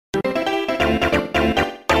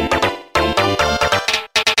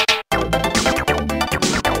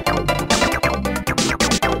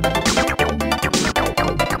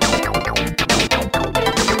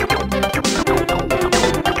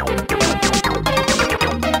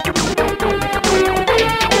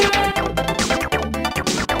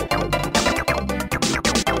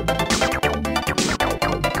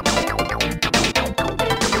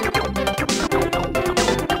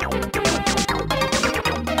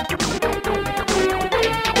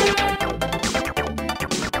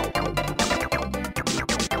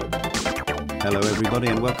everybody,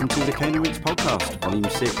 and welcome to the Cane and Rinse podcast, Volume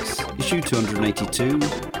 6, Issue 282,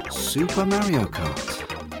 Super Mario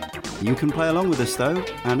Kart. You can play along with us, though.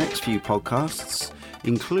 Our next few podcasts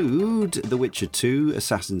include The Witcher 2,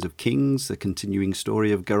 Assassins of Kings, the continuing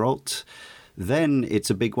story of Geralt. Then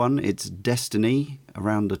it's a big one, it's Destiny,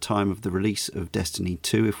 around the time of the release of Destiny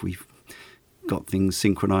 2, if we've got things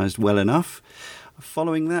synchronised well enough.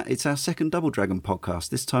 Following that, it's our second Double Dragon podcast.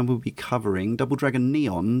 This time we'll be covering Double Dragon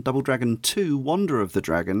Neon, Double Dragon 2, Wander of the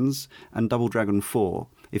Dragons, and Double Dragon 4.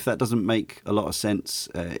 If that doesn't make a lot of sense,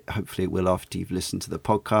 hopefully it will after you've listened to the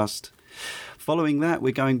podcast. Following that,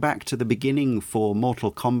 we're going back to the beginning for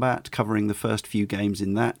Mortal Kombat, covering the first few games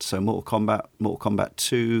in that. So Mortal Kombat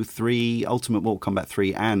 2, 3, Ultimate Mortal Kombat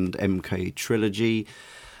 3, and MK Trilogy.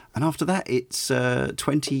 And after that, it's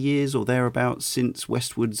 20 years or thereabouts since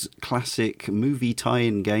Westwood's classic movie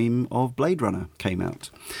tie-in game of Blade Runner came out.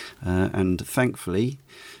 And thankfully,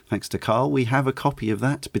 thanks to Carl, we have a copy of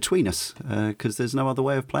that between us, because there's no other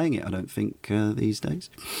way of playing it, I don't think, these days.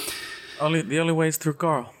 The only way is through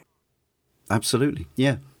Carl. Absolutely,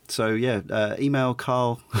 yeah. So, yeah, email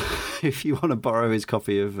Carl if you want to borrow his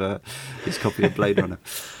copy of Blade Runner.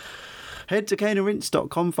 Head to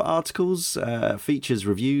caneandrinse.com for articles, features,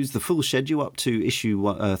 reviews, the full schedule up to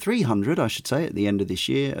issue 300, I should say, at the end of this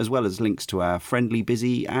year, as well as links to our friendly,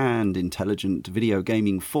 busy and intelligent video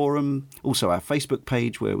gaming forum. Also our Facebook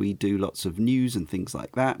page where we do lots of news and things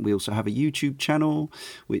like that. We also have a YouTube channel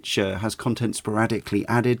which has content sporadically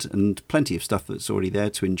added and plenty of stuff that's already there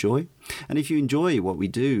to enjoy. And if you enjoy what we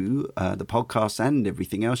do, the podcast and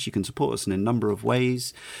everything else, you can support us in a number of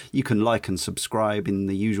ways. You can like and subscribe in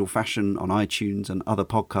the usual fashion on iTunes and other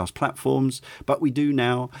podcast platforms. But we do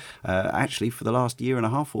now, actually for the last year and a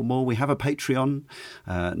half or more, we have a Patreon.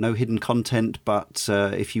 No hidden content, but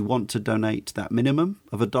if you want to donate, that minimum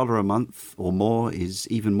of $1 a month or more is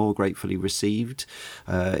even more gratefully received.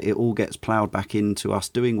 It all gets ploughed back into us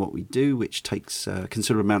doing what we do, which takes a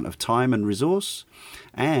considerable amount of time and resource.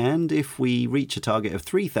 And if we reach a target of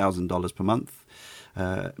 $3,000 per month,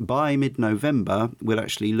 by mid-November, we'll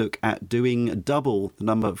actually look at doing double the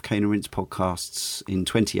number of Cane and Rinse podcasts in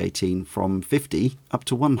 2018 from 50 up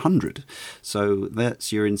to 100. So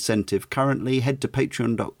that's your incentive currently. Head to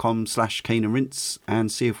patreon.com/Cane and Rinse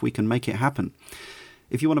and see if we can make it happen.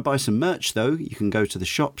 If you want to buy some merch, though, you can go to the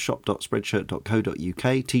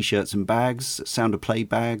shop.spreadshirt.co.uk, T-shirts and bags, Sound of Play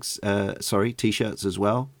bags, T-shirts as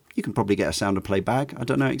well. You can probably get a Sound of Play bag. I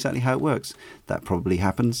don't know exactly how it works. That probably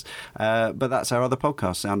happens. But that's our other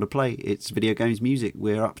podcast, Sound of Play. It's video games music.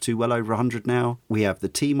 We're up to well over 100 now. We have the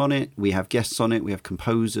team on it. We have guests on it. We have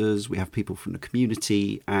composers. We have people from the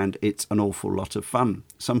community. And it's an awful lot of fun.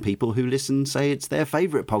 Some people who listen say it's their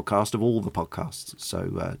favourite podcast of all the podcasts.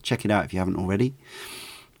 So check it out if you haven't already.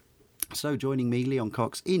 So joining me, Leon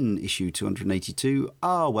Cox, in issue 282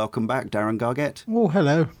 welcome back, Darren Gargett. Oh,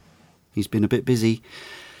 hello. He's been a bit busy.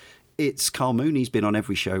 It's Carl Moon. He's been on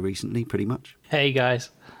every show recently, pretty much. Hey, guys.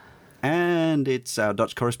 And it's our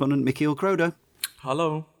Dutch correspondent, Michiel Kroder.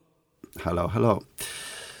 Hello. Hello, hello.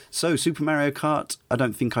 So, Super Mario Kart, I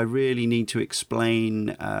don't think I really need to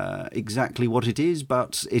explain exactly what it is,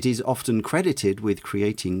 but it is often credited with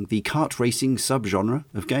creating the kart racing subgenre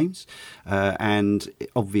of games. And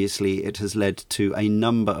obviously, it has led to a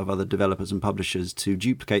number of other developers and publishers to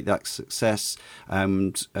duplicate that success.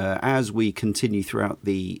 And as we continue throughout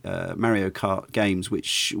the Mario Kart games,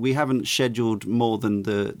 which we haven't scheduled more than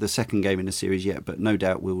the second game in the series yet, but no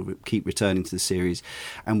doubt we'll keep returning to the series.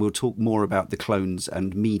 And we'll talk more about the clones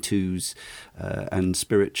and Me Too's and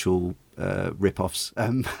spiritual rip-offs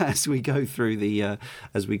as we go through the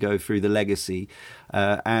legacy,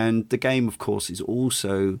 and the game, of course, is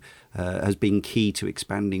also has been key to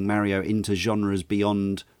expanding Mario into genres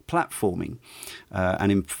beyond platforming,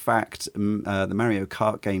 and in fact, the Mario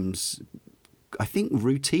Kart games, I think,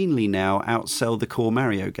 routinely now outsell the core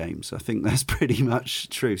Mario games. I think that's pretty much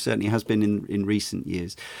true. Certainly has been in recent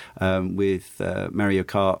years. With Mario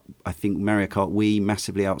Kart, I think Mario Kart Wii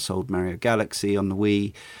massively outsold Mario Galaxy on the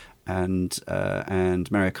Wii, and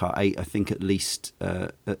Mario Kart 8, I think, at least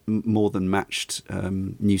more than matched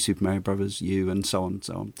New Super Mario Bros. U, and so on and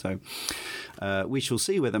so on. So we shall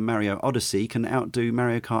see whether Mario Odyssey can outdo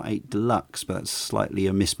Mario Kart 8 Deluxe, but that's slightly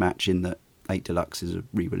a mismatch in that 8 Deluxe is a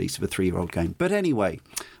re-release of a 3-year-old game. But anyway,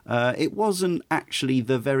 it wasn't actually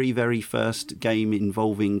the very, very first game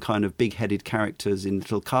involving kind of big-headed characters in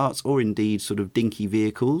little carts, or indeed sort of dinky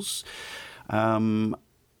vehicles.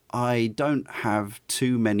 I don't have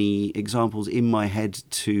too many examples in my head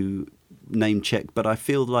to name check, but I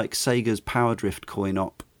feel like Sega's Power Drift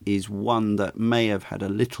coin-op is one that may have had a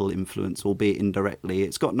little influence, albeit indirectly.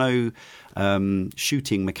 It's got no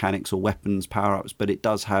shooting mechanics or weapons power-ups, but it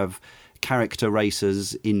does have character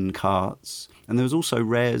racers in karts. And there was also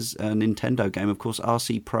Rare's Nintendo game, of course,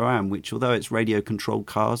 RC Pro-Am, which, although it's radio-controlled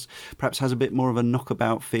cars, perhaps has a bit more of a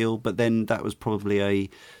knockabout feel. But then that was probably a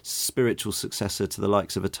spiritual successor to the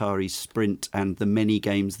likes of Atari's Sprint and the many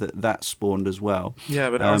games that spawned as well. Yeah,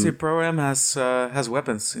 but RC Pro-Am has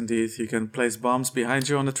weapons, indeed. You can place bombs behind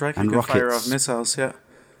you on the track. And you can fire off missiles, yeah.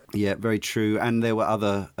 Yeah, very true. And there were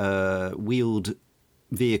other wheeled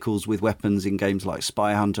vehicles with weapons in games like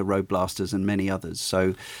Spy Hunter, Road Blasters, and many others.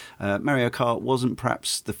 So Mario Kart wasn't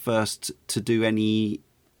perhaps the first to do any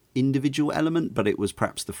individual element, but it was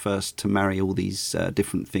perhaps the first to marry all these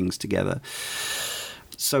different things together.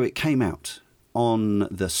 So it came out on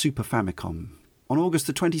the Super Famicom on August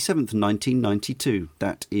the 27th, 1992.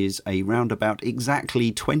 That is a roundabout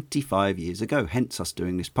exactly 25 years ago, hence us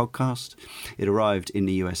doing this podcast. It arrived in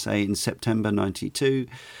the USA in September 92.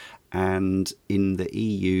 And in the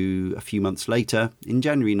EU a few months later, in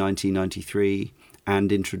January 1993, and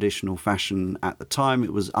in traditional fashion at the time,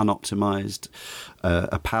 it was unoptimized,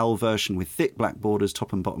 a PAL version with thick black borders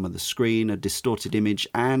top and bottom of the screen, a distorted image,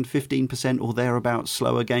 and 15% or thereabouts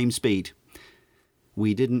slower game speed.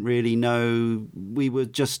 We didn't really know. We were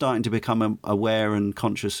just starting to become aware and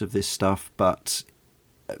conscious of this stuff, but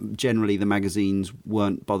generally the magazines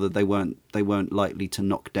weren't bothered. They weren't likely to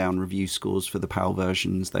knock down review scores for the PAL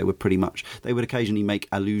versions. They would occasionally make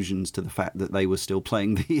allusions to the fact that they were still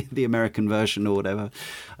playing the American version or whatever,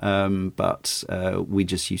 but we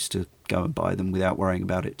just used to go and buy them without worrying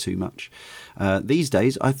about it too much. These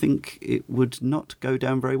days I think it would not go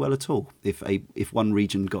down very well at all if one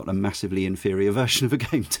region got a massively inferior version of a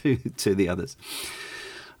game to the others.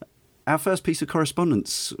 Our first piece of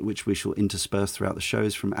correspondence, which we shall intersperse throughout the show,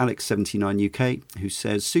 is from Alex79UK, who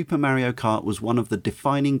says, Super Mario Kart was one of the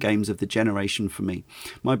defining games of the generation for me.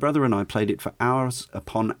 My brother and I played it for hours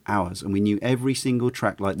upon hours, and we knew every single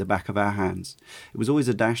track like the back of our hands. It was always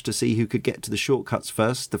a dash to see who could get to the shortcuts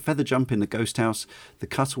first, the feather jump in the ghost house, the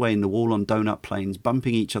cutaway in the wall on donut planes,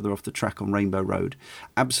 bumping each other off the track on Rainbow Road.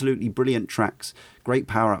 Absolutely brilliant tracks. Great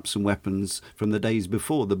power-ups and weapons from the days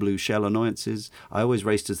before the blue shell annoyances. I always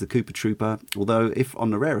raced as the Koopa Trooper, although if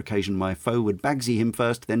on a rare occasion my foe would Bagsy him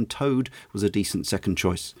first, then Toad was a decent second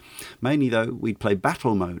choice. Mainly though, we'd play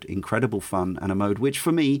Battle Mode, incredible fun, and a mode which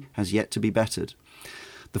for me has yet to be bettered.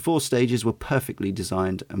 The 4 stages were perfectly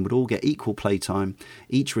designed and would all get equal playtime,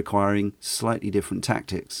 each requiring slightly different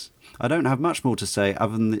tactics. I don't have much more to say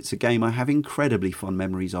other than it's a game I have incredibly fond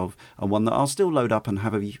memories of, and one that I'll still load up and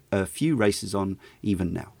have a few races on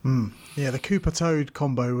even now. Yeah, the Koopa-Toad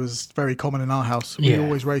combo was very common in our house. We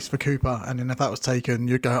always raced for Koopa, and then if that was taken,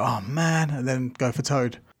 you'd go, oh man, and then go for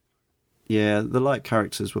Toad. Yeah, the light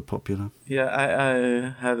characters were popular. Yeah,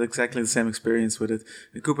 I had exactly the same experience with it.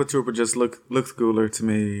 The Koopa Trooper just looked cooler to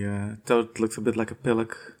me. Toad looked a bit like a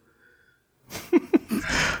pillock.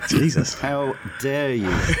 Jesus. How dare you?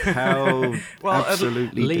 How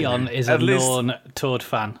absolutely Leon dare. is a non-Toad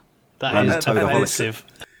fan. That is offensive.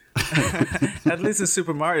 At least in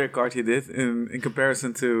Super Mario Kart he did, in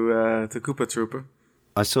comparison to Koopa Trooper.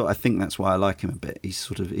 I think that's why I like him a bit.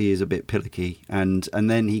 He is a bit pillocky, and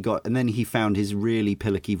then he found his really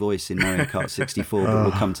pillocky voice in Mario Kart 64. But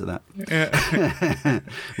we'll come to that. Yeah.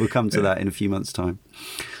 We'll come to that in a few months' time.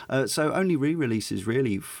 So only re-releases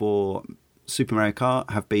really for Super Mario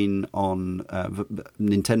Kart have been on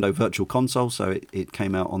Nintendo Virtual Console. So it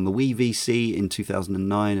came out on the Wii VC in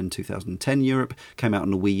 2009 and 2010 Europe. Came out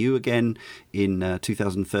on the Wii U again in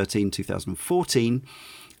 2013, 2014.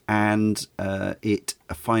 And it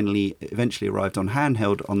eventually arrived on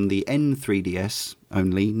handheld on the N3DS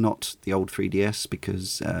only, not the old 3DS,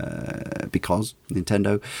 because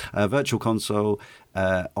Nintendo. Virtual Console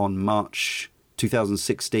on March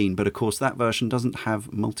 2016, but of course that version doesn't have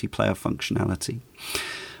multiplayer functionality.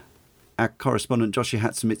 Our correspondent Joshi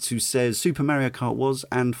Hatsumitsu says Super Mario Kart was,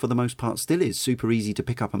 and for the most part still is, super easy to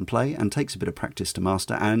pick up and play, and takes a bit of practice to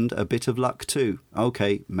master, and a bit of luck too.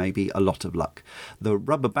 Okay, maybe a lot of luck. The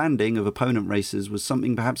rubber banding of opponent races was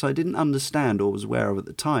something perhaps I didn't understand or was aware of at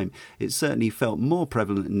the time. It certainly felt more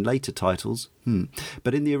prevalent in later titles.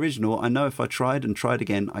 But in the original, I know if I tried and tried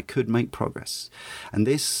again, I could make progress. And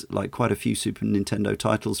this, like quite a few Super Nintendo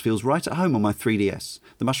titles, feels right at home on my 3DS.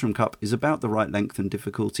 The Mushroom Cup is about the right length and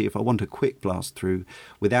difficulty if I want a quick blast through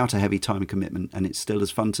without a heavy time commitment, and it's still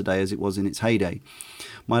as fun today as it was in its heyday.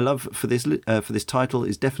 My love for this title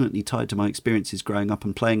is definitely tied to my experiences growing up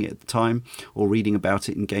and playing it at the time, or reading about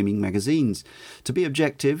it in gaming magazines. To be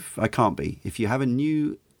objective, I can't be. If you have a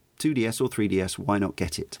new 2DS or 3DS, why not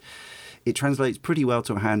get it? It translates pretty well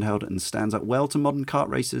to a handheld and stands up well to modern kart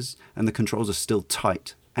racers, and the controls are still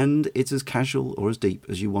tight. And it's as casual or as deep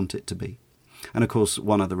as you want it to be. And of course,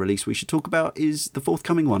 one other release we should talk about is the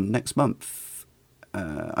forthcoming one next month.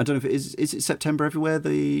 I don't know if it is it September everywhere,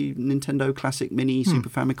 the Nintendo Classic Mini Super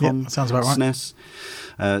Famicom sounds about right.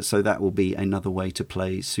 SNES. So that will be another way to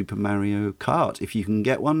play Super Mario Kart, if you can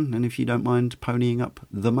get one, and if you don't mind ponying up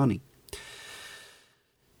the money.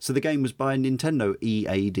 So the game was by Nintendo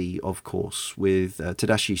EAD, of course, with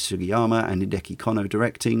Tadashi Sugiyama and Hideki Kono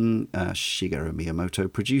directing, Shigeru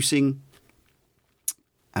Miyamoto producing.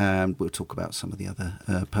 And we'll talk about some of the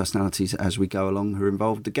other personalities as we go along who are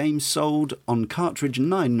involved. The game sold on cartridge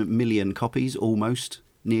 9 million copies, almost,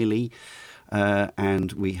 nearly.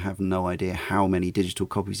 And we have no idea how many digital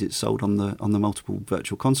copies it sold on the multiple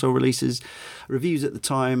virtual console releases. Reviews at the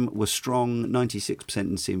time were strong, 96%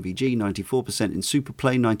 in CMVG, 94% in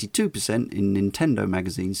Superplay, 92% in Nintendo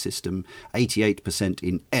Magazine System, 88%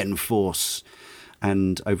 in N-Force.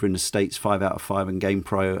 And over in the States, 5 out of 5 in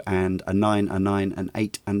GamePro, and a 9, a 9, an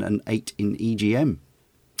 8, and an 8 in EGM.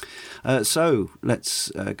 So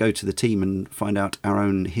let's go to the team and find out our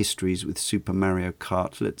own histories with Super Mario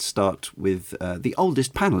Kart. Let's start with the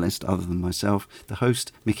oldest panelist, other than myself, the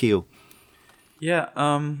host, Michiel. Yeah,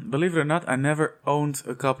 believe it or not, I never owned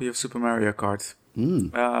a copy of Super Mario Kart.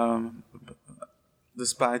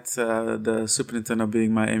 Despite the Super Nintendo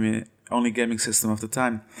being my only gaming system of the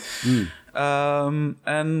time.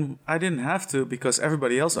 And I didn't have to because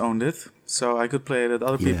everybody else owned it. So I could play it at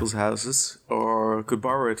other people's houses or could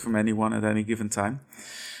borrow it from anyone at any given time.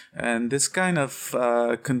 And this kind of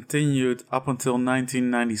continued up until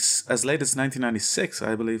as late as 1996,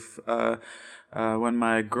 I believe, when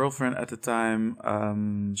my girlfriend at the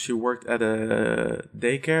time, she worked at a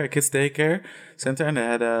kids daycare center, and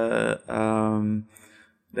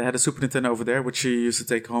they had a Super Nintendo over there, which she used to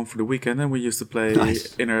take home for the weekend, and we used to play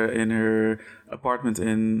in her apartment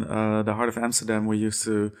in the heart of Amsterdam. We used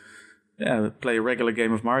to play a regular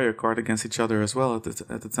game of Mario Kart against each other as well at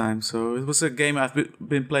the time. So it was a game I've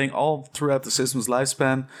been playing all throughout the system's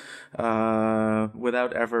lifespan,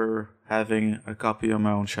 without ever having a copy on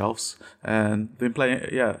my own shelves. And been playing,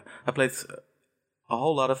 I played a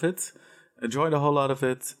whole lot of it, enjoyed a whole lot of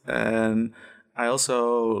it, and I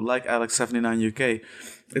also like Alex79 UK.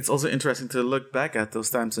 It's also interesting to look back at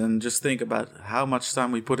those times and just think about how much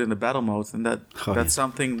time we put in the battle mode, and that's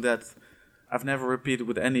something that I've never repeated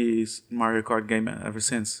with any Mario Kart game ever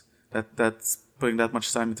since. That's putting that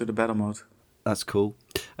much time into the battle mode. That's cool.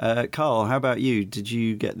 Carl, how about you? Did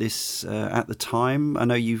you get this at the time? I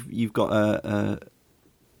know you've got a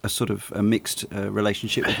sort of a mixed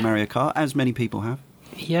relationship with Mario Kart, as many people have.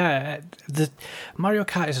 Yeah, the Mario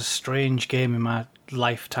Kart is a strange game in my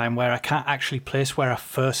lifetime where I can't actually place where I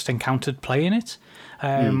first encountered playing it.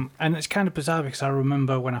 And it's kind of bizarre because I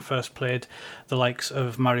remember when I first played the likes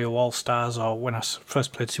of Mario All-Stars, or when I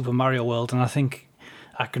first played Super Mario World, and I think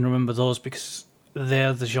I can remember those because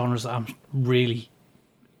they're the genres that I'm really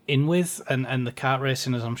in with, and the kart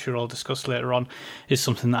racing, as I'm sure I'll discuss later on, is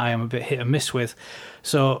something that I am a bit hit and miss with.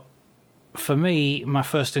 So for me, my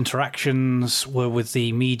first interactions were with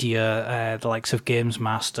the media, the likes of Games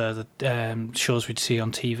Master, the shows we'd see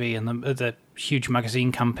on TV, and the huge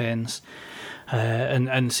magazine campaigns,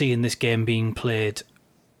 and seeing this game being played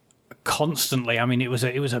constantly. I mean, it was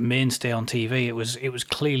a mainstay on TV. It was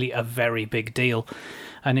clearly a very big deal,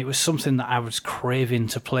 and it was something that I was craving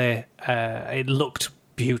to play. It looked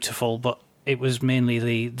beautiful, but it was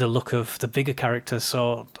mainly the look of the bigger characters.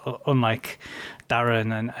 So unlike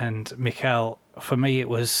Darren and Michiel, for me it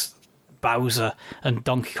was Bowser and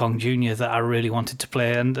Donkey Kong Jr. that I really wanted to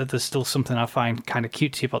play, and there's still something I find kind of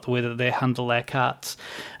cutesy about the way that they handle their karts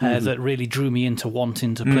that really drew me into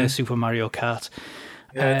wanting to play Super Mario Kart.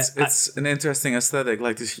 Yeah, it's an interesting aesthetic,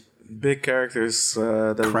 like these big characters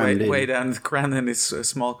that way down crammed in these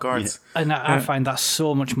small carts. Yeah. And I find that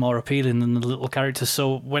so much more appealing than the little characters.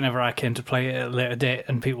 So whenever I came to play it at a later date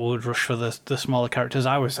and people would rush for the smaller characters,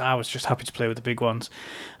 I was just happy to play with the big ones.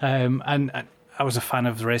 And I was a fan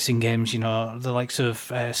of the racing games, the likes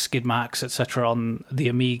of Skid Marks, etc. on the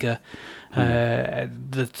Amiga.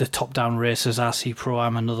 The top-down racers, RC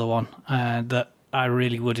Pro-Am, another one that I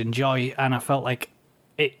really would enjoy. And I felt like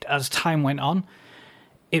it, as time went on,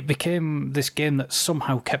 it became this game that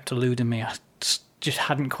somehow kept eluding me. I just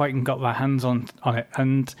hadn't quite got my hands on it.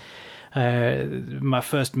 And my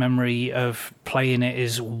first memory of playing it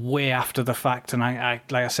is way after the fact. And I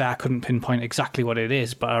like I say, I couldn't pinpoint exactly what it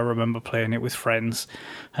is, but I remember playing it with friends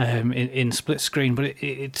in split screen. But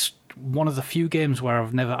it's one of the few games where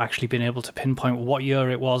I've never actually been able to pinpoint what year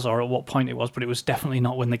it was or at what point it was, but it was definitely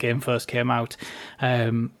not when the game first came out.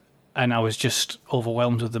 and I was just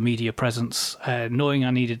overwhelmed with the media presence, knowing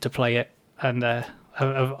I needed to play it. And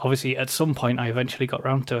obviously, at some point, I eventually got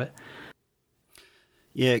round to it.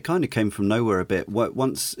 Yeah, it kind of came from nowhere a bit.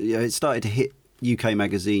 Once it started to hit UK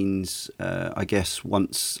magazines, I guess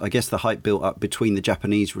the hype built up between the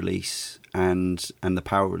Japanese release and the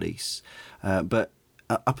PAL release. But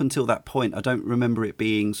up until that point, I don't remember it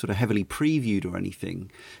being sort of heavily previewed or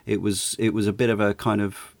anything. It was a bit of a kind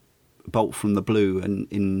of bolt from the blue, and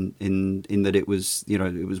in that it was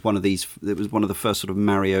one of the first sort of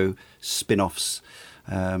Mario spin-offs.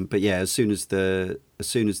 But yeah, as soon as the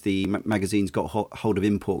magazines got hold of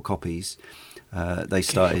import copies, they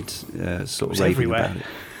started sort of raving everywhere. about it.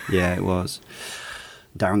 Yeah, it was.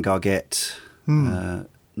 Darren Gargett, no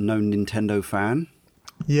Nintendo fan.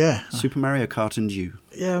 Yeah. Super Mario Kart and you.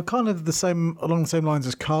 Yeah, kind of along the same lines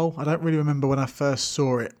as Carl. I don't really remember when I first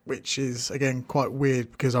saw it, which is, again, quite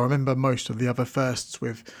weird because I remember most of the other firsts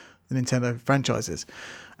with the Nintendo franchises.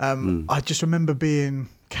 I just remember being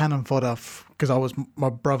cannon fodder because I was my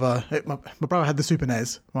brother had the Super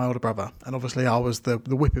NES, my older brother, and obviously I was the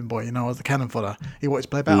whipping boy, I was the cannon fodder. He wanted to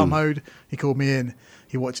play battle mode, he called me in.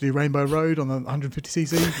 He wanted to do Rainbow Road on the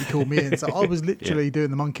 150cc, he called me in. So I was literally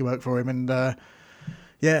doing the monkey work for him, and but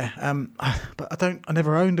I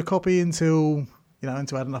never owned a copy until I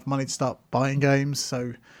had enough money to start buying games.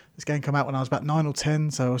 So this game came out when I was about 9 or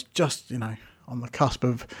 10, so I was just on the cusp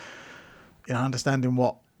of understanding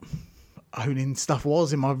what owning stuff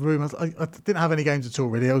was in my room. I didn't have any games at all,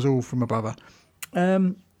 really. I was all from my brother.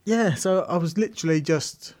 So I was literally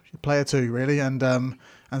just player 2, really, and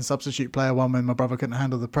substitute player 1 when my brother couldn't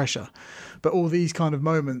handle the pressure. But all these kind of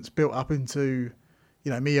moments built up into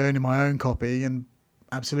me owning my own copy and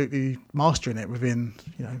absolutely mastering it within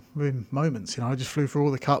moments. I just flew through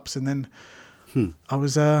all the cups, and then I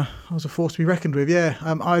was a force to be reckoned with.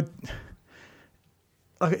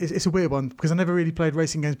 It's a weird one because I never really played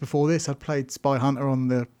racing games before this. I'd played Spy Hunter on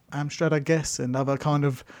the Amstrad, I guess, and other kind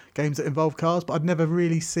of games that involve cars, but I'd never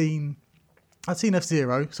really seen... I'd seen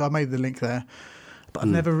F-Zero, so I made the link there, but I'd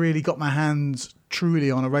never really got my hands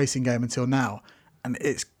truly on a racing game until now, and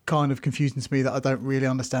it's kind of confusing to me that I don't really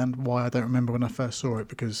understand why I don't remember when I first saw it,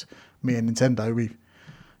 because me and Nintendo,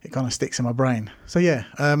 it kind of sticks in my brain. So yeah,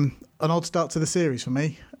 an odd start to the series for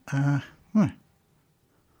me.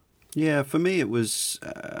 Yeah, for me it was,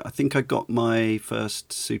 I think I got my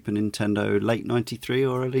first Super Nintendo late 93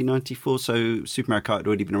 or early 94, so Super Mario Kart had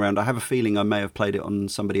already been around. I have a feeling I may have played it on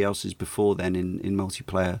somebody else's before then in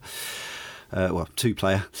multiplayer,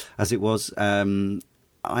 2-player as it was.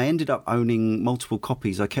 I ended up owning multiple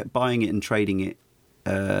copies. I kept buying it and trading it,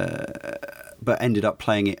 but ended up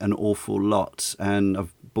playing it an awful lot, and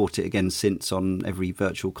I've bought it again since on every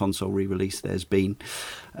virtual console re-release there's been,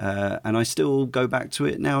 and I still go back to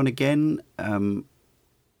it now and again.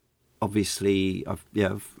 Obviously I've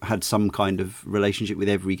had some kind of relationship with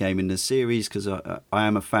every game in the series because I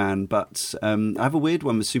am a fan, but I have a weird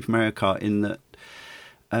one with Super Mario Kart in that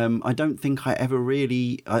I don't think I ever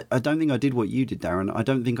really... I don't think I did what you did, Darren. I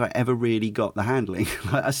don't think I ever really got the handling.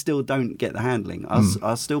 I still don't get the handling.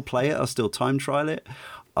 I'll still play it. I'll still time trial it.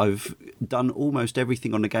 I've done almost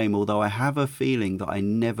everything on the game, although I have a feeling that I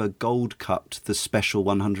never gold cupped the special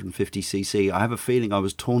 150cc. I have a feeling I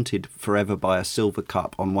was taunted forever by a silver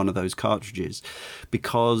cup on one of those cartridges,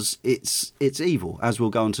 because it's evil, as we'll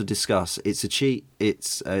go on to discuss. It's a cheat.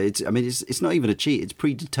 It's not even a cheat. It's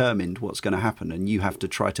predetermined what's going to happen, and you have to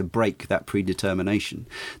try to break that predetermination.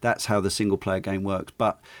 That's how the single player game works.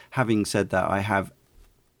 But having said that, I have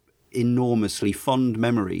enormously fond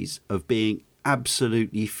memories of being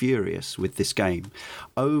absolutely furious with this game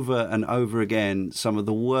over and over again. Some of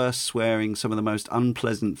the worst swearing, some of the most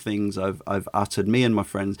unpleasant things I've uttered. Me and my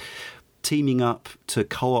friends teaming up to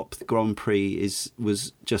co-op the Grand Prix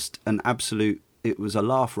was just an absolute... It was a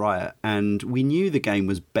laugh riot, and we knew the game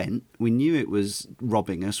was bent. We knew it was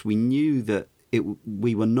robbing us. We knew that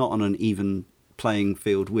we were not on an even playing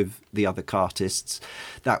field with the other kartists.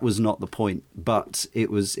 That was not the point, but it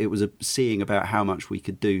was a seeing about how much we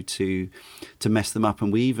could do to mess them up.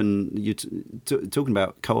 And we even talking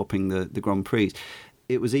about co-oping the Grand Prix,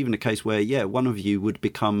 it was even a case where one of you would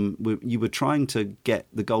become... You were trying to get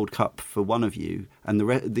the gold cup for one of you, and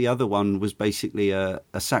the other one was basically a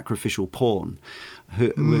sacrificial pawn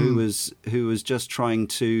who was just trying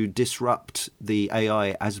to disrupt the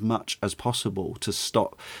AI as much as possible to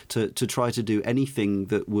stop to try to do anything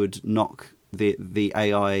that would knock the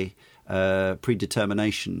AI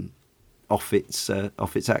predetermination off its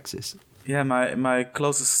axis. Yeah, my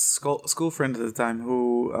closest school friend at the time,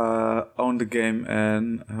 who owned the game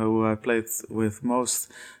and who I played with most,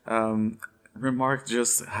 remarked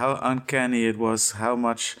just how uncanny it was, how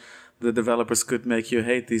much the developers could make you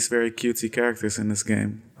hate these very cutesy characters in this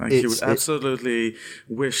game. Like you would absolutely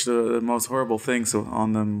wish the most horrible things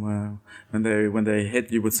on them when they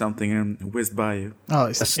hit you with something and whizzed by you. Oh,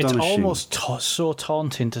 it's almost so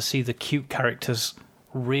taunting to see the cute characters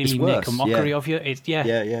really make a mockery of you.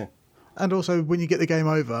 Yeah. And also, when you get the game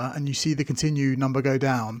over and you see the continue number go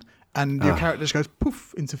down, and your character just goes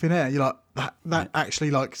poof into thin air, you're like, that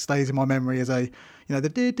actually like stays in my memory as a, the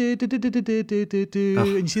do,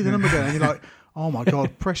 and you see the number go, and you're like, oh my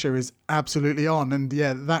god, pressure is absolutely on. And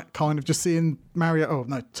yeah, that kind of just seeing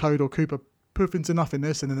Toad or Koopa poof into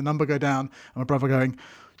nothingness, and then the number go down, and my brother going,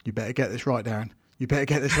 you better get this right, Darren. You better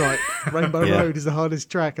get this right. Rainbow Road is the hardest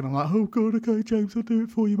track, and I'm like, oh god, okay, James, I'll do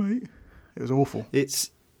it for you, mate. It was awful.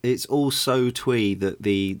 It's all so twee that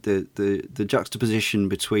the juxtaposition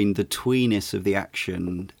between the tweeness of the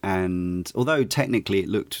action, and although technically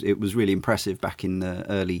it was really impressive back in the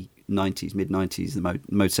early 90s, mid 90s, the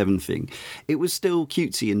Mode 7 thing, it was still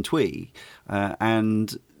cutesy and twee,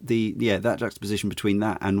 and that juxtaposition between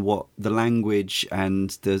that and what the language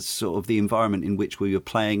and the sort of the environment in which we were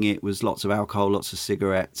playing it was lots of alcohol, lots of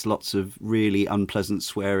cigarettes, lots of really unpleasant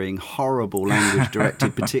swearing, horrible language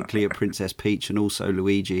directed particularly at Princess Peach and also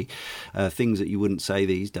Luigi, things that you wouldn't say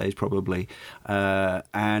these days probably,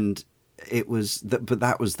 and it was but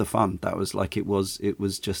that was the fun. That was like it was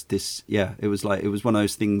just this, it was one of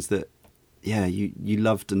those things that you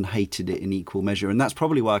loved and hated it in equal measure, and that's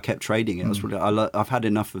probably why I kept trading it. I was probably, I've had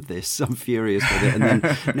enough of this. I'm furious with it. And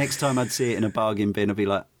then next time I'd see it in a bargain bin, I'd be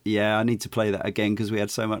like, I need to play that again because we had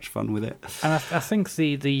so much fun with it. And I think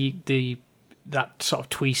that sort of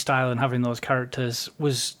twee style and having those characters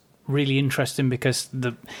was really interesting because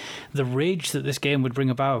the rage that this game would bring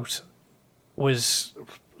about was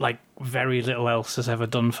like very little else has ever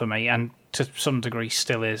done for me, and to some degree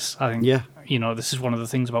still is. I think this is one of the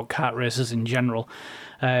things about kart races in general,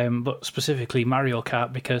 but specifically Mario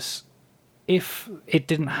Kart, because if it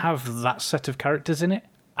didn't have that set of characters in it,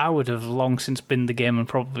 I would have long since binned the game and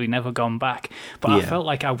probably never gone back. But I felt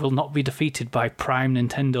like I will not be defeated by Prime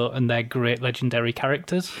Nintendo and their great legendary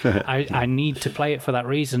characters. I need to play it for that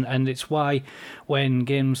reason, and it's why when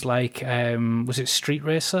games like was it Street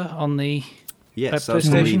Racer on the Yes, that was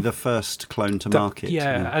probably the first clone to market.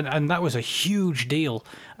 And that was a huge deal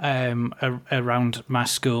around my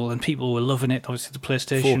school, and people were loving it. Obviously, the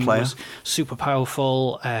PlayStation was super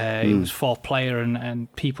powerful. It was 4-player,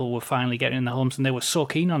 and people were finally getting in their homes, and they were so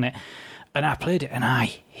keen on it. And I played it, and I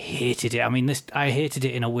hated it. I mean, I hated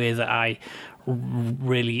it in a way that I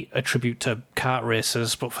really attribute to kart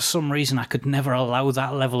racers, but for some reason, I could never allow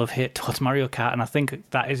that level of hate towards Mario Kart, and I think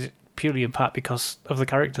that is purely in part because of the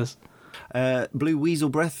characters. Blue Weasel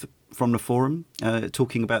Breath from the forum,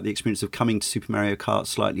 talking about the experience of coming to Super Mario Kart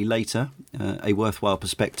slightly later, a worthwhile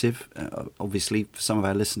perspective. Obviously, for some of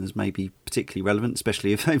our listeners, may be particularly relevant,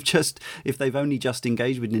 especially if they've only just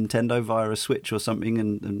engaged with Nintendo via a Switch or something,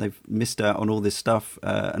 and they've missed out on all this stuff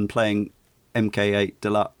and playing MK8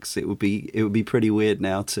 Deluxe. It would be pretty weird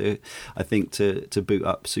now to boot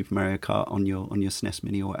up Super Mario Kart on your SNES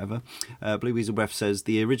Mini or whatever. Blue Weasel Breath says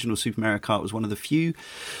the original Super Mario Kart was one of the few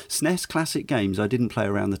SNES classic games I didn't play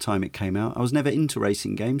around the time it came out. I was never into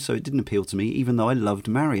racing games, so it didn't appeal to me, even though I loved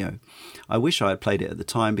Mario. I wish I had played it at the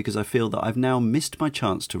time because I feel that I've now missed my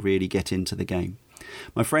chance to really get into the game.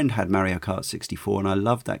 My friend had Mario Kart 64 and I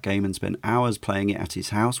loved that game and spent hours playing it at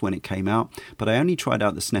his house when it came out, but I only tried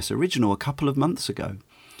out the SNES original a couple of months ago.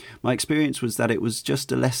 My experience was that it was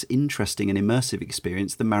just a less interesting and immersive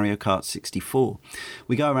experience than Mario Kart 64.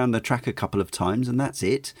 We go around the track a couple of times and that's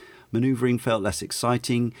it. Manoeuvring felt less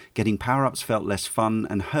exciting, getting power-ups felt less fun,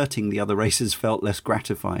 and hurting the other racers felt less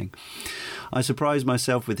gratifying. I surprised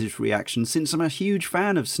myself with his reaction since I'm a huge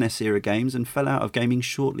fan of SNES-era games and fell out of gaming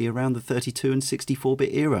shortly around the 32 and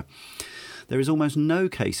 64-bit era. There is almost no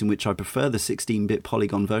case in which I prefer the 16-bit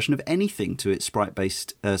polygon version of anything to its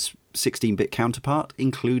sprite-based 16-bit counterpart,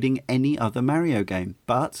 including any other Mario game.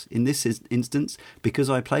 But in this instance, because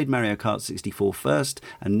I played Mario Kart 64 first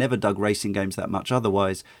and never dug racing games that much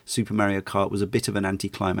otherwise, Super Mario Kart was a bit of an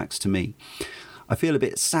anticlimax to me. I feel a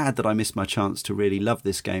bit sad that I missed my chance to really love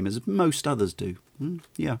this game, as most others do.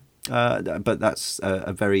 But that's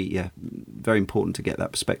very important to get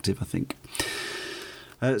that perspective, I think.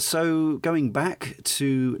 So going back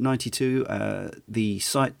to 92, the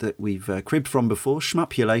site that we've cribbed from before,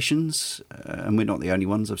 Shmupulations, and we're not the only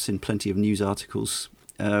ones. I've seen plenty of news articles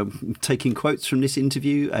taking quotes from this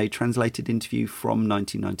interview, a translated interview from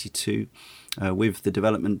 1992 with the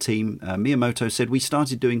development team. Miyamoto said, "We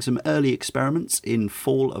started doing some early experiments in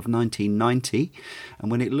fall of 1990,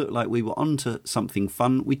 and when it looked like we were onto something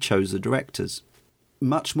fun, we chose the directors.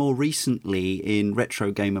 much more recently in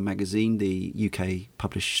Retro Gamer magazine, the UK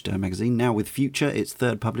published magazine, now with Future, its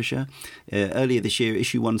third publisher. Earlier this year,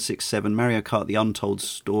 issue 167, Mario Kart The Untold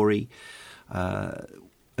Story.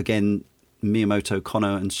 Again, Miyamoto,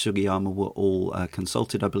 Kono and Sugiyama were all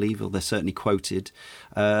consulted, I believe, or they're certainly quoted.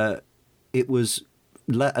 It was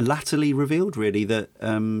latterly revealed, really, that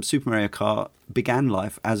Super Mario Kart began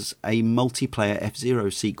life as a multiplayer F-Zero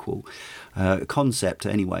sequel, concept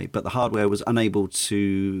anyway, but the hardware was unable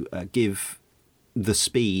to give the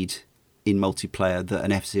speed in multiplayer that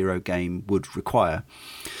an F-Zero game would require.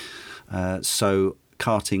 So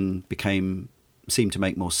karting seemed to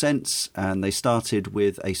make more sense, and they started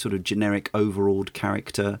with a sort of generic overalled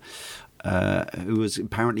character who was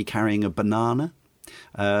apparently carrying a banana,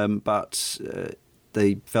 but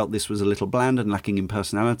they felt this was a little bland and lacking in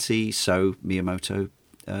personality, so Miyamoto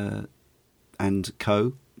and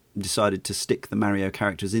co. decided to stick the Mario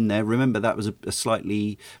characters in there. Remember, that was a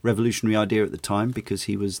slightly revolutionary idea at the time, because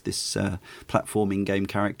he was this platforming game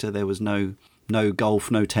character. There was no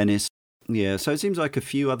golf, no tennis. Yeah, so it seems like a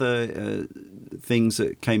few other things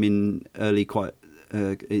that came in early quite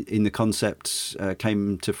in the concept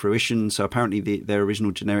came to fruition. So apparently their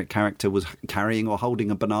original generic character was carrying or holding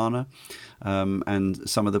a banana, and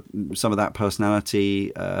some of that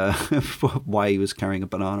personality, why he was carrying a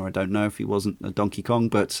banana, I don't know, if he wasn't a Donkey Kong,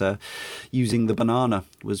 but using the banana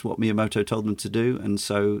was what Miyamoto told them to do, and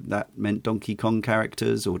so that meant Donkey Kong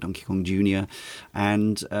characters, or Donkey Kong Jr.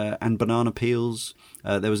 and banana peels.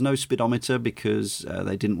 There was no speedometer because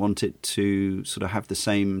they didn't want it to sort of have the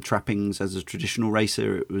same trappings as a traditional racer.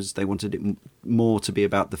 They wanted it more to be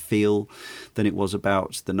about the feel than it was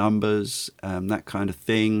about the numbers, that kind of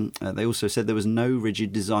thing. They also said there was no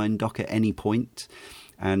rigid design dock at any point,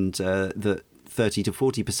 and that 30 to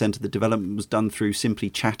 40% of the development was done through simply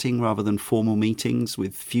chatting rather than formal meetings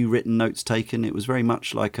with few written notes taken. It was very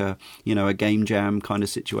much like a game jam kind of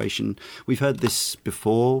situation. We've heard this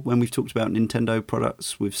before when we've talked about Nintendo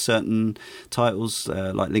products with certain titles,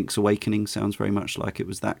 like Link's Awakening sounds very much like it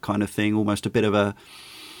was that kind of thing, almost a bit of a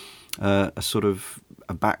sort of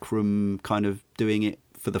a backroom kind of doing it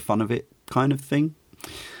for the fun of it kind of thing.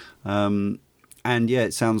 And yeah,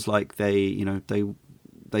 it sounds like they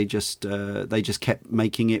just kept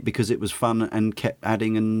making it because it was fun and kept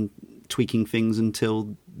adding and tweaking things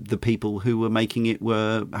until the people who were making it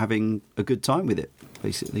were having a good time with it,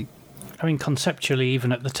 basically. I mean, conceptually,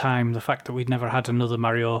 even at the time, the fact that we'd never had another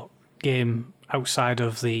Mario game outside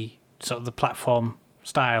of the sort of the platform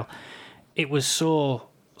style, it was so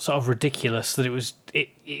sort of ridiculous that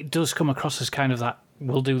it does come across as kind of that,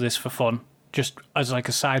 we'll do this for fun, just as like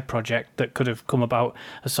a side project that could have come about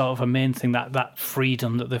as sort of a main thing, that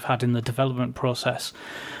freedom that they've had in the development process.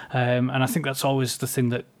 And I think that's always the thing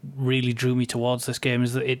that really drew me towards this game,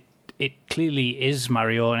 is that it clearly is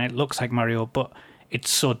Mario and it looks like Mario, but it's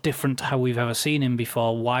so different to how we've ever seen him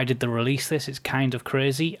before. Why did they release this? It's kind of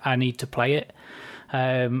crazy. I need to play it.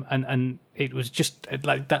 And it was just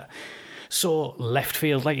like that. So left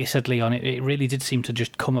field, like you said, Leon, it really did seem to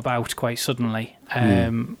just come about quite suddenly.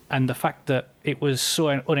 And the fact that it was so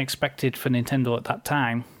unexpected for Nintendo at that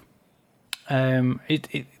time,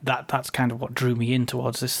 that's kind of what drew me in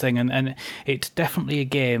towards this thing. And it's definitely a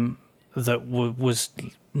game that was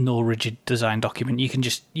no rigid design document. You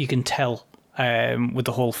can tell with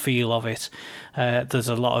the whole feel of it. There's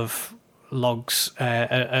a lot of logs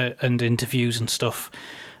and interviews and stuff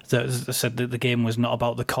that said that the game was not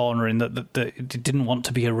about the cornering, that it didn't want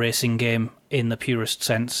to be a racing game in the purest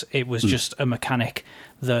sense. It was just a mechanic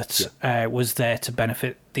that was there to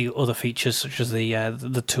benefit the other features, such as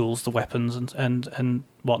the tools, the weapons, and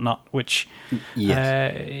whatnot, which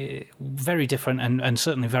very different and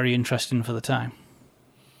certainly very interesting for the time.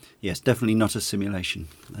 Yes, definitely not a simulation.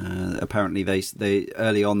 Apparently, they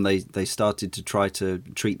early on they started to try to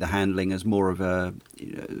treat the handling as more of a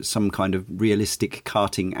some kind of realistic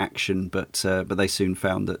karting action, but they soon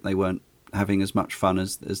found that they weren't having as much fun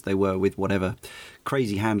as they were with whatever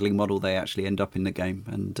crazy handling model they actually end up in the game,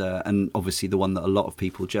 and obviously the one that a lot of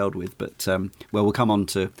people gelled with. But we'll come on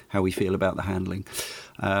to how we feel about the handling.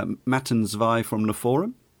 Matan Zwei from the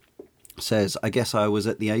forum says, I guess I was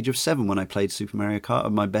at the age of 7 when I played Super Mario Kart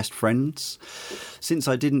with my best friends. Since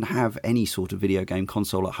I didn't have any sort of video game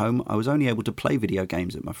console at home, I was only able to play video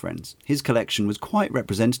games at my friend's. His collection was quite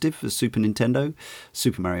representative for Super Nintendo: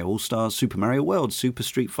 Super Mario All-Stars, Super Mario World, Super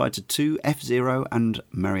Street Fighter 2, F-Zero and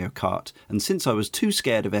Mario Kart. And since I was too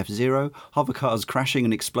scared of F-Zero, hover cars crashing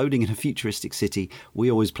and exploding in a futuristic city,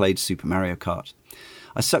 we always played Super Mario Kart.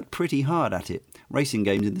 I sucked pretty hard at it. Racing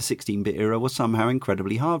games in the 16-bit era were somehow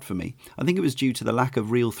incredibly hard for me. I think it was due to the lack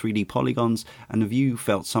of real 3D polygons, and the view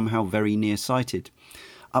felt somehow very nearsighted.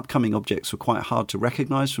 Upcoming objects were quite hard to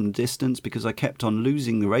recognise from a distance because I kept on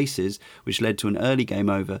losing the races, which led to an early game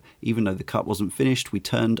over. Even though the cut wasn't finished, we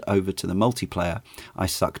turned over to the multiplayer. I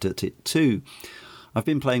sucked at it too. I've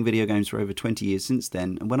been playing video games for over 20 years since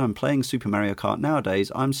then, and when I'm playing Super Mario Kart nowadays,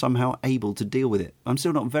 I'm somehow able to deal with it. I'm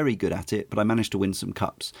still not very good at it, but I managed to win some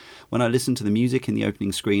cups. When I listen to the music in the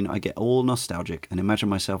opening screen, I get all nostalgic and imagine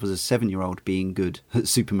myself as a 7-year-old being good at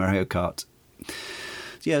Super Mario Kart.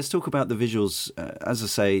 Yeah, let's talk about the visuals. As I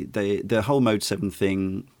say, the whole Mode 7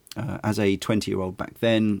 thing, as a 20-year-old back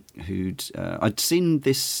then, I'd seen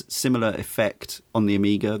this similar effect on the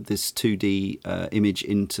Amiga, this 2D image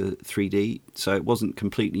into 3D, so it wasn't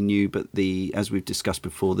completely new, but as we've discussed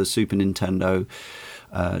before, the Super Nintendo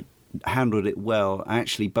handled it well.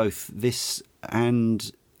 Actually, both this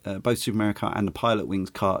and both Super Mario Kart and the Pilot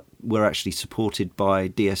Wings kart were actually supported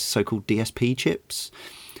by so-called DSP chips.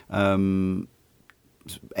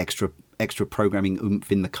 Extra programming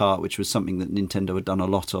oomph in the kart, which was something that Nintendo had done a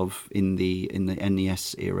lot of in the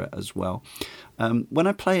NES era as well. When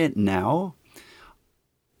I play it now,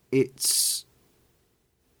 it's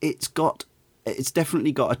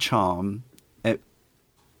definitely got a charm,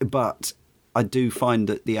 but I do find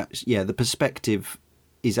that the perspective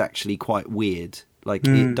is actually quite weird. Like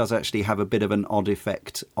it does actually have a bit of an odd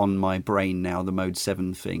effect on my brain now, the Mode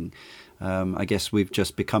 7 thing. I guess we've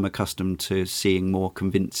just become accustomed to seeing more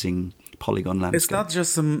convincing polygon landscapes. It's not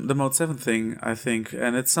just the Mode 7 thing, I think,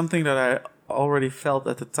 and it's something that I already felt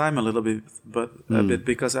at the time a little bit, a bit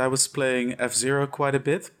because I was playing F-Zero quite a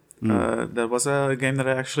bit. That was a game that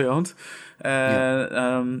I actually owned.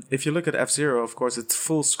 And if you look at F-Zero, of course, it's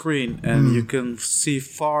full screen, and you can see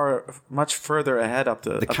much further ahead up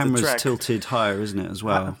the camera's track. Tilted higher, isn't it, as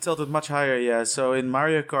well? Tilted much higher, yeah. So in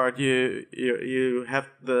Mario Kart, you have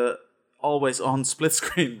the always on split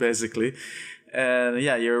screen basically, and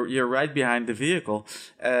you're right behind the vehicle,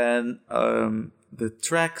 and the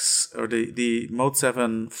tracks or the Mode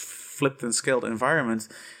 7 flipped and scaled environment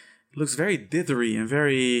looks very dithery and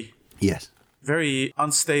very very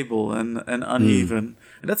unstable and uneven.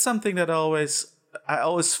 And that's something that I always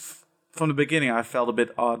from the beginning I felt a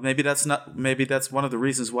bit odd. Maybe that's one of the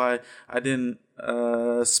reasons why I didn't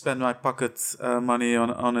spend my pocket money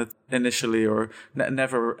on it initially, or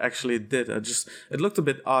never actually did. It looked a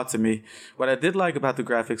bit odd to me. What I did like about the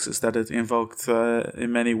graphics is that it invoked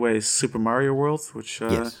in many ways Super Mario World, which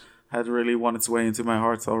had really won its way into my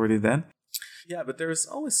heart already then. Yeah, but there's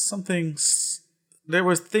always something. There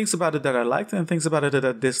were things about it that I liked and things about it that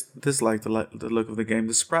I disliked the look of the game.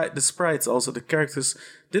 The sprites, also the characters,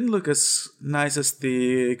 didn't look as nice as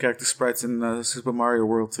the character sprites in Super Mario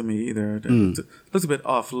World to me either. It looked a bit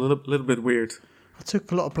off, a little bit weird. I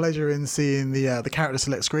took a lot of pleasure in seeing the character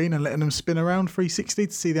select screen and letting them spin around 360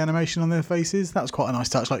 to see the animation on their faces. That was quite a nice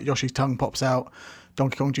touch. Like Yoshi's tongue pops out,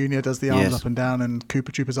 Donkey Kong Jr. does the arms up and down, and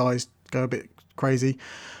Koopa Troopa's eyes go a bit crazy.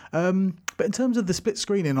 But in terms of the split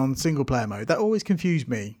screening on single player mode, that always confused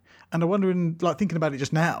me. And I'm wondering, like thinking about it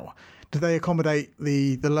just now, do they accommodate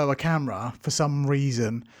the lower camera for some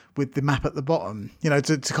reason with the map at the bottom? You know,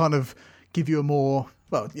 to kind of give you a more,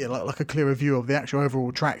 like a clearer view of the actual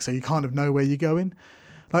overall track, so you kind of know where you're going.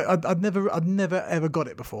 Like I'd never ever got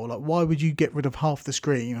it before. Like, why would you get rid of half the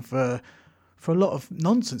screen for a lot of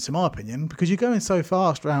nonsense, in my opinion? Because you're going so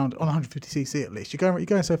fast around on 150cc at least. You're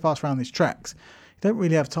going so fast around these tracks. Don't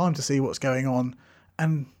really have time to see what's going on,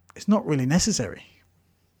 and it's not really necessary.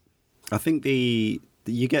 I think you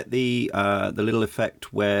get the little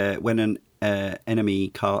effect where when an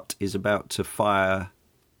enemy kart is about to fire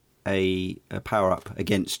a power up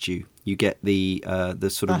against you, you get the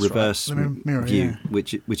sort of reverse mirror, view,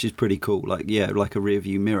 which is pretty cool. Like a rear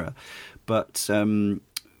view mirror, but.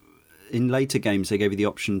 In later games, they gave you the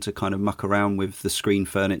option to kind of muck around with the screen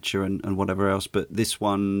furniture and whatever else. But this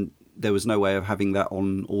one, there was no way of having that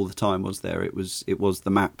on all the time, was there? It was the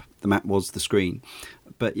map. The map was the screen.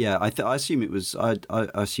 But yeah, I assume it was. I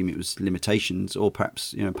assume it was limitations, or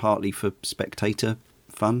perhaps partly for spectator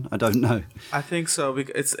fun. I don't know. I think so.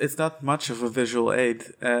 Because it's not much of a visual aid,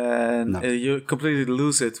 and you completely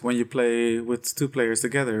lose it when you play with two players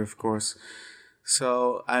together, of course.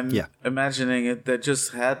 So I'm imagining it that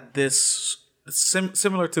just had this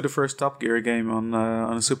similar to the first Top Gear game on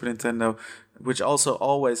a Super Nintendo, which also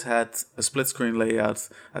always had a split screen layout.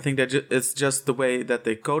 I think that it's just the way that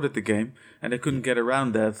they coded the game, and they couldn't get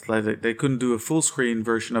around that. Like they couldn't do a full screen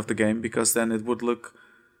version of the game, because then it would look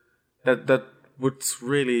that would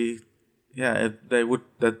really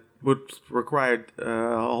that would require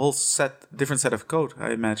a whole different set of code,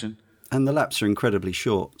 I imagine. And the laps are incredibly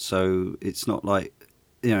short, so it's not like,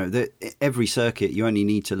 every circuit you only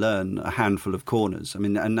need to learn a handful of corners. I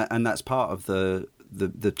mean, and that's part of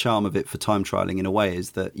the charm of it for time trialing in a way,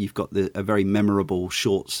 is that you've got a very memorable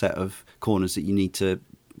short set of corners that you need to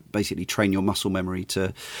basically train your muscle memory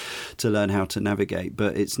to learn how to navigate.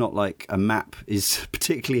 But it's not like a map is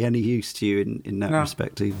particularly any use to you in that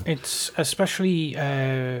respect either. It's especially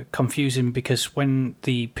confusing because when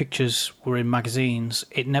the pictures were in magazines,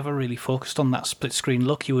 it never really focused on that split screen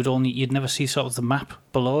look. You'd never see sort of the map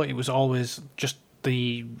below. It was always just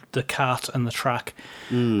the kart and the track.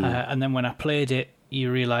 And then when I played it, you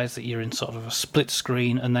realise that you're in sort of a split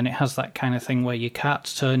screen, and then it has that kind of thing where your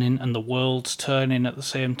kart's turning and the world's turning at the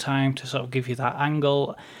same time to sort of give you that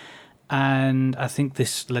angle. And I think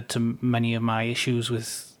this led to many of my issues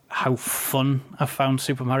with how fun I found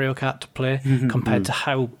Super Mario Kart to play compared to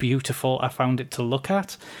how beautiful I found it to look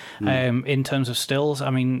at. In terms of stills, I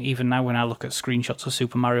mean, even now when I look at screenshots of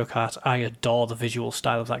Super Mario Kart, I adore the visual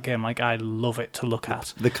style of that game. Like, I love it to look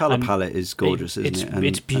at. The colour palette is gorgeous, isn't it? And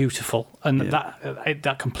it's beautiful. And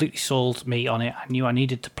that completely sold me on it. I knew I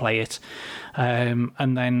needed to play it.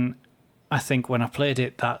 And then I think when I played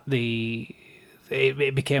it,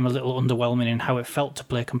 it became a little underwhelming in how it felt to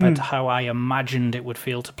play compared to how I imagined it would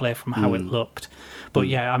feel to play from how it looked. But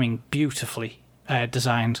yeah, I mean, beautifully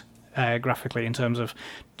designed graphically in terms of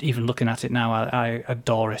even looking at it now. I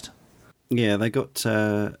adore it. Yeah, they got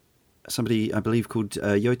somebody, I believe, called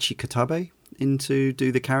Yoichi Katabe in to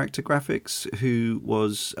do the character graphics, who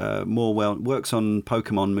was works on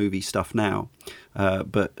Pokemon movie stuff now,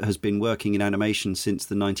 but has been working in animation since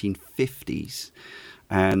the 1950s.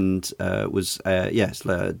 And was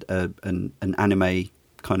an anime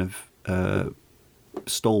kind of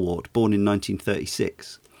stalwart, born in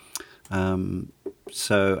 1936. I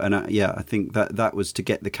think that was to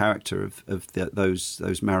get the character of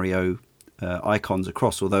those Mario icons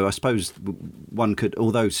across. Although I suppose one could,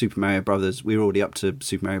 although Super Mario Brothers, we were already up to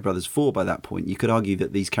Super Mario Brothers 4 by that point, you could argue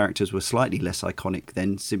that these characters were slightly less iconic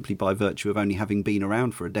then, simply by virtue of only having been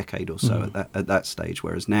around for a decade or so at that stage.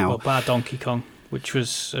 Whereas now, bar Donkey Kong, which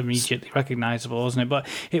was immediately recognisable, wasn't it? But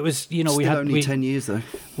it was, still only 10 years though.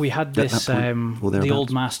 We had this, the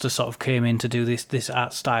old master sort of came in to do this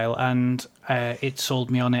art style, and it sold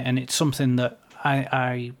me on it, and it's something that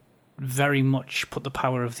I very much put the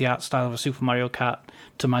power of the art style of a Super Mario Kart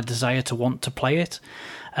to my desire to want to play it.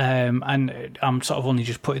 And I'm sort of only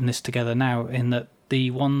just putting this together now, in that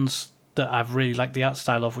the ones that I've really liked the art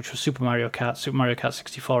style of, which was Super Mario Kart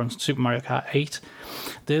 64 and Super Mario Kart 8,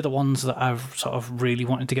 they're the ones that I've sort of really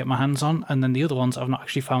wanted to get my hands on, and then the other ones I've not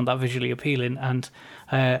actually found that visually appealing, and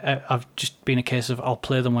I've just been a case of I'll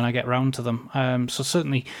play them when I get round to them. So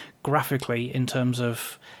certainly graphically, in terms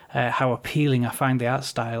of how appealing I find the art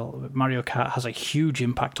style, Mario Kart has a huge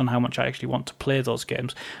impact on how much I actually want to play those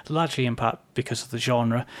games, largely in part because of the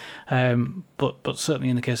genre, but certainly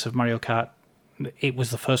in the case of Mario Kart, it was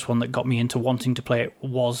the first one that got me into wanting to play it,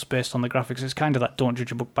 was based on the graphics. It's kind of that don't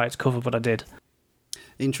judge a book by its cover, but I did.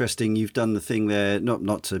 Interesting, you've done the thing there,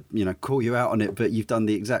 not to call you out on it, but you've done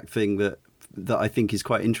the exact thing that I think is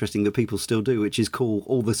quite interesting that people still do, which is call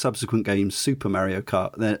all the subsequent games Super Mario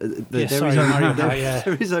Kart. There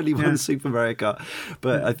is only one Super Mario Kart,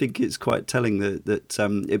 but I think it's quite telling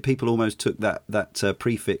that people almost took that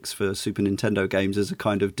prefix for Super Nintendo games as a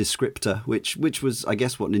kind of descriptor, which was, I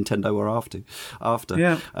guess, what Nintendo were after.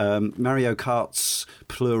 Yeah. Mario Karts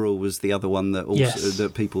plural was the other one that also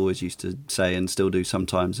that people always used to say and still do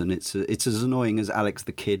sometimes, and it's as annoying as Alex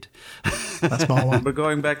the Kid. That's my one. But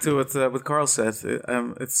going back to what Carl said,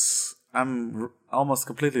 I'm almost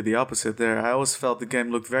completely the opposite there. I always felt the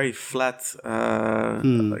game looked very flat,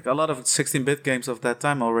 like a lot of 16-bit games of that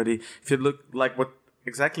time already. If you look like what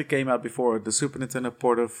exactly came out before, the Super Nintendo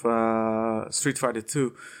port of Street Fighter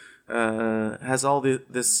 2 has all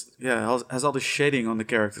the shading on the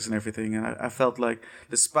characters and everything, and I felt like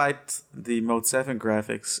despite the Mode 7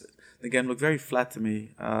 graphics, the game looked very flat to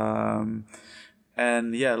me.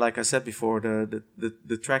 And yeah, like I said before,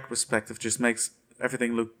 the track perspective just makes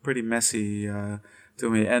everything look pretty messy to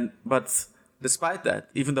me. But despite that,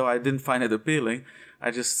 even though I didn't find it appealing,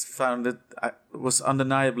 I just found it was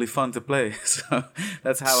undeniably fun to play. So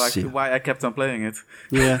that's why I kept on playing it.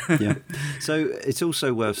 Yeah. So it's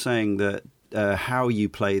also worth saying that how you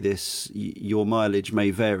play this, your mileage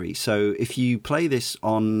may vary. So if you play this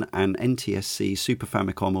on an NTSC, Super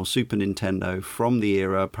Famicom or Super Nintendo from the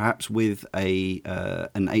era, perhaps with an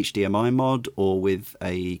HDMI mod or with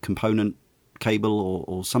a component cable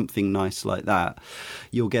or something nice like that,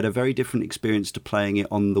 you'll get a very different experience to playing it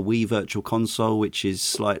on the Wii Virtual Console, which is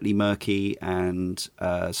slightly murky and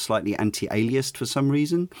slightly anti-aliased for some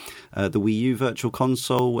reason. The Wii U Virtual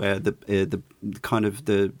Console, where the kind of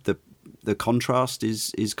the contrast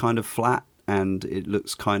is kind of flat and it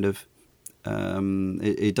looks kind of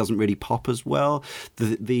it doesn't really pop as well.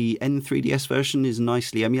 The N3DS version is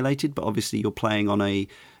nicely emulated, but obviously you're playing on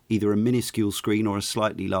either a minuscule screen or a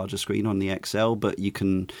slightly larger screen on the XL, but you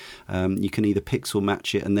can either pixel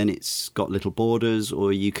match it and then it's got little borders,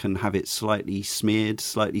 or you can have it slightly smeared,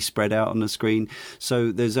 slightly spread out on the screen.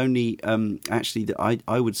 So there's only actually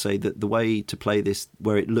I would say that the way to play this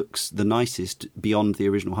where it looks the nicest beyond the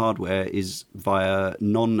original hardware is via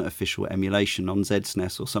non-official emulation on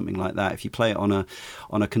ZSNES or something like that. If you play it on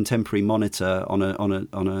a contemporary monitor on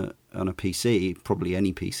a PC, probably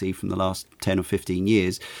any PC from the last 10 or 15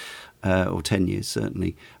 years, or 10 years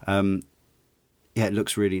certainly, it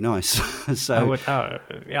looks really nice. So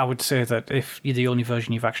I would say that if the only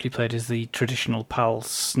version you've actually played is the traditional PAL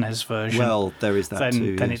SNES version, well, there is that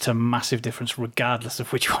too. Then yes. it's a massive difference regardless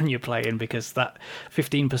of which one you're playing, because that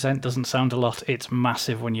 15% doesn't sound a lot. It's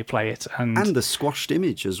massive when you play it, and the squashed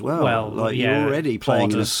image as well. Well, like yeah, you're already playing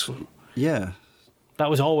borders. Yeah. That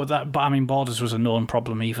was all with that, but I mean, borders was a known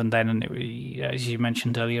problem even then, and as you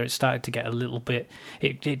mentioned earlier, it started to get a little bit.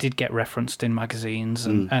 It did get referenced in magazines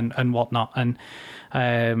and whatnot, and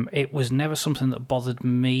it was never something that bothered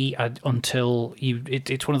me until you.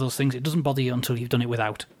 It's one of those things. It doesn't bother you until you've done it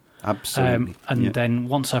without. Absolutely. Then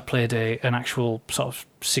once I played an actual sort of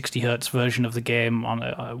 60 hertz version of the game on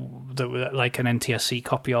like an NTSC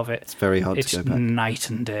copy of it, it's very hard to go back. It's night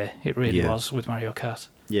and day. It really was with Mario Kart.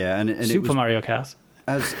 Yeah, and Super Mario Kart.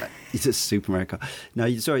 It's a Super Mario Kart. No,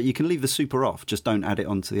 sorry, you can leave the Super off. Just don't add it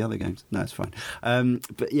onto the other games. No, it's fine.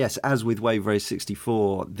 But yes, as with Wave Race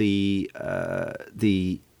 64, the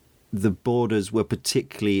borders were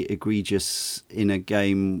particularly egregious in a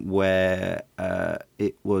game where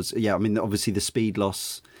it was. Yeah, I mean, obviously the speed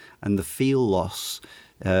loss and the feel loss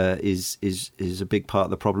is a big part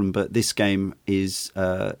of the problem. But this game is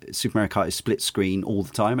Super Mario Kart is split screen all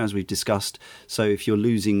the time, as we've discussed. So if you're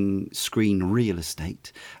losing screen real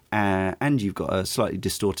estate, and you've got a slightly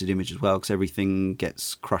distorted image as well, because everything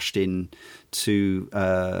gets crushed in to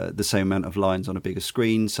the same amount of lines on a bigger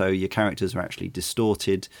screen, so your characters are actually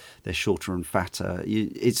distorted. They're shorter and fatter.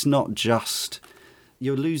 It's not just.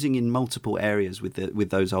 You're losing in multiple areas with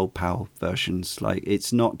those old PAL versions. Like,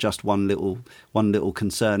 it's not just one little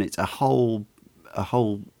concern. It's a whole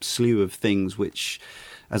slew of things which,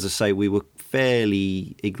 as I say, we were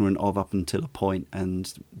fairly ignorant of up until a point,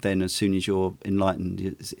 and then as soon as you're enlightened,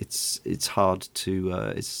 it's hard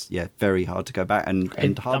to very hard to go back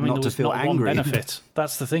and hard not to feel angry. One benefit.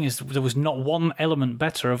 That's the thing, is there was not one element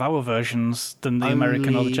better of our versions than the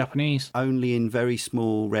American or the Japanese. Only in very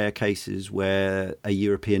small rare cases where a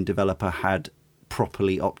European developer had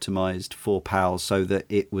properly optimized for PAL so that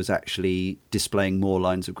it was actually displaying more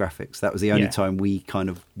lines of graphics. That was the only time we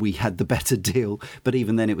had the better deal, but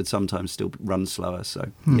even then it would sometimes still run slower.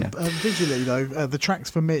 So visually though, the tracks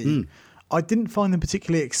for me, I didn't find them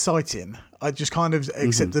particularly exciting. I just kind of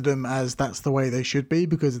accepted them as that's the way they should be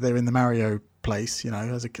because they're in the Mario place,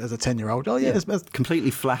 as a 10-year-old. Oh yeah, That's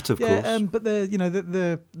completely flat, of course. But they're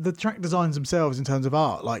the track designs themselves in terms of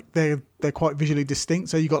art, like they're quite visually distinct.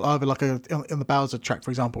 So you got either like on the Bowser track,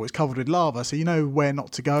 for example, it's covered with lava, so you know where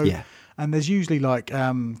not to go. Yeah. And there's usually like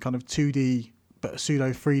kind of 2D but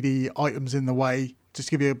pseudo 3D items in the way. Just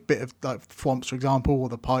to give you a bit of like swamps, for example, or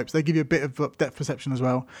the pipes. They give you a bit of depth perception as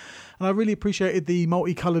well. And I really appreciated the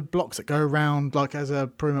multicoloured blocks that go around like as a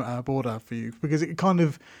perimeter border for you, because it kind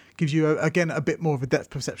of gives you, again, a bit more of a depth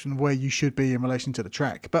perception of where you should be in relation to the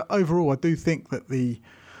track. But overall, I do think that the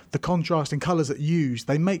contrast in colours that you use,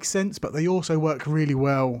 they make sense, but they also work really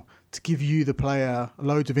well to give you, the player,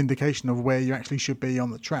 loads of indication of where you actually should be on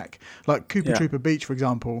the track. Like Koopa Trooper Beach, for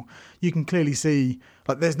example, you can clearly see,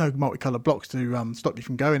 like, there's no multicoloured blocks to stop you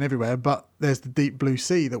from going everywhere, but there's the deep blue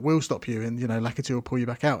sea that will stop you, and, Lakitu will pull you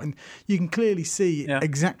back out. And you can clearly see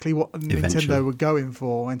exactly what Nintendo were going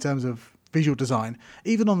for in terms of visual design.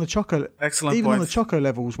 Even on the Choco on the Choco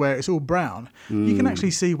levels where it's all brown, you can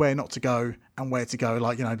actually see where not to go and where to go,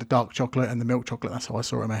 like, the dark chocolate and the milk chocolate. That's how I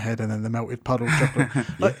saw it in my head. And then the melted puddle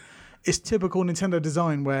chocolate. It's typical Nintendo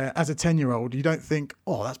design where, as a 10-year-old, you don't think,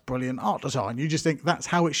 oh, that's brilliant art design. You just think that's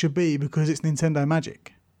how it should be because it's Nintendo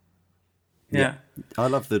magic. Yeah. I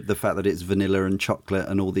love the fact that it's vanilla and chocolate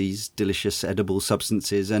and all these delicious edible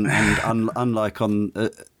substances. And unlike on...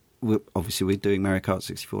 obviously, we're doing Mario Kart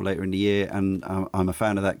 64 later in the year, and I'm a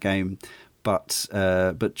fan of that game. But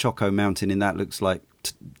Choco Mountain in that looks like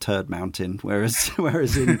turd mountain, whereas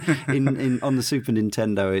in on the Super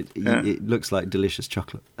Nintendo it looks like delicious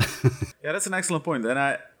chocolate. Yeah, that's an excellent point. And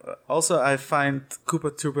I find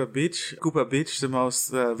Koopa Beach the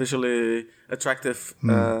most visually attractive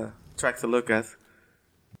track to look at.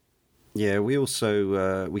 Yeah, we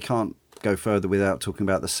also we can't go further without talking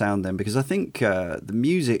about the sound then, because I think the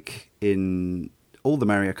music in all the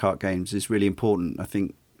Mario Kart games is really important. I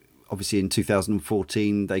think obviously in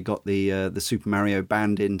 2014 they got the Super Mario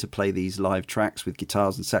band in to play these live tracks with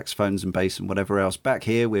guitars and saxophones and bass and whatever else. Back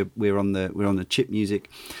here we're on the chip music,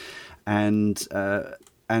 and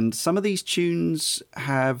some of these tunes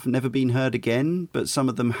have never been heard again, but some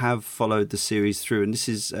of them have followed the series through. And this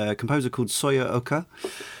is a composer called Soya Oka,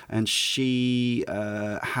 and she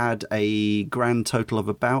had a grand total of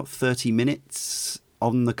about 30 minutes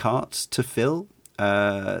on the Kart to fill.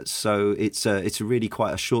 So it's really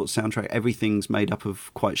quite a short soundtrack. Everything's made up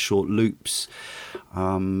of quite short loops.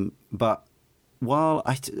 But while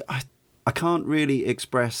I can't really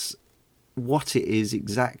express what it is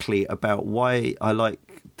exactly about why I like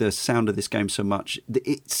the sound of this game so much,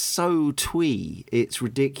 it's so twee, it's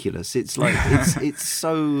ridiculous. It's like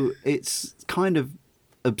it's kind of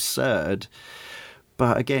absurd.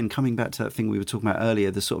 But again, coming back to that thing we were talking about earlier,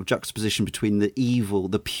 the sort of juxtaposition between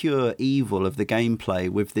the pure evil of the gameplay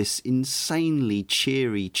with this insanely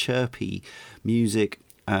cheery, chirpy music.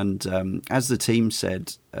 And as the team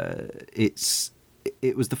said, it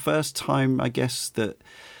was the first time, I guess, that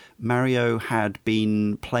Mario had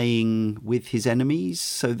been playing with his enemies.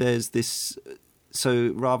 So there's this.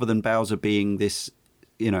 So rather than Bowser being this,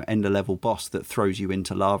 ender level boss that throws you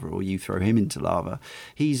into lava or you throw him into lava,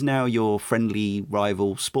 he's now your friendly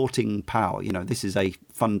rival, sporting pal. This is a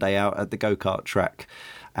fun day out at the go-kart track,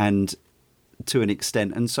 and to an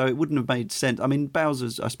extent. And so it wouldn't have made sense. I mean,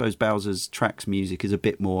 Bowser's tracks music is a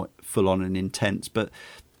bit more full on and intense, but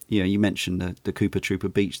you mentioned the Koopa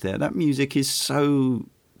Troopa Beach there. That music is so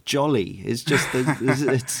jolly. It's just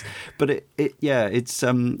it's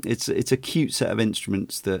a cute set of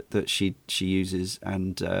instruments that she uses,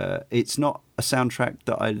 and it's not a soundtrack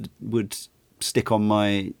that I would stick on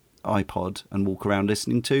my iPod and walk around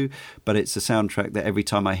listening to, but it's a soundtrack that every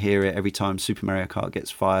time I hear it, every time Super Mario Kart gets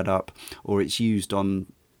fired up or it's used on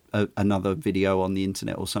another video on the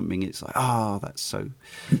internet or something, it's like, that's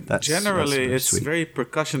generally really it's sweet. Very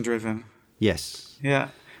percussion driven. Yes. Yeah.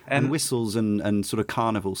 And whistles and sort of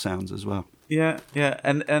carnival sounds as well. Yeah,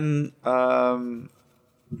 and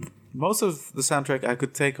most of the soundtrack I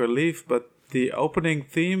could take or leave, but the opening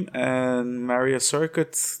theme and Mario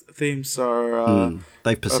Circuit themes are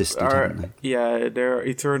they've persisted, haven't they? Yeah, they're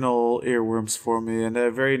eternal earworms for me, and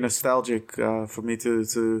they're very nostalgic for me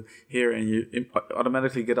to hear, and you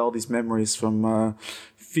automatically get all these memories from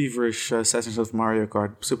feverish sessions of Mario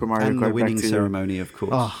Kart, Super Mario Kart, and the winning ceremony, of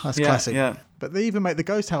course. Oh, that's classic. Yeah. But they even make the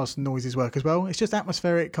Ghost House noises work as well. It's just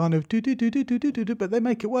atmospheric, kind of do do do do do do do, but they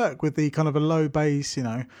make it work with the kind of a low bass,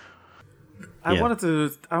 I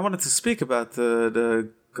wanted to speak about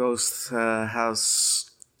the Ghost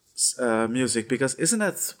House music, because isn't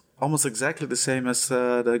that almost exactly the same as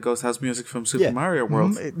the Ghost House music from Super Mario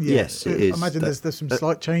World? Yes, it is. I imagine there's some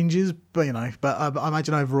slight changes, but I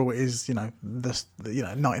imagine overall it is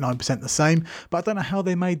 99% the same. But I don't know how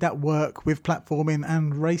they made that work with platforming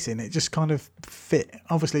and racing. It just kind of fit.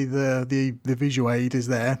 Obviously, the visual aid is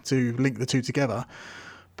there to link the two together.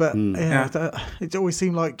 But it always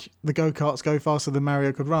seemed like the go-karts go faster than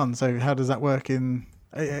Mario could run. So how does that work in?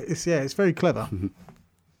 It's very clever.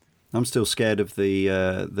 I'm still scared of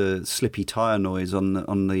the slippy tire noise on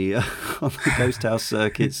the Ghost House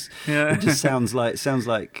circuits. Yeah. It just sounds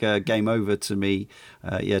like game over to me.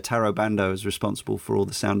 Taro Bando is responsible for all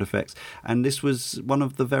the sound effects, and this was one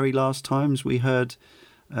of the very last times we heard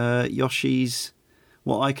Yoshi's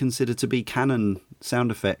what I consider to be canon sound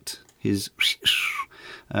effect. His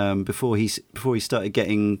before he started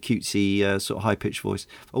getting cutesy sort of high pitched voice.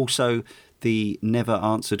 Also, the never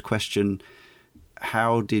answered question: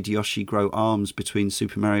 how did Yoshi grow arms between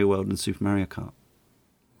Super Mario World and Super Mario Kart?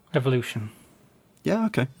 Evolution. Yeah,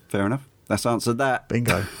 okay, fair enough. That's answered that.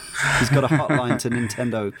 Bingo. He's got a hotline to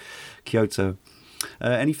Nintendo Kyoto.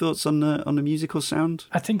 Any thoughts on the musical sound?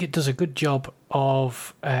 I think it does a good job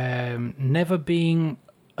of never being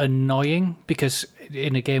annoying, because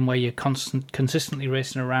in a game where you're consistently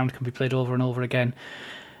racing around, can be played over and over again,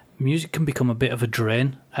 music can become a bit of a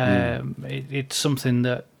drain. It's something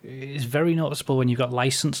that is very noticeable when you've got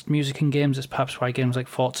licensed music in games. It's perhaps why games like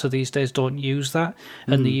Forza these days don't use that,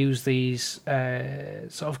 and they use these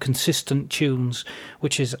sort of consistent tunes,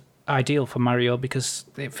 which is ideal for Mario because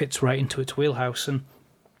it fits right into its wheelhouse. And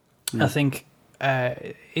I think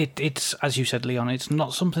it's, as you said, Leon, it's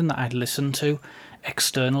not something that I'd listen to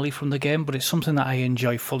externally from the game, but it's something that I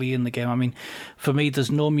enjoy fully in the game. I mean, for me,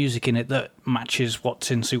 there's no music in it that matches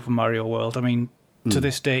what's in Super Mario World. I mean, to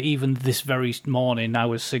this day, even this very morning, I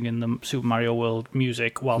was singing the Super Mario World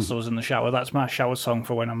music whilst I was in the shower. That's my shower song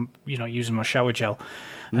for when I'm, using my shower gel,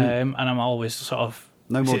 and I'm always sort of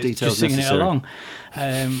no more details just singing necessary. it along.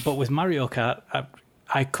 But with Mario Kart,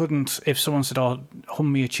 I couldn't. If someone said, "Oh,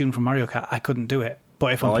 hum me a tune from Mario Kart," I couldn't do it.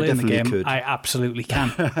 But if I'm playing the game, could. I absolutely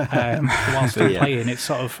can. Whilst I'm playing, it's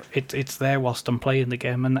sort of it's there whilst I'm playing the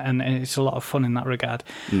game, and it's a lot of fun in that regard.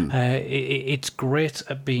 It's great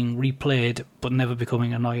at being replayed, but never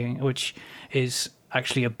becoming annoying, which is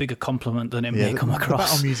actually a bigger compliment than it may come across. The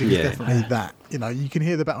battle music is definitely that. You can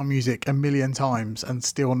hear the battle music a million times and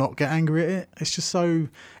still not get angry at it. It's just so.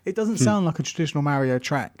 It doesn't sound like a traditional Mario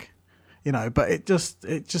track, but it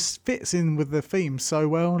just fits in with the theme so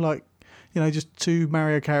well. Like, just two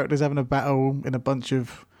Mario characters having a battle in a bunch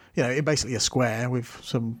of, basically a square with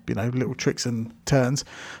some, little tricks and turns.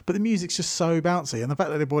 But the music's just so bouncy. And the fact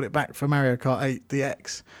that they brought it back for Mario Kart 8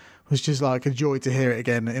 DX was just like a joy to hear it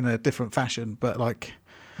again in a different fashion. But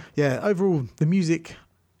overall, the music,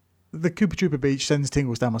 the Koopa Troopa Beach sends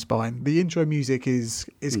tingles down my spine. The intro music is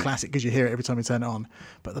classic because you hear it every time you turn it on.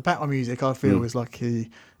 But the battle music, I feel, is like the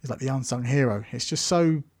unsung hero. It's just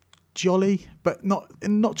so jolly, but not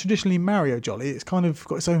traditionally Mario jolly. It's kind of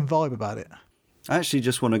got its own vibe about it. I actually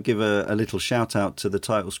just want to give a little shout out to the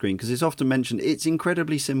title screen because it's often mentioned. It's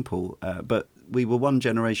incredibly simple, but we were one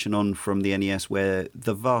generation on from the NES where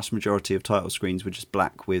the vast majority of title screens were just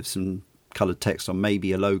black with some coloured text on,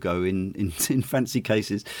 maybe a logo in fancy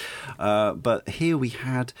cases. But here we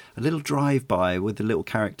had a little drive-by with the little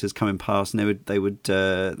characters coming past, and they would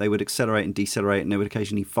accelerate and decelerate, and they would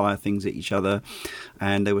occasionally fire things at each other,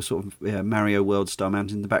 and they were sort of Mario World style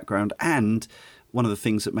mounted in the background. And one of the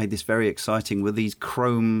things that made this very exciting were these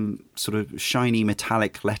chrome, sort of shiny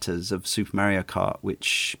metallic letters of Super Mario Kart,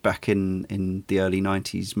 which back in the early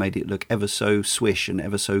 90s made it look ever so swish and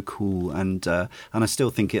ever so cool. And I still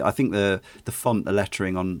think I think the font, the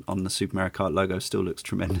lettering on the Super Mario Kart logo still looks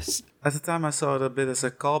tremendous. At the time, I saw it a bit as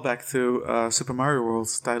a callback to Super Mario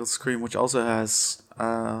World's title screen, which also has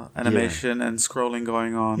animation and scrolling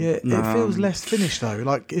going on. Yeah, it feels less finished though.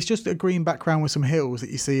 Like it's just a green background with some hills that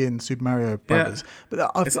you see in Super Mario Brothers. Yeah.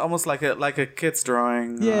 But it's almost like a kid's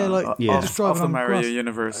drawing. Just of the on Mario grass.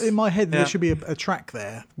 Universe. In my head, there should be a track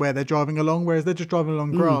there where they're driving along, whereas they're just driving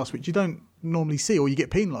along grass, which you don't normally see, or you get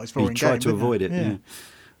penalised for. You try to avoid it.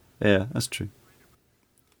 Yeah, that's true.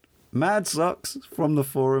 Mad Sucks from the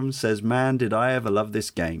forum says, "Man, did I ever love this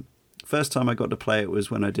game. First time I got to play it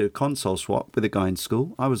was when I did a console swap with a guy in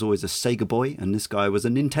school. I was always a Sega boy and this guy was a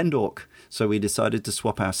Nintendork, so we decided to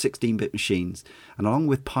swap our 16-bit machines. And along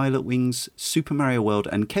with Pilot Wings, Super Mario World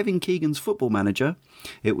and Kevin Keegan's Football Manager,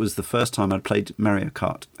 it was the first time I'd played Mario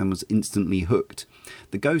Kart and was instantly hooked.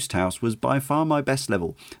 The Ghost House was by far my best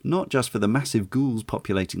level, not just for the massive ghouls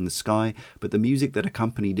populating the sky, but the music that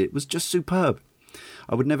accompanied it was just superb.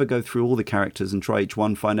 I would never go through all the characters and try each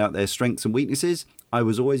one, find out their strengths and weaknesses. I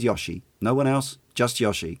was always Yoshi. No one else, just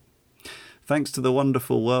Yoshi. Thanks to the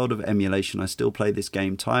wonderful world of emulation, I still play this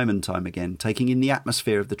game time and time again, taking in the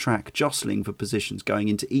atmosphere of the track, jostling for positions, going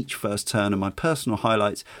into each first turn, and my personal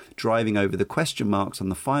highlights, driving over the question marks on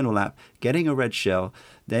the final lap, getting a red shell,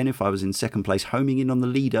 then if I was in second place, homing in on the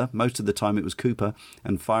leader, most of the time it was Cooper,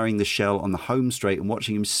 and firing the shell on the home straight and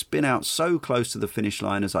watching him spin out so close to the finish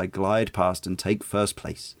line as I glide past and take first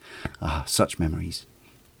place. Ah, such memories.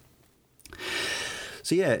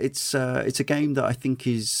 So yeah, it's a game that I think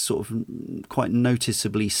is sort of quite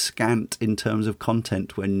noticeably scant in terms of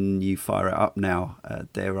content when you fire it up now.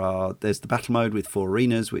 There's the battle mode with 4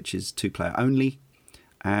 arenas, which is 2-player only,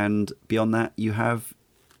 and beyond that you have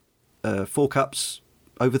 4 cups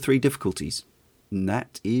over 3 difficulties. And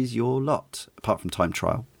that is your lot, apart from time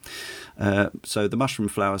trial. So the Mushroom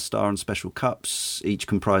Flower Star and Special Cups, each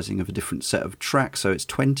comprising of a different set of tracks, so it's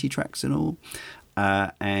 20 tracks in all.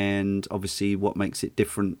 And obviously what makes it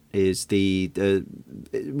different is the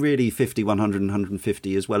really 50, 100 and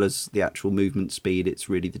 150, as well as the actual movement speed. It's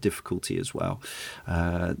really the difficulty as well.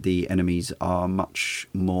 The enemies are much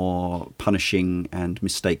more punishing and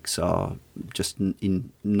mistakes are just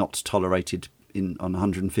not tolerated on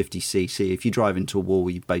 150cc. If you drive into a wall,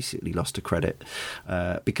 you've basically lost a credit.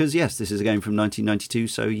 Because yes, this is a game from 1992,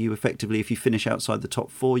 so you effectively, if you finish outside the top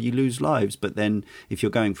 4, you lose lives. But then if you're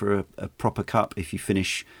going for a proper cup, if you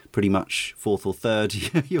finish pretty much 4th or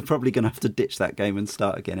 3rd, you're probably going to have to ditch that game and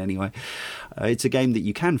start again anyway. It's a game that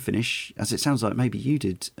you can finish, as it sounds like maybe you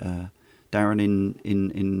did, Darren,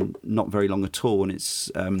 in not very long at all, and it's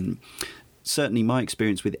certainly my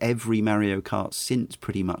experience with every Mario Kart since,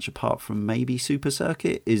 pretty much apart from maybe Super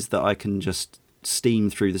Circuit, is that I can just steam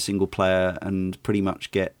through the single player and pretty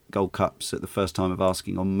much get gold cups at the first time of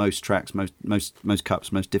asking on most tracks, most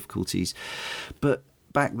cups, most difficulties. But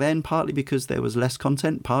back then, partly because there was less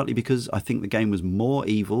content, partly because I think the game was more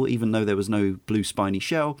evil, even though there was no blue spiny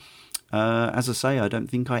shell. As I say, I don't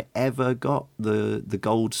think I ever got the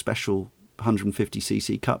gold special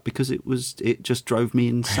 150cc cup because it just drove me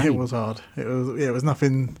insane. It was hard. It was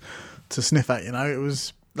nothing to sniff at. It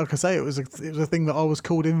was, like I say, it was a thing that I was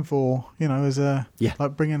called in for. As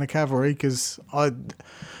like bringing a cavalry, because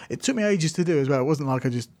it took me ages to do as well. It wasn't like I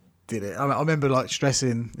just did it. I remember like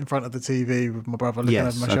stressing in front of the TV with my brother looking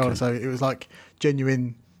over my shoulder. So it was like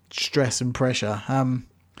genuine stress and pressure.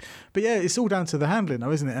 But yeah, it's all down to the handling,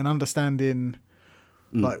 though, isn't it? And understanding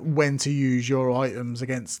like when to use your items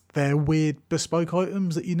against their weird bespoke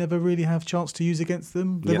items that you never really have chance to use against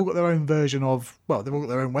them. They've all got their own version of, they've all got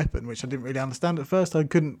their own weapon, which I didn't really understand at first. I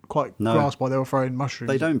couldn't quite grasp why they were throwing mushrooms.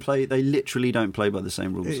 They literally don't play by the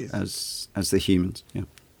same rules as the humans.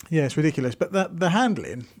 Yeah, it's ridiculous. But the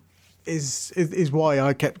handling is why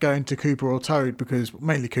I kept going to Cooper or Toad, because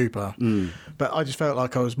mainly Cooper. But I just felt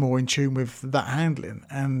like I was more in tune with that handling.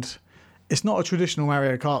 And it's not a traditional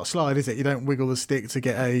Mario Kart slide, is it? You don't wiggle the stick to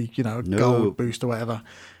get a gold boost or whatever.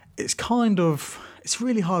 It's it's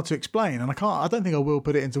really hard to explain, and I don't think I will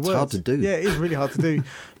put it into words. It's hard to do. Yeah, it is really hard to do.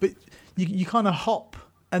 But you kind of hop,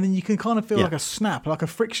 and then you can kind of feel like a snap, like a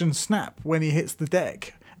friction snap when he hits the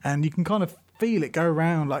deck, and you can kind of feel it go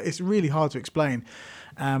around. Like, it's really hard to explain.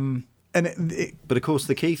 But of course,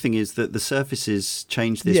 the key thing is that the surfaces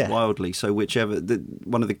change this wildly. So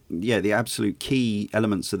one of the absolute key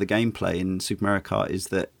elements of the gameplay in Super Mario Kart is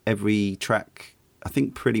that every track, I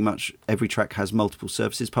think pretty much every track has multiple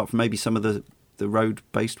surfaces, apart from maybe some of the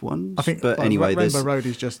road-based ones. I think, but anyway, Rainbow Road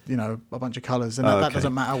is just a bunch of colours, and that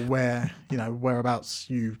doesn't matter where whereabouts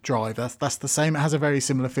you drive. That's the same. It has a very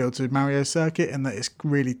similar feel to Mario Circuit, in that it's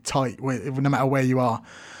really tight no matter where you are.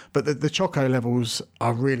 But the Choco levels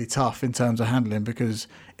are really tough in terms of handling, because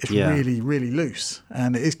it's really, really loose.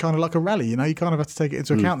 And it is kind of like a rally, you kind of have to take it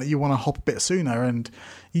into account that you want to hop a bit sooner. And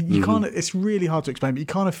you kind of, it's really hard to explain, but you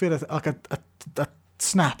kind of feel like a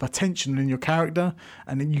snap, a tension in your character.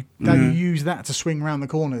 And then you use that to swing around the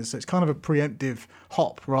corners. So it's kind of a preemptive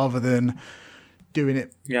hop rather than doing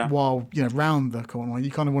it while, round the corner.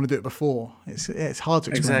 You kind of want to do it before. It's hard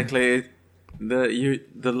to explain. Exactly.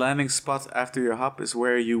 The landing spot after your hop is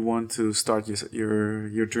where you want to start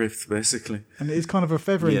your drift, basically. And it's kind of a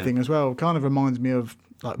feathering thing as well. It kind of reminds me of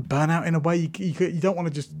like Burnout in a way. You don't want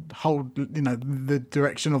to just hold the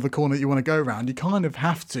direction of the corner that you want to go around. You kind of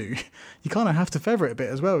have to feather it a bit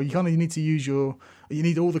as well. You need to use you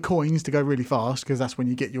need all the coins to go really fast, because that's when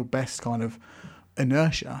you get your best kind of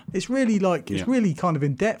inertia. It's really it's really kind of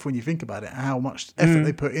in depth when you think about it, how much effort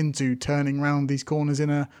they put into turning around these corners in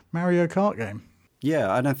a Mario Kart game.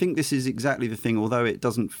 Yeah, and I think this is exactly the thing, although it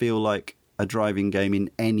doesn't feel like a driving game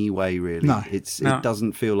in any way, really. No. It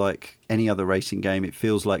doesn't feel like any other racing game. It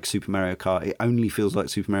feels like Super Mario Kart. It only feels like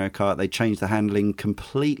Super Mario Kart. They changed the handling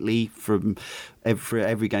completely from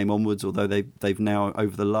every game onwards, although they've now,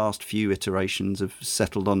 over the last few iterations, have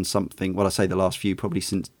settled on something. Well, I say the last few, probably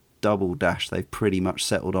since Double Dash, they've pretty much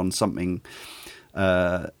settled on something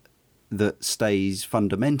that stays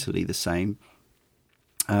fundamentally the same.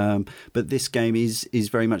 But this game is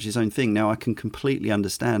very much its own thing. Now, I can completely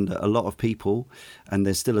understand that a lot of people, and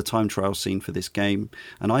there's still a time trial scene for this game,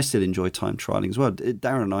 and I still enjoy time trialing as well.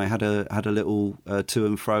 Darren and I had a little to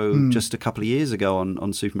and fro just a couple of years ago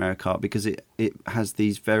on Super Mario Kart, because it has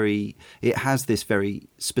this very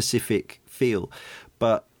specific feel.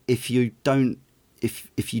 But if you don't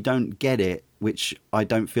get it, which I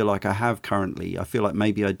don't feel like I have currently, I feel like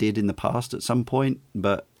maybe I did in the past at some point,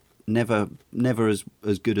 but never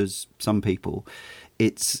as good as some people.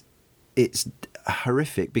 It's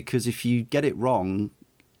horrific, because if you get it wrong,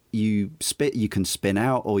 you can spin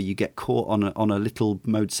out, or you get caught on a little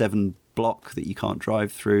Mode 7 block that you can't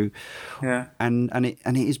drive through. Yeah. And it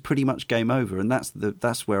is pretty much game over, and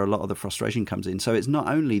that's where a lot of the frustration comes in. So it's not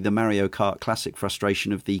only the Mario Kart classic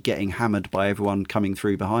frustration of the getting hammered by everyone coming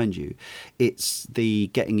through behind you, it's the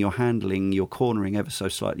getting your handling, your cornering ever so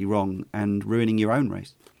slightly wrong and ruining your own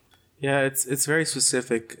race. Yeah, it's very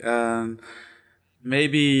specific.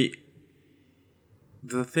 Maybe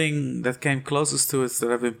the thing that came closest to it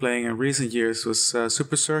that I've been playing in recent years was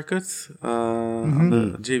Super Circuit on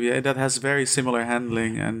the GBA. That has very similar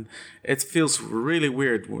handling, and it feels really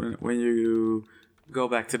weird when you go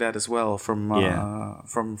back to that as well from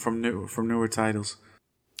newer titles.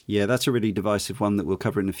 Yeah, that's a really divisive one that we'll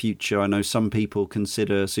cover in the future. I know some people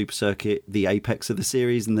consider Super Circuit the apex of the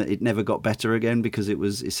series and that it never got better again because it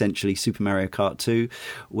was essentially Super Mario Kart 2,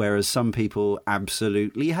 whereas some people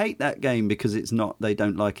absolutely hate that game because they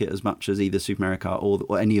don't like it as much as either Super Mario Kart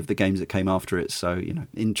or any of the games that came after it. So,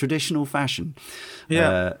 in traditional fashion,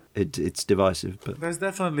 it's divisive. But there's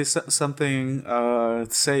definitely something to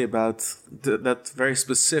say about that very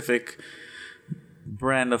specific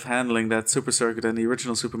brand of handling that Super Circuit and the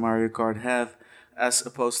original Super Mario Kart have, as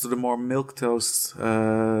opposed to the more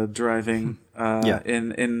milquetoast driving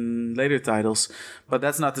in later titles. But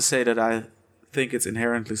that's not to say that I think it's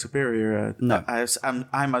inherently superior. No,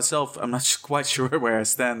 I myself, I'm not quite sure where I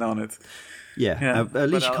stand on it. Yeah.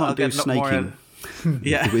 At least you can't do snaking.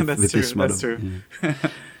 That's true. That's true.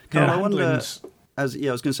 Carl, I wonder. I was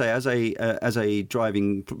going to say, as a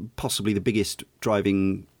driving, possibly the biggest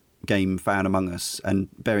driving game fan among us, and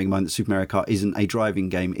bearing in mind that Super Mario Kart isn't a driving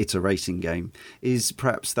game, it's a racing game, is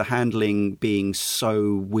perhaps the handling being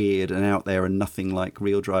so weird and out there and nothing like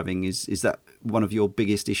real driving, is that one of your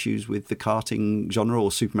biggest issues with the karting genre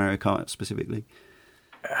or Super Mario Kart specifically?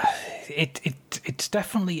 It's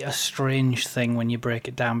definitely a strange thing when you break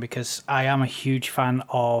it down, because I am a huge fan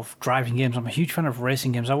of driving games. I'm a huge fan of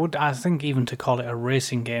racing games. I think even to call it a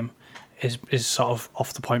racing game is sort of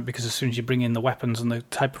off the point, because as soon as you bring in the weapons and the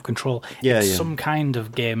type of control, it's some kind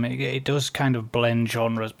of game. It does kind of blend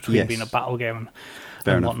genres between being a battle game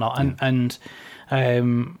and whatnot. And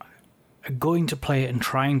going to play it and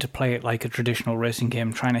trying to play it like a traditional racing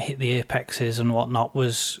game, trying to hit the apexes and whatnot,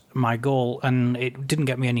 was my goal, and it didn't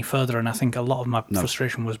get me any further. And I think a lot of my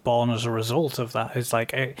frustration was born as a result of that. It's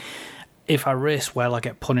like, if I race well, I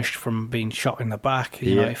get punished from being shot in the back.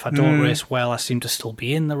 You know, if I don't race well, I seem to still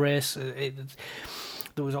be in the race.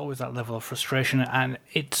 There was always that level of frustration, and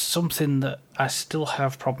it's something that I still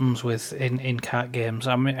have problems with in kart games.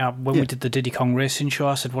 I mean, when we did the Diddy Kong Racing show,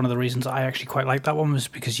 I said one of the reasons I actually quite liked that one was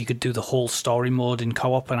because you could do the whole story mode in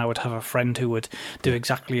co-op, and I would have a friend who would do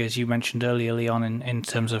exactly as you mentioned earlier, Leon, in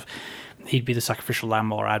terms of he'd be the sacrificial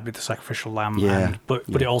lamb or I'd be the sacrificial lamb. But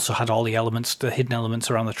it also had all the elements, the hidden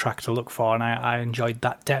elements around the track to look for, and I enjoyed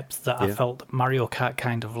that depth that I felt that Mario Kart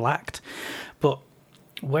kind of lacked. But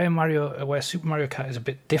where Super Mario Kart is a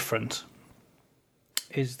bit different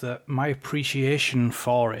is that my appreciation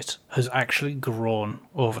for it has actually grown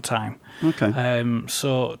over time. Okay.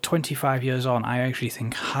 So 25 years on, I actually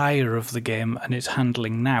think higher of the game and its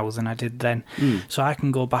handling now than I did then. So I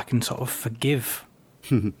can go back and sort of forgive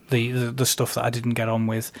the stuff that I didn't get on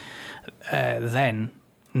with then.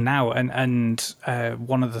 Now, and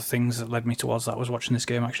one of the things that led me towards that was watching this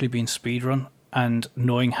game actually being speedrun, and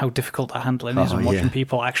knowing how difficult the handling is, and watching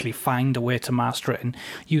people actually find a way to master it and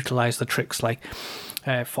utilise the tricks like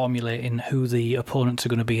formulating who the opponents are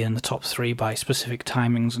going to be in the top three by specific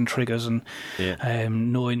timings and triggers, and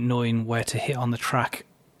knowing where to hit on the track.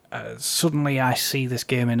 Suddenly I see this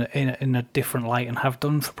game in a different light, and have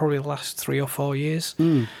done for probably the last 3 or 4 years.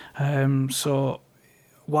 So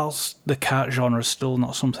whilst the kart genre is still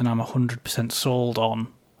not something I'm 100% sold on,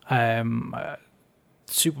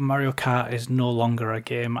 Super Mario Kart is no longer a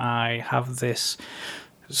game I have this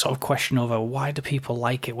sort of question over why do people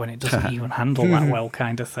like it when it doesn't even handle that well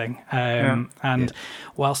kind of thing.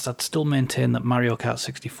 Whilst I'd still maintain that Mario Kart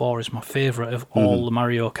 64 is my favourite of all the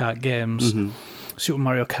Mario Kart games, Super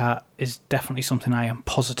Mario Kart is definitely something I am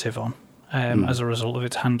positive on as a result of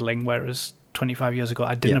its handling, whereas 25 years ago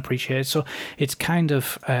I didn't appreciate it. So it's kind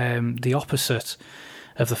of the opposite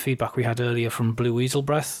of the feedback we had earlier from Blue Weasel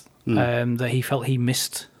Breath, that he felt he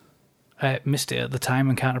missed it at the time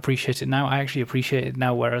and can't appreciate it now. I actually appreciate it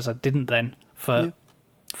now, whereas I didn't then for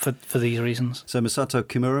these reasons. So Masato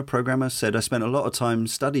Kimura, programmer, said, I spent a lot of time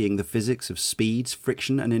studying the physics of speeds,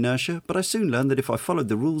 friction and inertia, but I soon learned that if I followed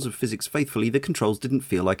the rules of physics faithfully, the controls didn't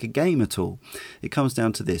feel like a game at all. It comes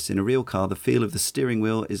down to this. In a real car, the feel of the steering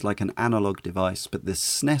wheel is like an analog device, but the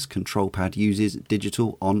SNES control pad uses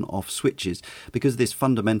digital on-off switches. Because of this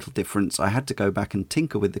fundamental difference, I had to go back and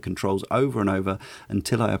tinker with the controls over and over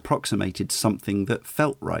until I approximated something that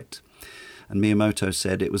felt right. And Miyamoto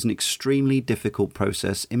said it was an extremely difficult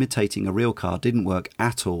process. Imitating a real car didn't work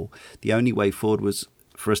at all. The only way forward was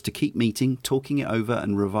for us to keep meeting, talking it over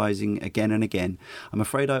and revising again and again. I'm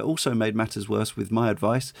afraid I also made matters worse with my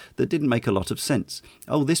advice that didn't make a lot of sense.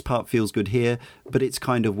 Oh, this part feels good here, but it's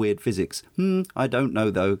kind of weird physics. I don't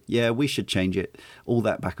know though. Yeah, we should change it. All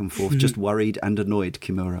that back and forth, just worried and annoyed,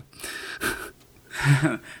 Kimura.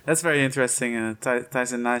 That's very interesting.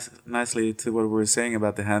 Ties in nicely to what we were saying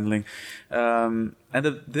about the handling. And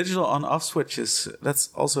the digital on-off switches, that's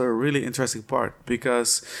also a really interesting part,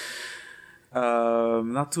 because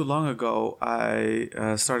not too long ago, I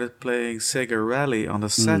started playing Sega Rally on the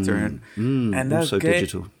Saturn, and that also game,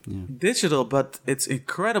 digital. Yeah. digital, but it's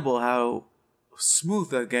incredible how smooth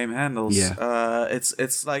that game handles. Yeah.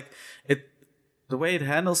 It's like it. The way it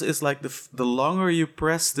handles is like the longer you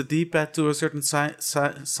press the D-pad to a certain side,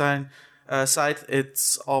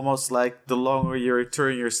 it's almost like the longer you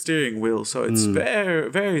turn your steering wheel. So it's very,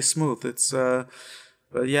 very smooth. It's but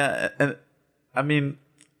yeah, and I mean,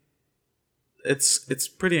 it's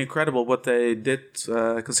pretty incredible what they did,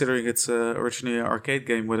 considering it's originally an arcade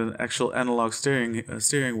game with an actual analog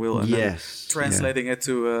steering wheel, and then translating it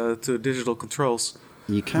to digital controls.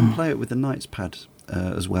 You can play it with the Knight's Pad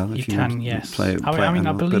as well. You can, yes. I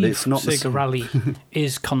believe Sega Rally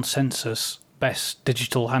is consensus best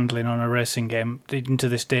digital handling on a racing game. Even to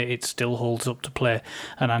this day, it still holds up to play,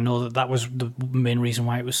 and I know that was the main reason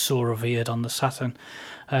why it was so revered on the Saturn.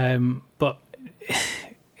 But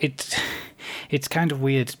it's kind of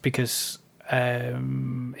weird because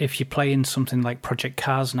if you play in something like Project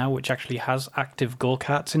Cars now, which actually has active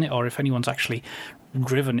go-karts in it, or if anyone's actually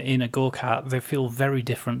driven in a go-kart, they feel very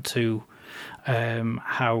different to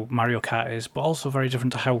how Mario Kart is, but also very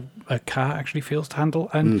different to how a car actually feels to handle.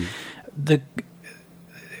 And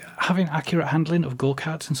having accurate handling of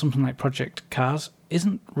go-karts in something like Project Cars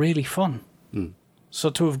isn't really fun. So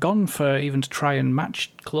to have gone for even to try and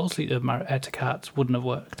match closely to karts wouldn't have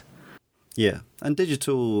worked. Yeah, and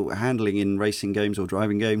digital handling in racing games or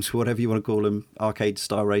driving games, whatever you want to call them,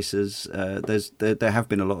 arcade-style racers, there have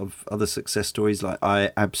been a lot of other success stories. Like I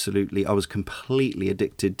was completely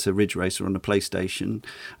addicted to Ridge Racer on the PlayStation,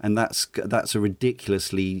 and that's a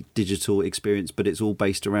ridiculously digital experience, but it's all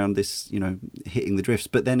based around this, hitting the drifts.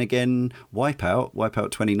 But then again, Wipeout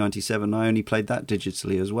 2097, I only played that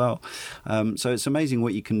digitally as well. So it's amazing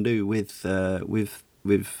what you can do with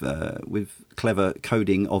clever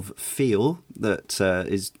coding of feel that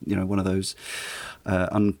is one of those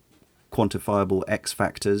unquantifiable X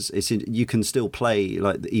factors. You can still play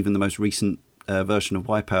like even the most recent version of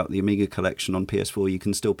Wipeout, the Amiga collection on PS4. You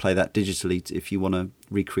can still play that digitally if you want to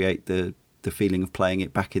recreate the feeling of playing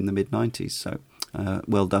it back in the mid-90s. So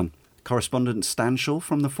well done. Correspondent Stanshall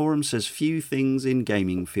from the forum says, few things in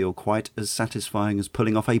gaming feel quite as satisfying as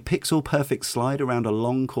pulling off a pixel-perfect slide around a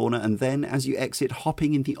long corner and then, as you exit,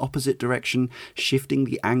 hopping in the opposite direction, shifting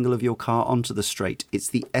the angle of your car onto the straight. It's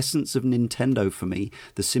the essence of Nintendo for me,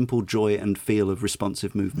 the simple joy and feel of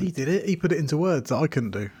responsive movement. He did it. He put it into words that I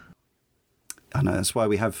couldn't do. I know, that's why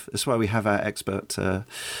we have our expert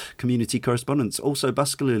community correspondents. Also,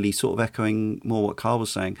 buscularly sort of echoing more what Carl was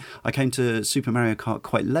saying, I came to Super Mario Kart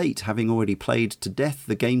quite late, having already played to death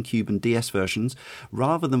the GameCube and DS versions.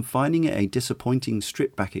 Rather than finding it a disappointing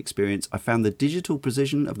stripped-back experience, I found the digital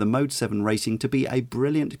precision of the Mode 7 racing to be a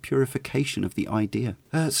brilliant purification of the idea.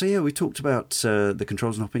 We talked about the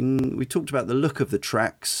controls and hopping. We talked about the look of the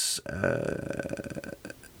tracks.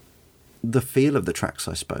 The feel of the tracks,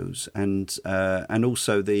 I suppose, and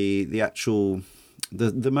also the actual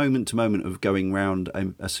the moment to moment of going round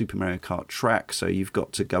a Super Mario Kart track. So you've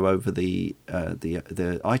got to go over the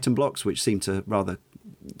item blocks, which seem to rather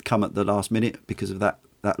come at the last minute because of that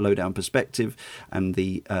low down perspective, and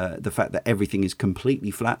the fact that everything is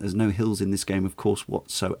completely flat. There's no hills in this game, of course,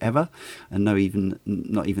 whatsoever, and not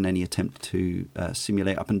even any attempt to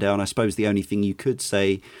simulate up and down. I suppose the only thing you could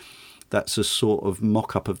say that's a sort of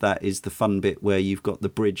mock-up of that is the fun bit where you've got the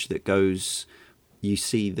bridge that goes, you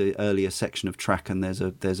see the earlier section of track, and there's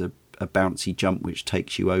a bouncy jump which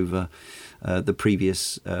takes you over the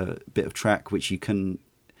previous bit of track, which you can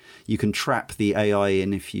trap the AI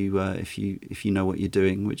in if you know what you're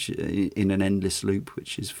doing, which in an endless loop,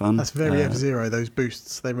 which is fun. That's very F-Zero. Those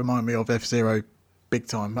boosts, they remind me of F-Zero big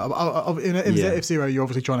time. In F-Zero, you're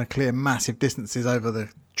obviously trying to clear massive distances over the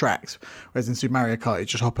tracks, whereas in Super Mario Kart, it's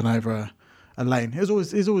just hopping over a lane. It's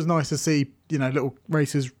always nice to see little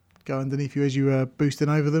racers go underneath you as you are boosting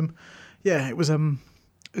over them. Yeah, it was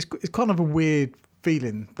it's kind of a weird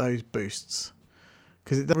feeling, those boosts,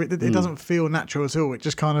 because it doesn't feel natural at all. It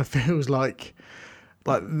just kind of feels like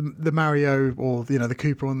the Mario or the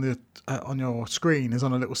Koopa on your screen is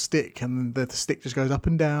on a little stick, and the stick just goes up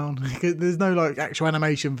and down. There's no actual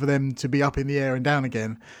animation for them to be up in the air and down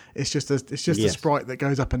again. It's just a sprite that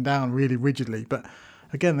goes up and down really rigidly. But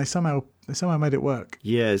again, they somehow made it work.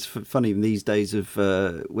 Yeah, it's funny in these days of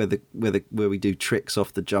where we do tricks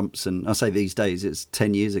off the jumps, and I say these days, it's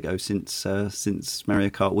 10 years ago since Mario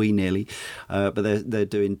Kart Wii nearly, but they're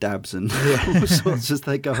doing dabs and all sorts as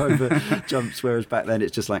they go over jumps, whereas back then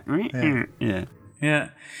it's just like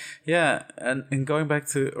Yeah, and going back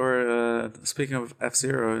to, speaking of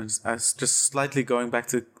F-Zero, just slightly going back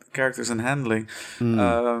to characters and handling,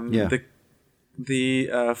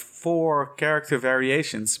 the 4 character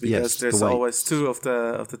variations, because there's always 2 of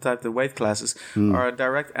the type, the weight classes, are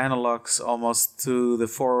direct analogs almost to the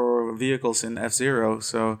 4 vehicles in F-Zero.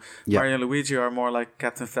 So Mario and Luigi are more like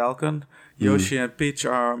Captain Falcon. Yoshi and Peach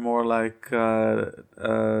are more like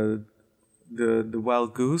the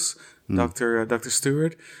Wild Goose, Dr.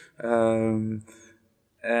 Stewart.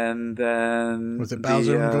 And then was it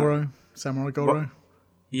Bowser and Goro? Samurai Goro? Well,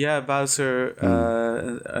 yeah, Bowser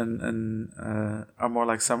and are more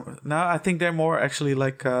like some. No, I think they're more actually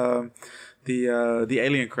like the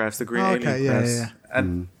alien crafts, the green alien crafts. Yeah.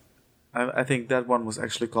 And I think that one was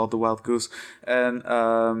actually called the Wild Goose. And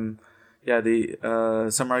the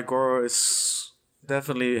Samurai Goro is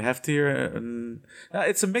definitely heftier, and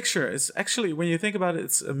it's a mixture. It's actually, when you think about it,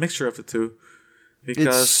 it's a mixture of the two,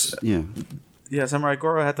 because Samurai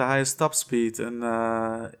Goro had the highest top speed, and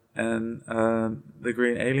the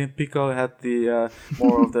Green Alien Pico had the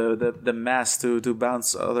more of the mass to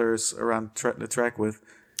bounce others around the track with.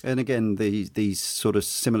 And again, these sort of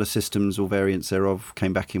similar systems or variants thereof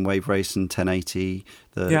came back in Wave Race and 1080,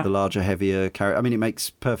 the larger, heavier character. I mean, it makes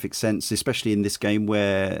perfect sense, especially in this game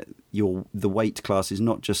where the weight class is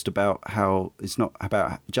not just about it's not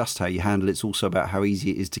about just how you handle it, it's also about how easy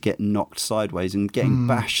it is to get knocked sideways and getting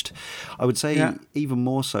bashed. I would say even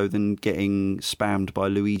more so than getting spammed by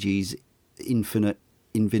Luigi's infinite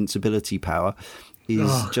invincibility power.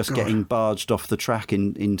 Is getting barged off the track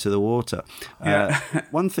into the water.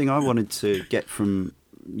 One thing I wanted to get from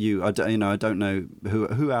you, I don't know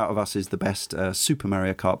who out of us is the best Super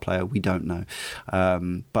Mario Kart player. We don't know,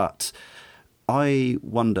 but I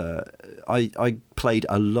wonder. I played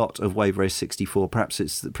a lot of Wave Race 64. Perhaps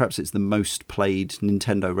it's the most played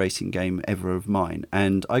Nintendo racing game ever of mine.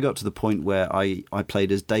 And I got to the point where I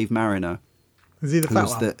played as Dave Mariner. Is he the fat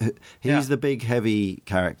one? He's the big, heavy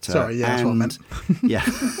character. Sorry, that's what I meant. Yeah,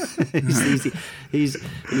 he's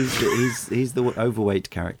the overweight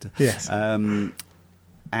character. Yes. And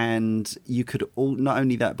you could not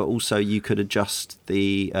only that, but also you could adjust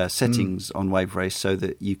the settings on Wave Race so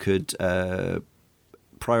that you could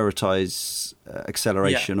prioritize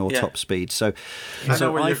acceleration or top speed. So I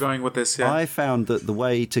know where you're going with this. Yeah. I found that the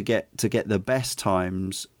way to get the best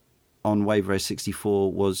times on Wave Race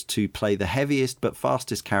 64 was to play the heaviest but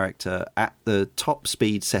fastest character at the top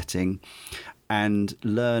speed setting and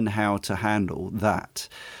learn how to handle that.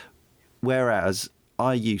 Whereas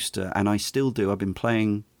I used to, and I still do, I've been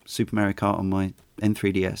playing Super Mario Kart on my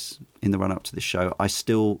N3DS in the run-up to this show, I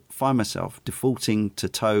still find myself defaulting to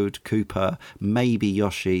Toad, Koopa, maybe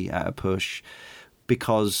Yoshi at a push,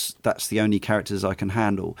 because that's the only characters I can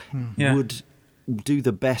handle. Would do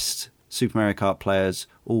the best Super Mario Kart players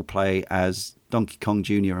all play as Donkey Kong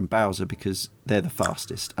Jr. and Bowser because they're the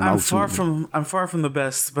fastest. And I'm far from the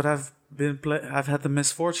best, but I've had the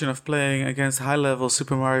misfortune of playing against high-level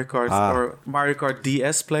Super Mario Kart or Mario Kart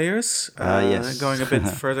DS players, going a bit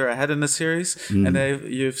further ahead in the series, and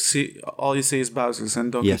all you see is Bowser's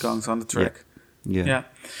and Donkey Kong's on the track. Yeah,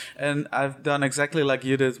 and I've done exactly like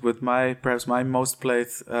you did with perhaps my most played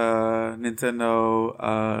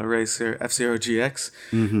Nintendo racer F-Zero GX.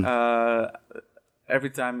 Every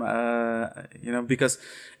time, because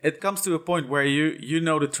it comes to a point where you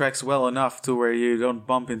know the tracks well enough to where you don't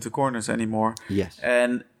bump into corners anymore. Yes,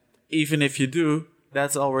 and even if you do,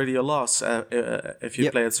 that's already a loss if you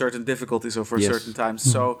play at certain difficulties or for certain times.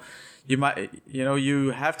 So. You might, you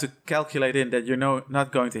have to calculate in that you're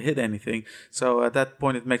not going to hit anything. So at that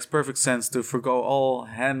point, it makes perfect sense to forgo all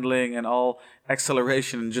handling and all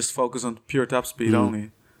acceleration and just focus on pure top speed only.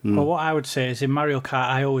 Well, what I would say is in Mario Kart,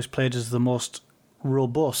 I always played as the most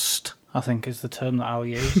robust, I think is the term that I'll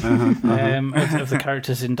use, of the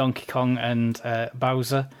characters in Donkey Kong and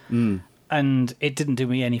Bowser. And it didn't do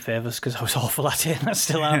me any favours because I was awful at it and I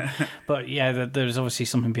still am. But there's obviously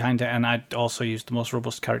something behind it. And I also used the most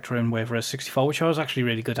robust character in Wave Race 64, which I was actually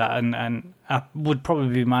really good at. And I would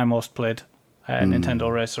probably be my most played Nintendo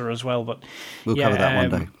racer as well. But we'll cover that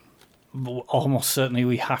one day. Almost certainly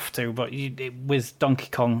we have to. But with Donkey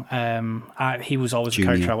Kong, he was always a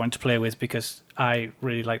character I wanted to play with because I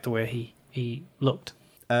really liked the way he looked.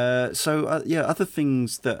 Other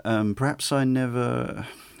things that perhaps I never...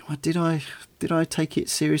 Did I take it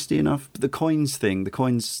seriously enough? The coins thing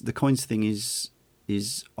is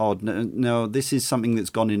odd. Now, this is something that's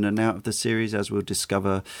gone in and out of the series, as we'll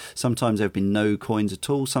discover. Sometimes there have been no coins at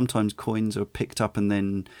all. Sometimes coins are picked up and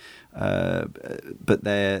then, but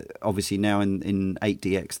they're obviously now in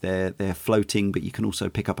 8DX they're floating. But you can also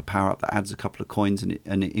pick up a power up that adds a couple of coins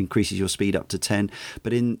and it increases your speed up to 10.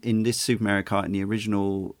 But in this Super Mario Kart, in the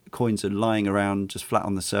original, coins are lying around just flat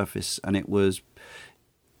on the surface, and it was.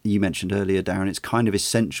 You mentioned earlier, Darren, it's kind of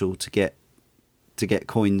essential to get to get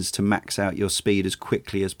coins to max out your speed as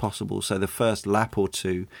quickly as possible. So the first lap or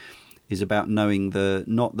two is about knowing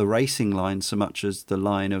not the racing line so much as the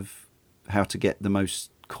line of how to get the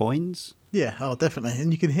most coins. Yeah, oh, definitely.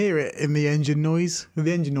 And you can hear it in the engine noise.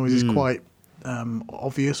 The engine noise is quite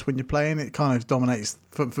obvious when you're playing. It kind of dominates,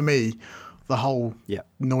 for me, the whole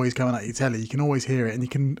noise coming out your telly. You can always hear it, and you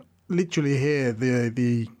can literally hear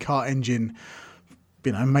the kart engine,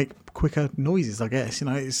 make quicker noises, I guess.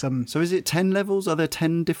 It's So is it 10 levels? Are there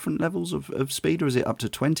 10 different levels of speed, or is it up to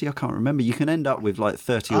 20? I can't remember. You can end up with like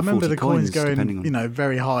 30 or 40 coins. I remember the coins going, depending on...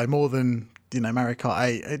 very high, more than, Mario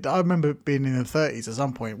Kart 8. I remember it being in the 30s at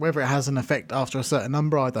some point. Whether it has an effect after a certain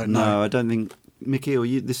number, I don't know. No, I don't think... Mickey, or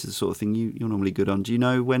you, this is the sort of thing you're normally good on. Do you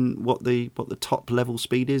know what the top level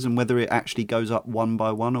speed is, and whether it actually goes up one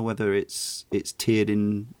by one, or whether it's tiered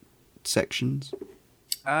in sections?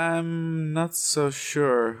 I'm not so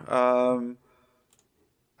sure. I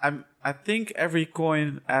think every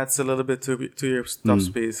coin adds a little bit to your top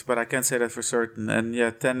speed, but I can't say that for certain. And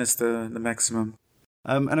 10 is the maximum.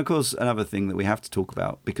 And of course, another thing that we have to talk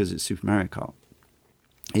about, because it's Super Mario Kart,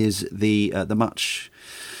 is the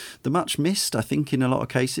much missed, I think, in a lot of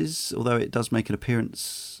cases, although it does make an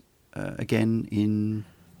appearance again in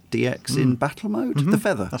DX in battle mode, the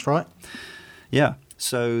feather. That's right. Yeah.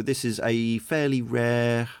 So this is a fairly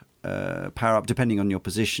rare power-up, depending on your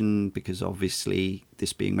position, because obviously,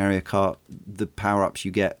 this being Mario Kart, the power-ups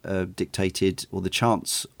you get are dictated, or the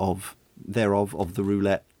chance of the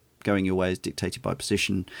roulette going your way is dictated by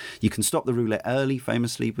position. You can stop the roulette early,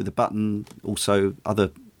 famously, with a button. Also,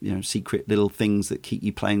 other secret little things that keep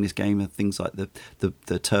you playing this game are things like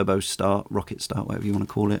the turbo start, rocket start, whatever you want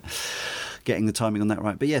to call it, getting the timing on that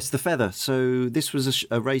right. But yes, the feather. So this was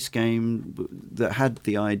a race game that had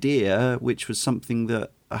the idea, which was something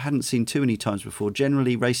that I hadn't seen too many times before.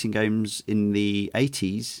 Generally, racing games in the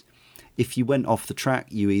 80s, if you went off the track,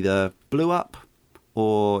 you either blew up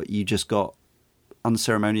or you just got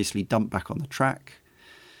unceremoniously dumped back on the track.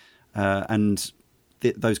 And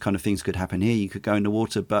those kind of things could happen here. You could go into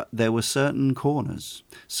water, but there were certain corners,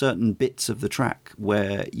 certain bits of the track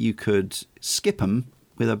where you could skip them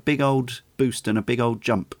with a big old boost and a big old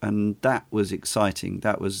jump, and that was exciting.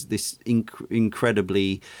 That was this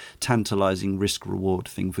incredibly tantalising risk-reward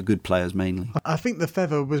thing for good players mainly. I think the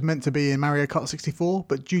feather was meant to be in Mario Kart 64,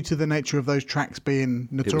 but due to the nature of those tracks being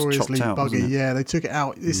notoriously buggy, they took it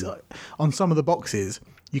out. On some of the boxes,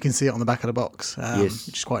 you can see it on the back of the box, yes,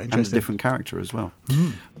 which is quite interesting. And a different character as well.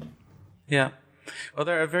 Yeah. Well,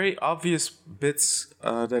 there are very obvious bits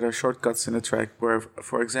that are shortcuts in the track where,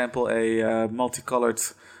 for example, a multicolored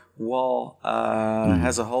wall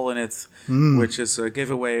has a hole in it, which is a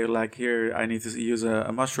giveaway. Like here, I need to use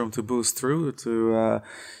a mushroom to boost through to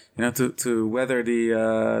weather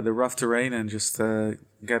the rough terrain and just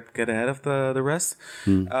get ahead of the rest.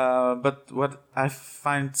 But what I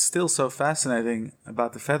find still so fascinating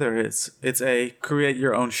about the feather is it's a create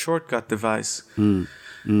your own shortcut device.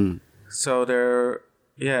 So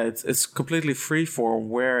it's completely free for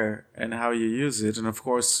where and how you use it, and of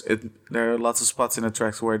course there are lots of spots in the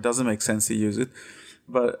tracks where it doesn't make sense to use it.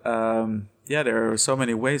 But there are so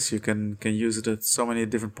many ways you can use it at so many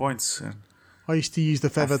different points. I used to use the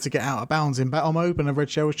feather to get out of bounds in battle mode when a red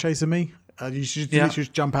shell was chasing me. You should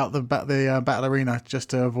just jump out the battle arena just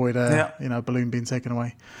to avoid a balloon being taken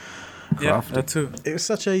away. Yeah, that too. It was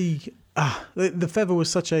such a the feather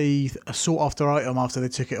was such a sought after item after they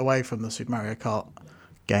took it away from the Super Mario Kart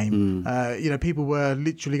game. People were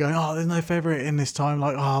literally going, "Oh, there's no feather in this time."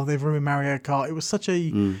 Like, "Oh, they've ruined Mario Kart." It was such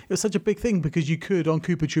a big thing because you could on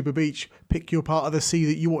Koopa Troopa Beach pick your part of the sea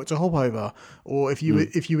that you wanted to hop over, or if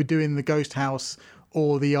you were doing the ghost house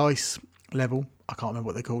or the ice level, I can't remember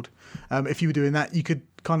what they're called. If you were doing that, you could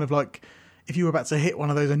kind of like, if you were about to hit one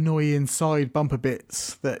of those annoying side bumper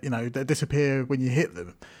bits that that disappear when you hit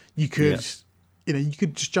them, you could. You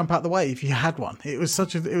could just jump out the way if you had one. It was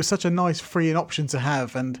such a nice freeing option to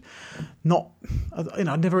have, and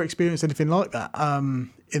I'd never experienced anything like that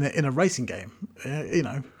in a racing game.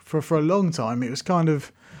 For a long time, it was kind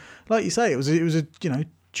of like you say, it was a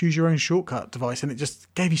choose your own shortcut device, and it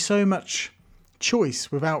just gave you so much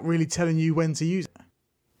choice without really telling you when to use it.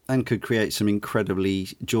 And could create some incredibly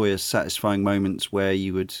joyous, satisfying moments where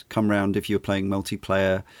you would come round, if you were playing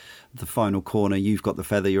multiplayer, the final corner, you've got the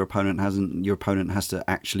feather, your opponent hasn't, your opponent has to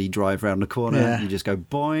actually drive around the corner. Yeah. You just go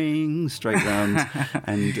boing straight round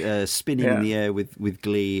and spinning in the air with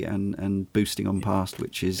glee and boosting on past,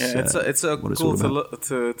 which is it's so cool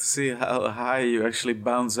to see how high you actually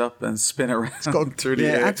bounce up and spin around through the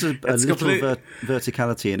air. It adds a little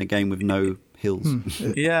verticality in a game with no hills.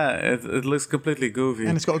 Yeah, it looks completely goofy.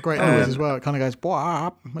 And it's got a great noise as well. It kind of goes,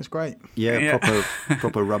 "Bwah." It's great. Yeah,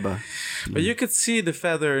 proper rubber. But you could see the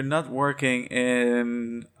feather not working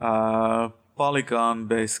in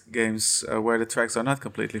polygon-based games where the tracks are not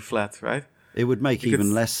completely flat, right? It would make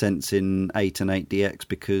even less sense in 8 and 8DX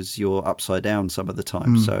because you're upside down some of the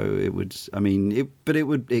time. So it would. I mean,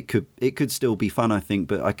 it could still be fun, I think.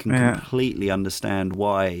 But I can completely understand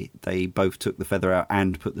why they both took the feather out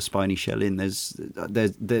and put the spiny shell in. Those are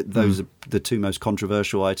the two most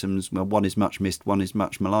controversial items. Well, one is much missed, one is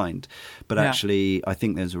much maligned. But actually, I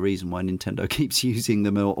think there's a reason why Nintendo keeps using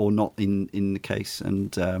them or not in the case.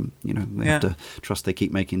 And they have to trust they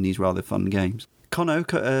keep making these rather fun games.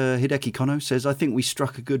 Hideki Kono says, I think we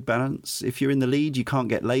struck a good balance. If you're in the lead, you can't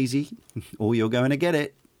get lazy, or you're going to get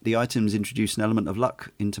it. The items introduce an element of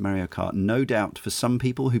luck into Mario Kart. No doubt, for some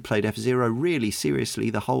people who played F-Zero really seriously,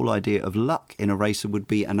 the whole idea of luck in a racer would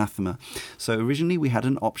be anathema. So originally we had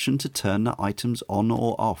an option to turn the items on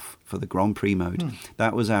or off for the Grand Prix mode.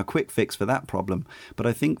 That was our quick fix for that problem. But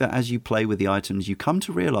I think that as you play with the items, you come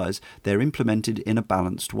to realise they're implemented in a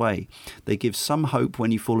balanced way. They give some hope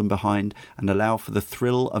when you've fallen behind and allow for the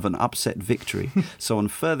thrill of an upset victory. So on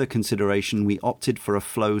further consideration, we opted for a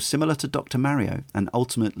flow similar to Dr. Mario and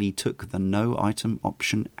ultimately took the no item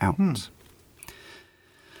option out.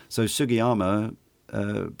 So Sugiyama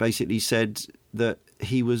basically said that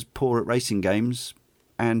he was poor at racing games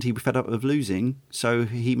and he was fed up of losing, so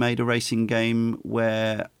he made a racing game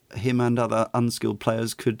where him and other unskilled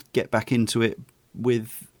players could get back into it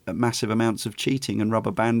with massive amounts of cheating and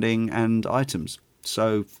rubber banding and items.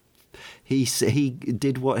 So he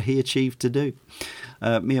did what he achieved to do.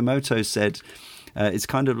 Miyamoto said, it's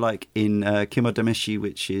kind of like in Kimodameshi,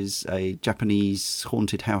 which is a Japanese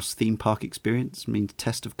haunted house theme park experience, means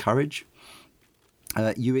test of courage.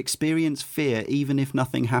 You experience fear even if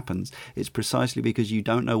nothing happens. It's precisely because you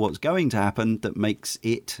don't know what's going to happen that makes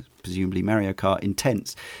it, presumably Mario Kart,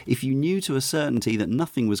 intense. If you knew to a certainty that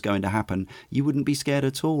nothing was going to happen, you wouldn't be scared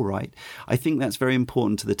at all, right? I think that's very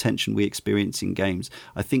important to the tension we experience in games.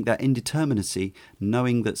 I think that indeterminacy,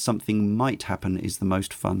 knowing that something might happen, is the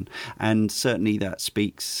most fun. And certainly that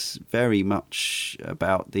speaks very much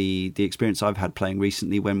about the experience I've had playing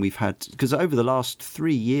recently when we've had... Because over the last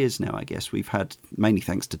 3 years now, I guess, we've had, mainly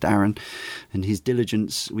thanks to Darren and his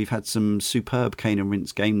diligence, we've had some superb Cane and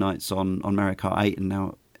Rinse game nights on Mario Kart 8 and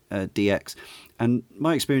now DX. And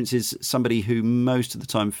my experience is somebody who most of the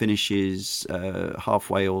time finishes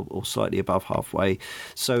halfway or slightly above halfway.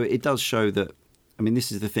 So it does show that, I mean,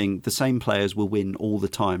 this is the thing, the same players will win all the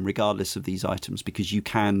time, regardless of these items, because you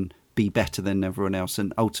can be better than everyone else.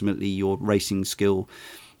 And ultimately, your racing skill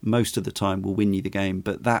most of the time will win you the game.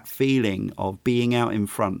 But that feeling of being out in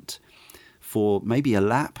front for maybe a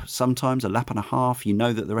lap, sometimes a lap and a half, you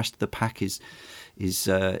know that the rest of the pack is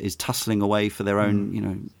tussling away for their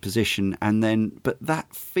own, position, and then, but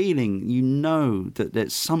that feeling,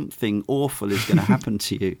 that something awful is going to happen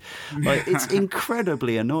to you. Like, it's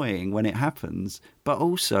incredibly annoying when it happens, but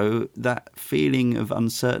also that feeling of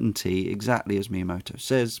uncertainty, exactly as Miyamoto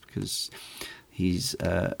says, because he's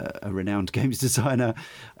a renowned games designer.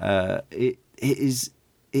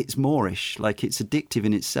 It's moreish, like it's addictive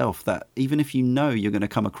in itself. That even if you know you're going to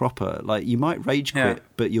come a cropper, like you might rage quit,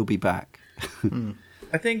 but you'll be back.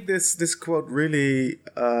 I think this quote really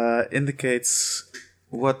indicates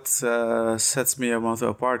what sets Miyamoto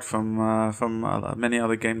apart from many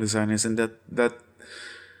other game designers, and that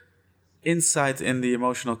insight in the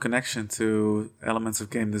emotional connection to elements of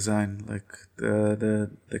game design, like the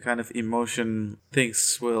kind of emotion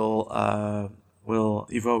things will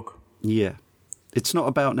evoke. Yeah. It's not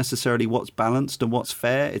about necessarily what's balanced and what's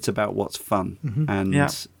fair. It's about what's fun. And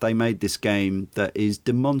they made this game that is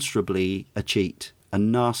demonstrably a cheat, a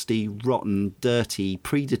nasty, rotten, dirty,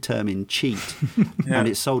 predetermined cheat. And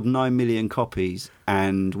it sold 9 million copies,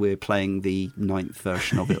 and we're playing the 9th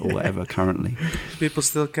version of it or whatever currently. People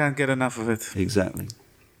still can't get enough of it. Exactly.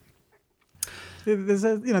 There's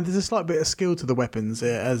a slight bit of skill to the weapons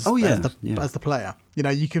as the player.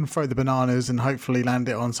 You can throw the bananas and hopefully land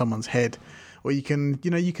it on someone's head. Or you can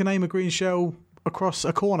aim a green shell across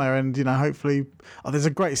a corner and, hopefully... there's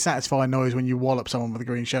a great satisfying noise when you wallop someone with a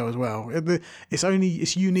green shell as well.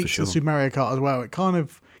 It's unique to Super Mario Kart as well. It kind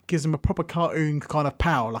of gives them a proper cartoon kind of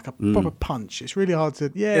power, like a proper punch. It's really hard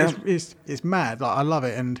to... It's mad. Like, I love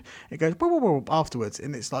it. And it goes afterwards.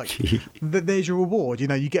 And it's like, there's your reward.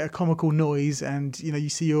 You get a comical noise and, you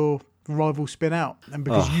see your rival spin out, and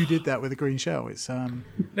because you did that with a green shell, it's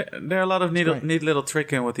there are a lot of neat little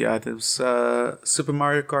tricking with the items. Super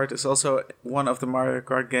Mario Kart is also one of the Mario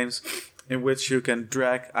Kart games in which you can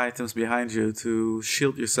drag items behind you to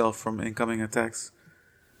shield yourself from incoming attacks.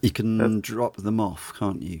 You can drop them off,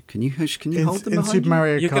 can't you? Can you hold them in behind Super you?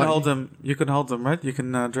 Mario You Kart? can hold them. You can hold them, right? You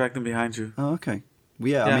can drag them behind you. Oh, okay. Well,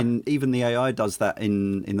 yeah, I mean, even the AI does that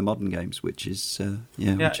in the modern games, which is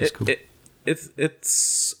which is cool.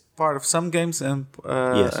 It's part of some games, and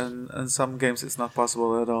some games it's not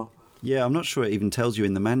possible at all. Yeah, I'm not sure it even tells you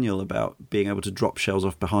in the manual about being able to drop shells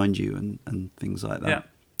off behind you and things like that.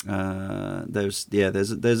 There's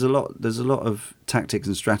a lot of tactics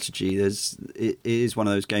and strategy. It is one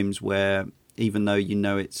of those games where even though you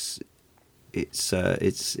know it's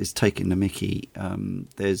taking the mickey,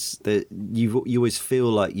 you always feel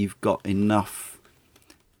like you've got enough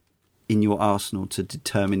in your arsenal to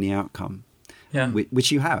determine the outcome. Yeah,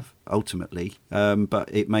 which you have ultimately, but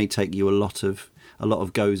it may take you a lot of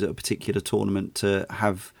goes at a particular tournament to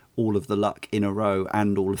have all of the luck in a row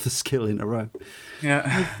and all of the skill in a row.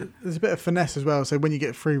 Yeah, there's a bit of finesse as well. So when you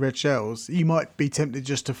get 3 red shells, you might be tempted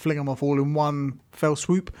just to fling them off all in one fell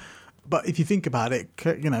swoop. But if you think about it,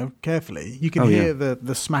 carefully, you can hear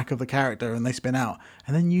the smack of the character and they spin out,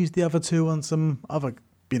 and then use the other 2 on some other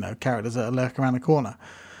characters that are lurking around the corner.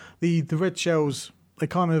 The red shells,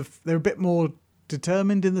 they're a bit more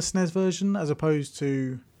determined in the SNES version as opposed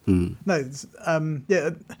to. No, so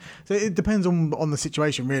it depends on the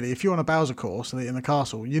situation really. If you're on a Bowser course in the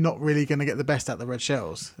castle, you're not really going to get the best out of the red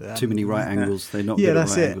shells. Too many right angles. They're not good at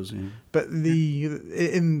right angles. Yeah. But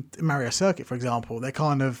in Mario Circuit, for example, they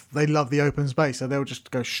love the open space, so they'll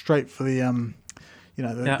just go straight for the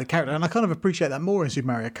the character. And I kind of appreciate that more in Super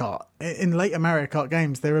Mario Kart. In later Mario Kart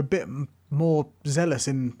games, they're a bit more zealous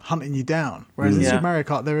in hunting you down, whereas in Super Mario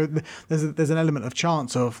Kart, there's an element of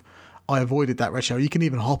chance of. I avoided that red shell. You can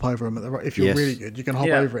even hop over them if you're really good. You can hop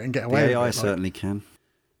over it and get away with it. The AI certainly can.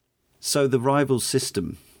 So the Rivals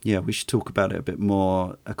system, we should talk about it a bit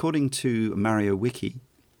more. According to Mario Wiki,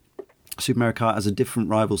 Super Mario Kart has a different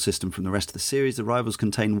rival system from the rest of the series. The rivals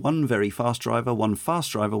contain 1 very fast driver, 1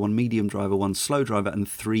 fast driver, 1 medium driver, 1 slow driver, and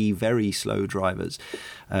 3 very slow drivers.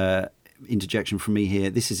 Interjection from me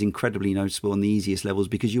here. This is incredibly noticeable on the easiest levels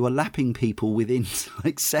because you are lapping people within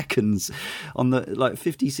seconds. On the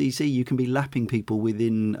 50cc, you can be lapping people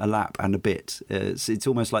within a lap and a bit. It's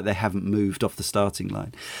almost like they haven't moved off the starting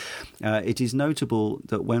line. It is notable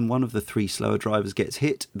that when one of the 3 slower drivers gets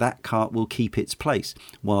hit, that kart will keep its place,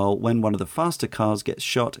 while when one of the faster cars gets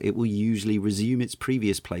shot, it will usually resume its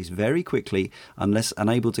previous place very quickly unless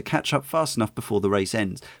unable to catch up fast enough before the race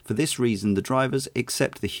ends. For this reason, the drivers,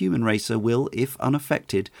 except the human racer, will, if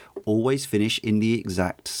unaffected, always finish in the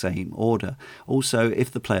exact same order. Also,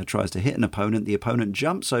 if the player tries to hit an opponent, the opponent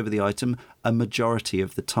jumps over the item a majority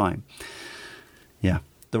of the time. The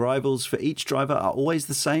rivals for each driver are always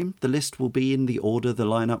the same. The list will be in the order the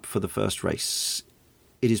lineup for the first race.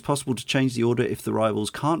 It is possible to change the order if the rivals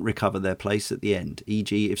can't recover their place at the end.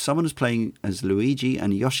 E.g., if someone is playing as Luigi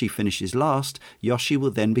and Yoshi finishes last, Yoshi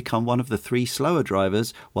will then become one of the 3 slower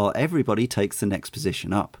drivers while everybody takes the next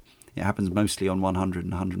position up. It happens mostly on 100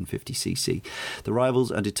 and 150cc. The rivals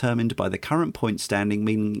are determined by the current point standing,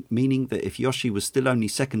 meaning that if Yoshi was still only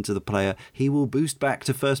second to the player, he will boost back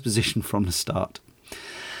to first position from the start.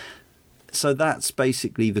 So that's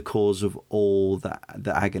basically the cause of all the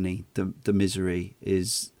agony, the misery,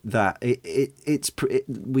 is that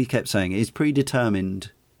we kept saying it's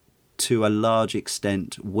predetermined to a large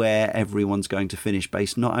extent where everyone's going to finish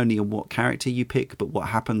based not only on what character you pick, but what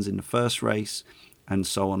happens in the first race, and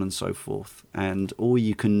so on and so forth. And all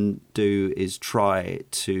you can do is try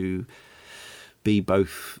to be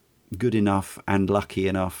both good enough and lucky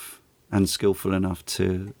enough and skillful enough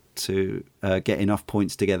to get enough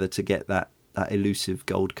points together to get that elusive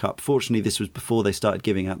gold cup. Fortunately, this was before they started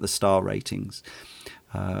giving out the star ratings,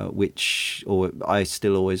 which I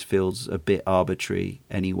still always feels a bit arbitrary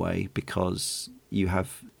anyway, because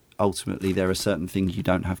ultimately there are certain things you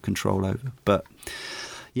don't have control over. But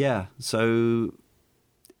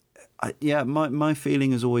my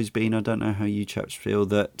feeling has always been, I don't know how you chaps feel,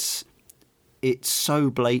 that it's so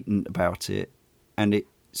blatant about it, and it's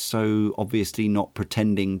so obviously not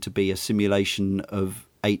pretending to be a simulation of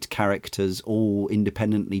 8 characters all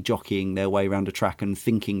independently jockeying their way around a track and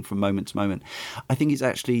thinking from moment to moment. I think it's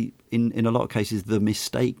actually, in a lot of cases, the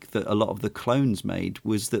mistake that a lot of the clones made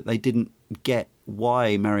was that they didn't get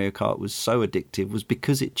why Mario Kart was so addictive was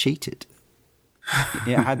because it cheated.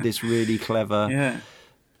 It had this really clever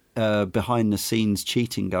behind the scenes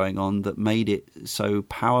cheating going on that made it so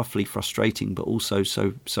powerfully frustrating, but also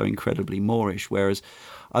so incredibly moreish. Whereas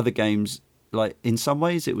other games, like, in some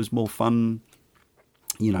ways it was more fun,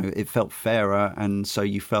 it felt fairer, and so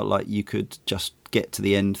you felt like you could just get to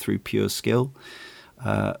the end through pure skill.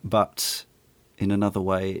 but in another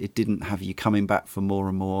way, it didn't have you coming back for more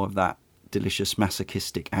and more of that delicious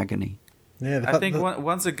masochistic agony. Yeah, I think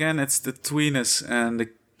once again, it's the tweeness and the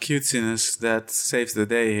cutesiness that saves the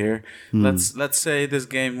day here. Let's say this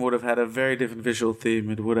game would have had a very different visual theme.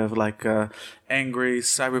 It would have like angry,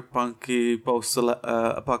 cyberpunky,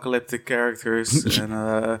 post-apocalyptic characters and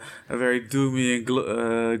a very doomy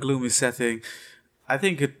and gloomy setting. I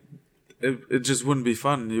think it just wouldn't be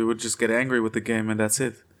fun. You would just get angry with the game and that's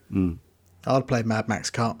it. I'd play Mad Max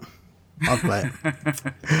Kart. I'd play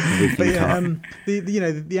it. But yeah,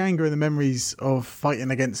 the anger and the memories of fighting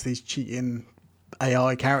against these cheating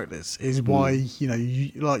AI characters is why,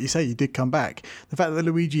 like you say, you did come back. The fact that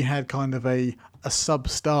Luigi had kind of a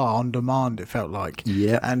sub-star on demand, it felt like.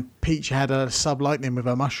 Yeah. And Peach had a sub-lightning with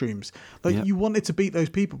her mushrooms. Like, you wanted to beat those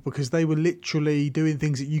people because they were literally doing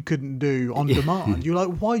things that you couldn't do on demand. You're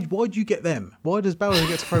like, why do you get them? Why does Bowser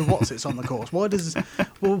get to throw Wotsits on the course? Why does...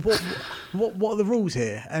 what are the rules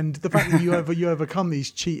here? And the fact that you overcome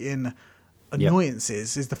these cheating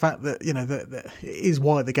annoyances is the fact that that it is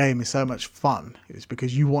why the game is so much fun. It's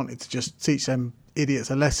because you wanted to just teach them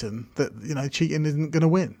idiots a lesson that cheating isn't going to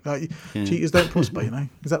win. Like cheaters don't prosper.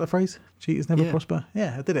 Is that the phrase? Cheaters never prosper.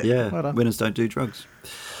 Yeah, I did it. Yeah, well done. Winners don't do drugs.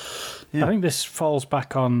 Yeah. I think this falls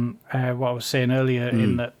back on what I was saying earlier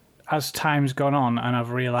in that as time's gone on and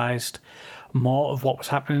I've realised more of what was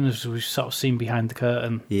happening as we've sort of seen behind the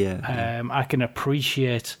curtain. I can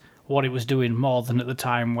appreciate what it was doing more than at the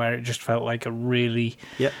time where it just felt like a really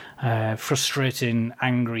frustrating,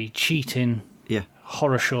 angry, cheating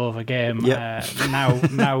horror show of a game.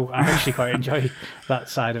 Now I actually quite enjoy that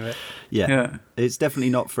side of it. Yeah. It's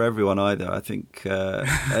definitely not for everyone either. I think.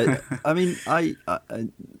 I mean,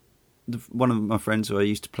 one of my friends who I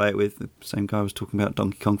used to play it with, the same guy I was talking about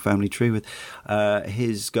Donkey Kong Family Tree with,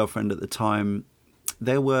 his girlfriend at the time,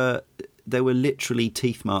 there were literally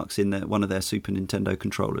teeth marks in one of their Super Nintendo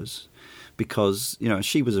controllers because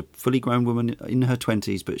she was a fully grown woman in her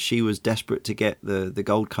 20s, but she was desperate to get the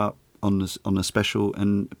gold cup on a special,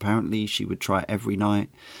 and apparently she would try it every night,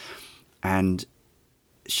 and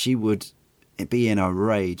she would be in a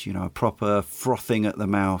rage, a proper frothing at the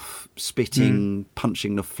mouth, spitting,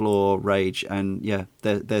 punching the floor rage, and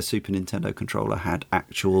their Super Nintendo controller had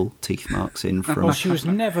actual teeth marks in from... Well, she was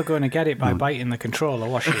never going to get it by biting the controller,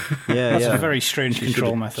 was she? That's a very strange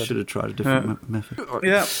control method. Should have tried a different method.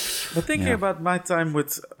 Yeah, but thinking about my time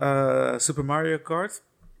with Super Mario Kart,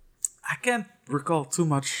 I can't recall too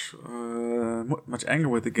much anger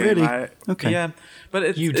with the game. Really? Okay. Yeah,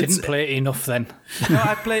 but you didn't play it enough then. No,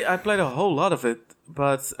 I played a whole lot of it,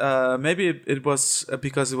 but maybe it was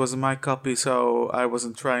because it wasn't my copy, so I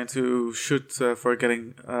wasn't trying to shoot for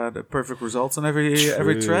getting the perfect results on every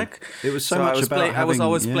track. It was so much about I was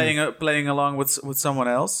always playing along with someone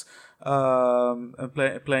else, and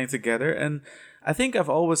playing together. And I think I've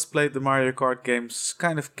always played the Mario Kart games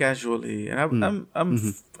kind of casually, and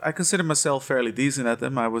I consider myself fairly decent at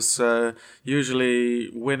them. I was usually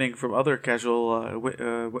winning from other casual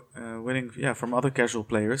from other casual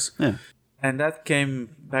players. Yeah. And that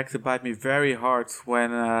came back to bite me very hard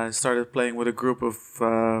when I started playing with a group of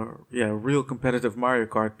real competitive Mario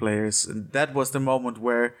Kart players, and that was the moment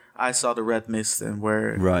where I saw the red mist and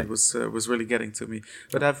where it was really getting to me.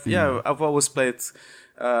 But I've always played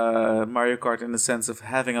Mario Kart in the sense of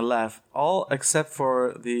having a laugh, all except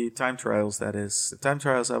for the time trials. That is, the time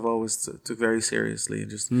trials I've always took very seriously and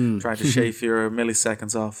just trying to shave your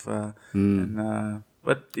milliseconds off.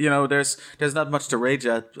 But there's not much to rage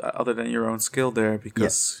at other than your own skill there,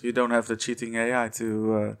 because you don't have the cheating AI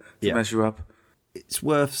to mess you up. It's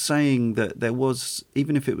worth saying that there was,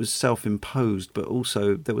 even if it was self-imposed, but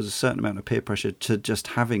also there was a certain amount of peer pressure to just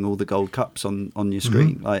having all the gold cups on your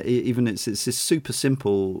screen. Like even it's this super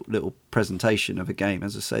simple little presentation of a game.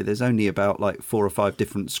 As I say, there's only about like 4 or 5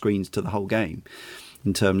 different screens to the whole game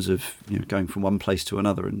in terms of going from one place to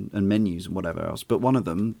another and menus and whatever else. But one of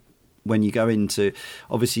them, when you go into,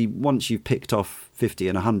 obviously once you've picked off 50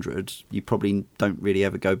 and 100, you probably don't really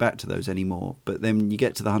ever go back to those anymore. But then you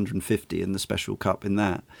get to the 150 and the special cup in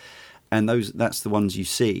that, and that's the ones you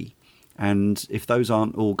see. And if those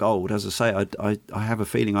aren't all gold, as I say, I have a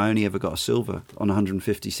feeling I only ever got a silver on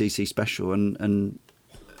 150cc special, and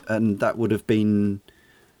that would have been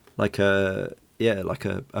like a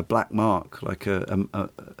black mark, like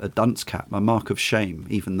a dunce cap, a mark of shame,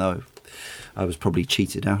 even though I was probably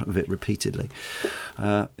cheated out of it repeatedly.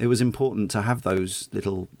 It was important to have those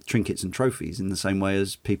little trinkets and trophies in the same way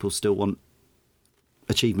as people still want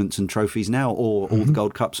achievements and trophies now, or all the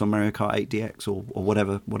gold cups on Mario Kart 8 DX or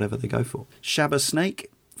whatever they go for. Shabba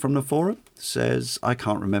Snake from the forum says, I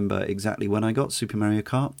can't remember exactly when I got Super Mario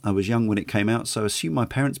Kart. I was young when it came out, so I assume my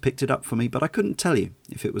parents picked it up for me, but I couldn't tell you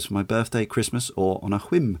if it was for my birthday, Christmas, or on a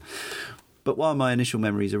whim. But while my initial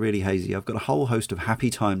memories are really hazy, I've got a whole host of happy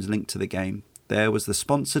times linked to the game. There was the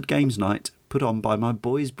sponsored games night put on by my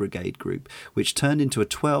Boys Brigade group, which turned into a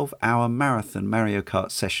 12-hour marathon Mario Kart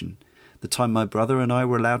session. The time my brother and I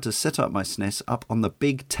were allowed to set up my SNES up on the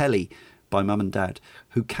big telly by Mum and Dad,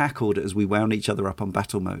 who cackled as we wound each other up on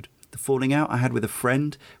battle mode. The falling out I had with a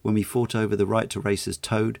friend when we fought over the right to race as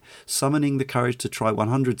Toad, summoning the courage to try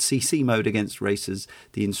 100cc mode against racers,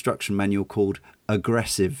 the instruction manual called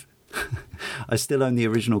aggressive. I still own the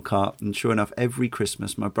original Kart, and sure enough, every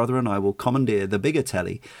Christmas my brother and I will commandeer the bigger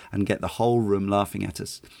telly and get the whole room laughing at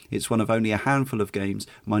us. It's one of only a handful of games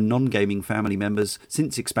my non-gaming family members,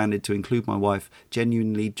 since expanded to include my wife,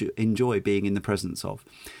 genuinely enjoy being in the presence of.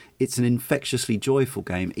 It's an infectiously joyful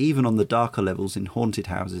game, even on the darker levels in Haunted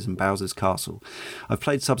Houses and Bowser's Castle. I've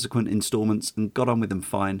played subsequent instalments and got on with them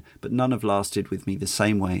fine, but none have lasted with me the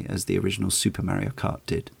same way as the original Super Mario Kart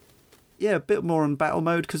did. Yeah, a bit more on battle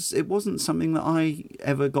mode, because it wasn't something that I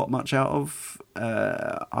ever got much out of.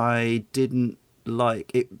 I didn't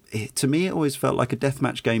like it. To me, it always felt like a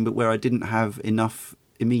deathmatch game, but where I didn't have enough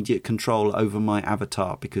immediate control over my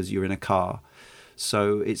avatar because you're in a car.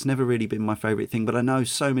 So it's never really been my favourite thing, but I know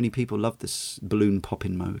so many people love this balloon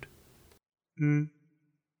popping mode.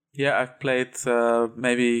 Yeah, I've played I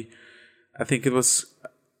think it was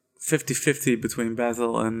 50-50 between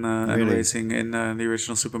battle and racing in the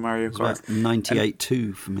original Super Mario Kart.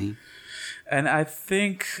 98-2 for me. And I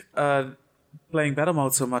think playing battle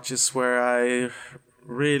mode so much is where I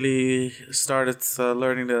really started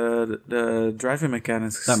learning the driving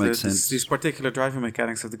mechanics. That makes sense. These particular driving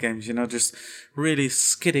mechanics of the games, just really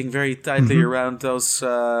skidding very tightly around those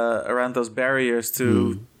barriers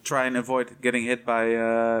to try and avoid getting hit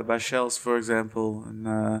by shells, for example.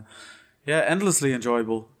 And endlessly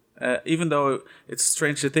enjoyable. Even though it's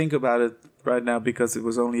strange to think about it right now because it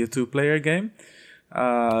was only a 2-player game,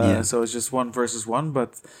 so it's just 1 versus 1,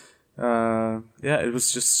 but. It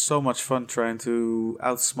was just so much fun trying to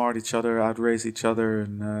outsmart each other, outrace each other,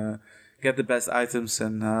 and get the best items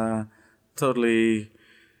and totally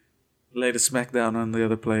lay the smackdown on the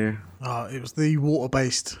other player. It was the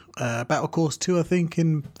water-based Battle Course 2, I think,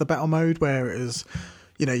 in the battle mode, where it was,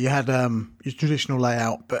 you had your traditional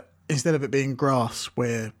layout, but instead of it being grass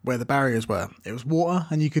where the barriers were, it was water,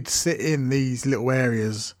 and you could sit in these little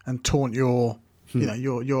areas and taunt your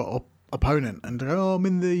opponent and go, oh, I'm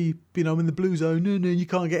in the blue zone, no, you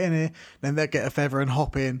can't get in here. Then they'll get a feather and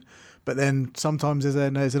hop in, but then sometimes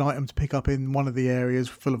there's an item to pick up in one of the areas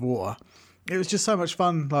full of water. It was just so much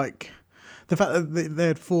fun, like the fact that they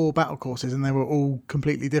had 4 battle courses and they were all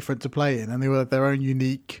completely different to play in, and they were their own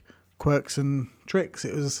unique quirks and tricks.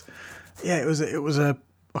 It was a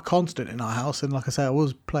constant in our house, and like I say, I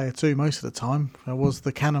was player 2 most of the time. I was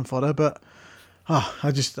the cannon fodder, but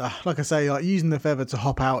I just like I say, like using the feather to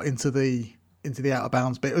hop out into the out of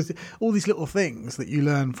bounds bit. It was all these little things that you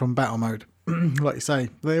learn from battle mode. Like you say,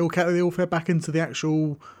 they all fed back into the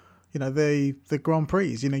actual, the Grand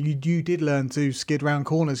Prix. You did learn to skid round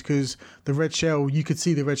corners because the red shell, you could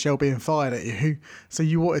see the red shell being fired at you. So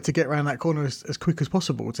you wanted to get around that corner as quick as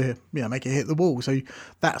possible to make it hit the wall. So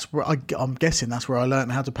that's where I'm guessing that's where I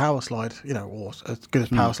learned how to power slide. Or as good as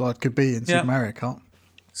power slide could be in Super Mario Kart.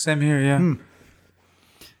 Same here, yeah.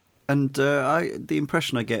 And the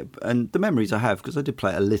impression I get, and the memories I have, because I did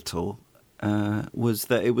play it a little, was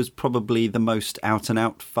that it was probably the most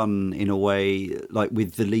out-and-out fun in a way, like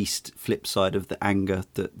with the least flip side of the anger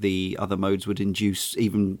that the other modes would induce,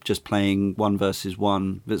 even just playing 1 versus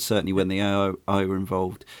 1, but certainly when the AI were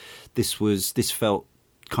involved. This felt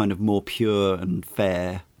kind of more pure and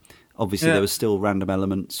fair. Obviously, there was still random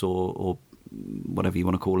elements or whatever you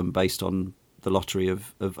want to call them based on the lottery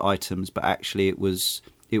of items, but actually it was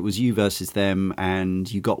you versus them, and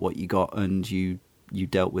you got what you got, and you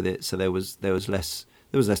dealt with it. So there was less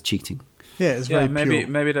cheating. Yeah, it's very pure.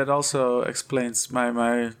 Maybe that also explains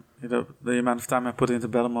my the amount of time I put into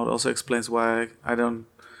battle mode. Also explains why I don't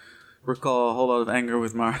recall a whole lot of anger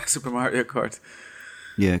with Super Mario Kart.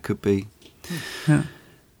 Yeah, it could be. Yeah.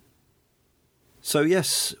 So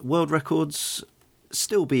yes, world records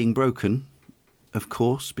still being broken. Of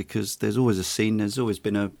course, because there's always a scene. There's always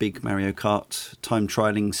been a big Mario Kart time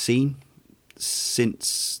trialing scene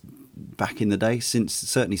since back in the day,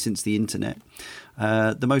 certainly since the internet.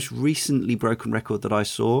 The most recently broken record that I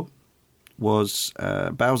saw was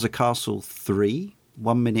Bowser Castle 3,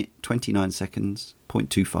 1 minute 29 seconds,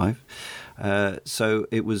 0.25. So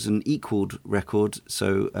it was an equaled record.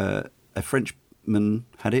 So a Frenchman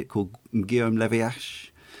had it called Guillaume Leviache.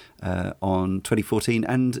 on 2014,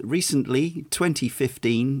 and recently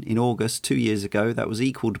 2015 in August, 2 years ago, that was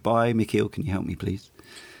equalled by Michiel. Can you help me, please?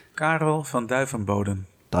 Karel van Duivenboden.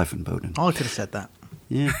 Duivenboden. I could have said that.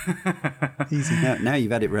 Yeah. Easy. Now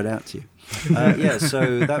you've had it read out to you. Yeah,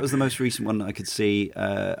 so that was the most recent one that I could see.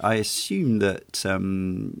 I assume that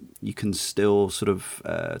you can still sort of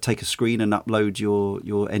take a screen and upload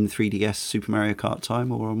your N3DS Super Mario Kart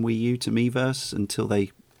time or on Wii U to Miiverse until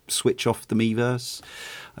they switch off the Miiverse.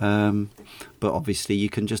 But obviously you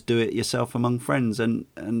can just do it yourself among friends. And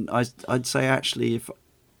I'd say actually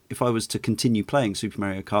if I was to continue playing Super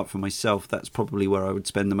Mario Kart for myself, that's probably where I would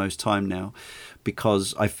spend the most time now,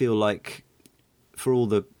 because I feel like for all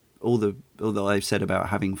that I've said about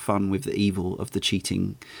having fun with the evil of the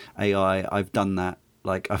cheating AI, I've done that.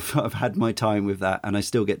 Like I've had my time with that, and I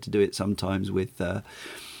still get to do it sometimes with the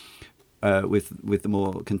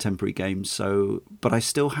more contemporary games. So, but I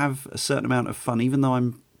still have a certain amount of fun, even though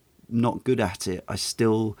I'm not good at it. I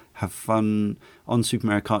still have fun on Super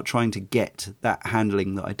Mario Kart trying to get that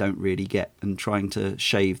handling that I don't really get, and trying to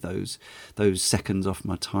shave those seconds off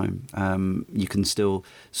my time. You can still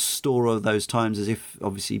store all those times as if,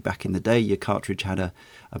 obviously, back in the day your cartridge had a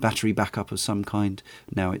battery backup of some kind.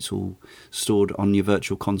 Now it's all stored on your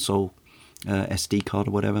virtual console SD card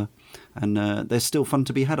or whatever, and there's still fun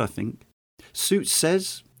to be had, I think. Suits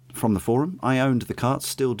says, from the forum, I owned the Kart,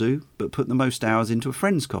 still do, but put the most hours into a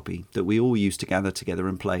friend's copy that we all used to gather together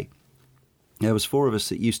and play. There was 4 of us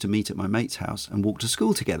that used to meet at my mate's house and walk to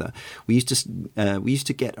school together. We used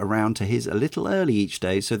to get around to his a little early each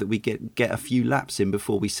day so that we get a few laps in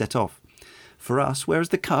before we set off. For us, whereas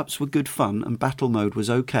the cups were good fun and battle mode was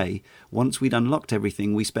okay, once we'd unlocked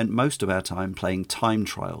everything, we spent most of our time playing time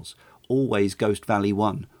trials. Always Ghost Valley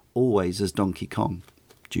 1, always as Donkey Kong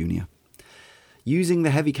Jr. Using the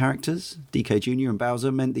heavy characters, DK Jr. and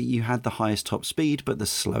Bowser, meant that you had the highest top speed but the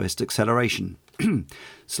slowest acceleration.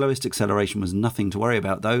 Slowest acceleration was nothing to worry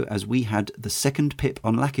about though, as we had the second pip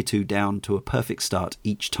on Lakitu down to a perfect start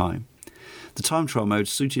each time. The time trial mode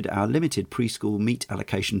suited our limited preschool meat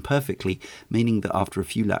allocation perfectly, meaning that after a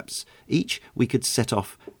few laps each, we could set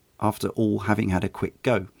off after all having had a quick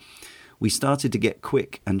go. We started to get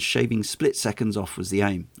quick, and shaving split seconds off was the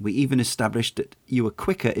aim. We even established that you were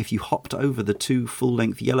quicker if you hopped over the 2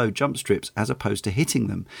 full-length yellow jump strips as opposed to hitting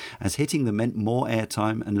them, as hitting them meant more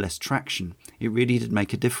airtime and less traction. It really did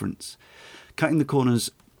make a difference. Cutting the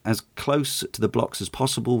corners as close to the blocks as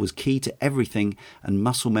possible was key to everything, and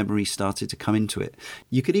muscle memory started to come into it.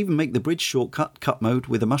 You could even make the bridge shortcut cut mode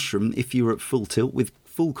with a mushroom if you were at full tilt with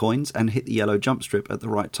full coins and hit the yellow jump strip at the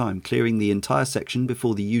right time, clearing the entire section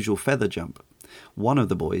before the usual feather jump. One of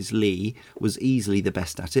the boys, Lee, was easily the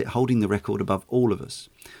best at it, holding the record above all of us.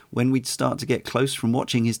 When we'd start to get close from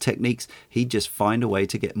watching his techniques, he'd just find a way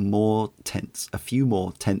to get a few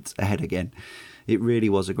more tenths ahead again. It really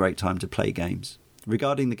was a great time to play games.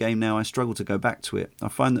 Regarding the game now, I struggle to go back to it. I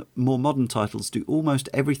find that more modern titles do almost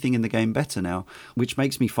everything in the game better now, which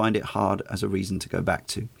makes me find it hard as a reason to go back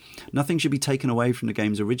to. Nothing should be taken away from the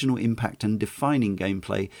game's original impact and defining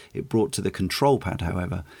gameplay it brought to the control pad,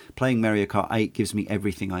 however. Playing Mario Kart 8 gives me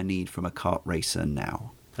everything I need from a kart racer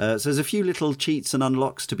now. So there's a few little cheats and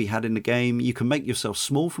unlocks to be had in the game. You can make yourself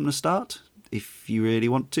small from the start, if you really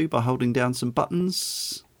want to, by holding down some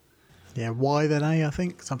buttons. Yeah, Y then A, I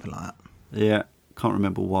think, something like that. Yeah. Can't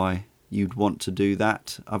remember why you'd want to do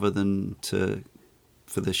that, other than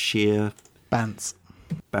for the sheer Bants.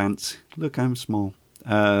 Look, I'm small,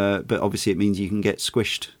 but obviously it means you can get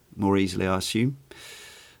squished more easily, I assume,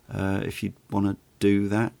 if you want to do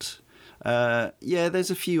that. Yeah,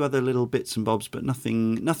 there's a few other little bits and bobs, but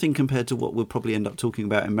nothing compared to what we'll probably end up talking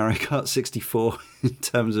about in Mario Kart 64 in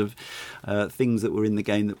terms of things that were in the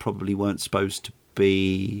game that probably weren't supposed to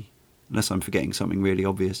be, unless I'm forgetting something really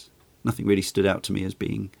obvious. Nothing really stood out to me as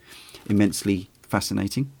being immensely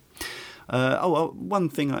fascinating. One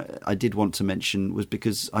thing I did want to mention was,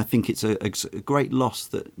 because I think it's a great loss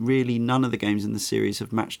that really none of the games in the series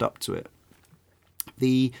have matched up to it.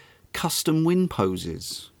 The custom win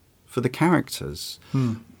poses for the characters.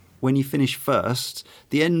 When you finish first,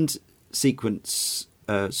 the end sequence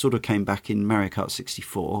sort of came back in Mario Kart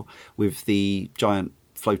 64 with the giant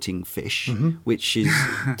floating fish, which is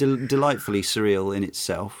delightfully surreal in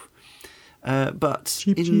itself. But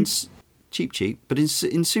cheap. But in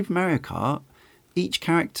Super Mario Kart, each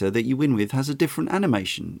character that you win with has a different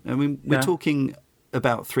animation. I mean, we're talking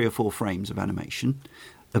about 3 or 4 frames of animation,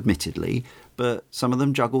 admittedly, but some of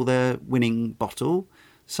them juggle their winning bottle.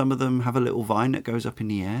 Some of them have a little vine that goes up in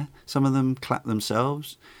the air. Some of them clap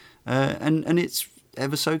themselves, and it's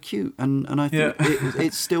ever so cute, and I think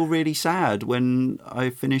it's still really sad when I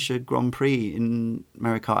finish a Grand Prix in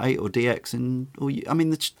Mario Kart 8 or DX, and I mean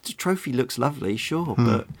the trophy looks lovely, sure,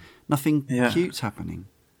 but nothing cute's happening.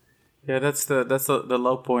 Yeah, that's the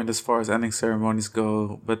low point as far as ending ceremonies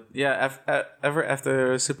go. But yeah, ever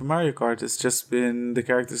after Super Mario Kart, it's just been the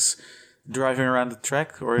characters driving around the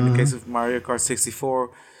track, or in the case of Mario Kart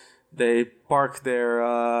 64, they park their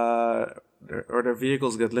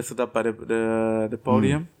vehicles get lifted up by the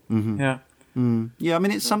podium. Yeah. Yeah, I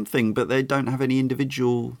mean it's something, but they don't have any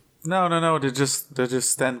individual. No. They just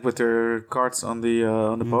stand with their carts on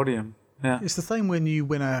the podium. Yeah. It's the same when you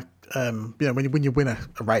win a when you win a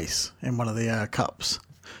race in one of the cups.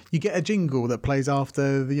 You get a jingle that plays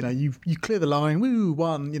after you clear the line, woo,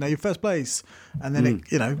 won, your first place, and then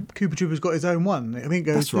Koopa Troopa's got his own one. I think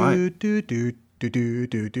it goes do.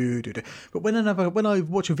 But when I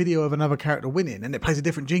watch a video of another character winning and it plays a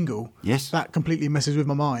different jingle, that completely messes with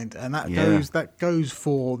my mind, and that goes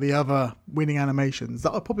for the other winning animations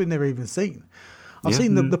that I've probably never even seen. I've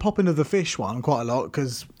seen the popping of the fish one quite a lot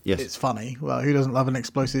because it's funny. Well, who doesn't love an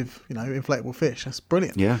explosive, inflatable fish? That's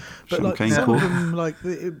brilliant. Yeah, but some of them,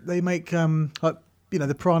 they make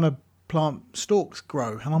the piranha plant stalks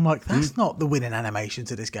grow, and I'm like, that's not the winning animation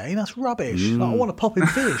to this game. That's rubbish. I want a popping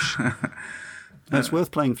fish. It's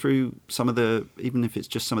worth playing through some of the, even if it's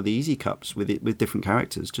just some of the easy cups with different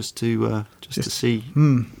characters, just to see.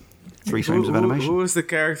 3 frames of animation. Who is the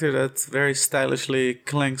character that very stylishly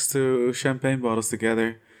clanks 2 champagne bottles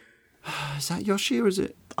together? Is that Yoshi or is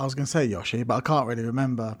it? I was going to say Yoshi, but I can't really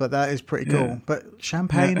remember. But that is pretty cool. But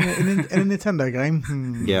champagne in a Nintendo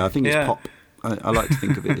game? Yeah, I think it's pop. I like to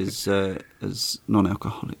think of it as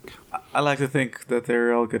non-alcoholic. I like to think that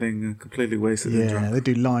they're all getting completely wasted and drunk. Yeah, they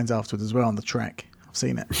do lines afterwards as well on the track. I've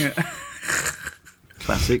seen it. Yeah.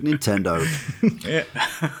 Classic Nintendo. Yeah.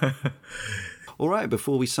 All right,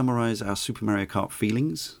 before we summarise our Super Mario Kart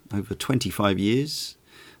feelings over 25 years,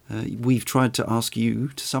 we've tried to ask you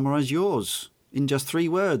to summarise yours in just 3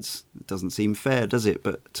 words. It doesn't seem fair, does it?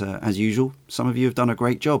 But as usual, some of you have done a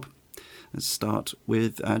great job. Let's start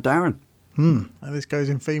with Darren. And this goes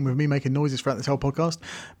in theme with me making noises throughout this whole podcast.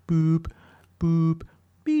 Boop, boop,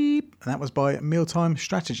 beep. And that was by Mealtime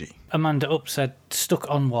Strategy. Amanda Up said, stuck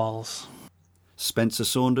on walls. Spencer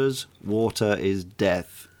Saunders, water is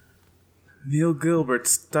death. Neil Gilbert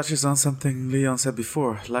touches on something Leon said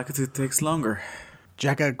before, like it takes longer.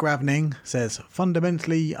 Jagger Gravning says,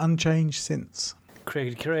 fundamentally unchanged since.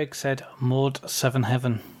 Craig said, Mode 7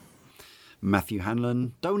 Heaven. Matthew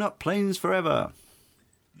Hanlon, donut planes forever.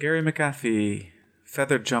 Gary McAfee,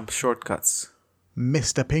 feather jump shortcuts.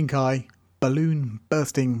 Mr. Pink Eye, balloon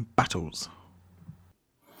bursting battles.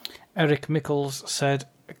 Eric Mickles said,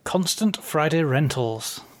 constant Friday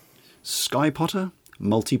rentals. Sky Potter,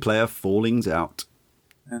 multiplayer fallings out.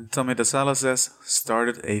 And Tommy DeSala says,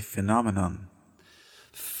 started a phenomenon.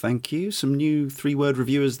 Thank you. Some new 3-word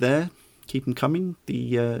reviewers there. Keep them coming.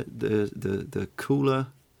 The cooler,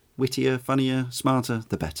 wittier, funnier, smarter,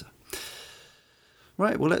 the better.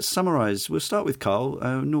 Right, well, let's summarise. We'll start with Carl.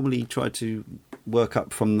 Normally try to work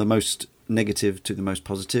up from the most negative to the most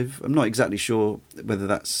positive. I'm not exactly sure whether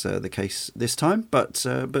that's the case this time, but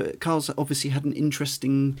Carl's obviously had an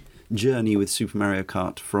interesting journey with Super Mario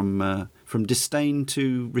Kart from disdain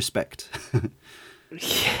to respect.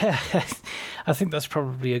 Yeah, I think that's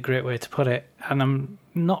probably a great way to put it. And I'm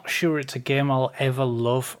not sure it's a game I'll ever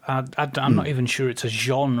love. I'm not even sure it's a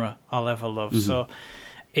genre I'll ever love. Mm-hmm. So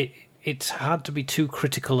it's hard to be too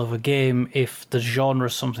critical of a game if the genre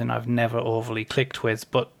is something I've never overly clicked with.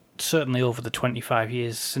 But certainly over the 25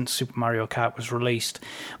 years since Super Mario Kart was released,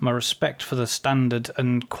 my respect for the standard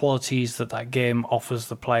and qualities that game offers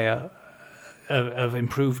the player have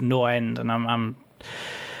improved no end. And I'm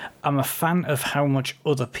a fan of how much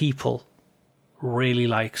other people really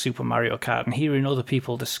like Super Mario Kart, and hearing other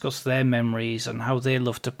people discuss their memories and how they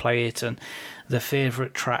love to play it and their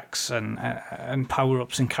favourite tracks and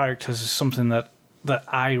power-ups and characters is something that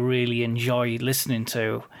I really enjoy listening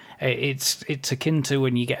to. It's akin to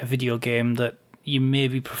when you get a video game that you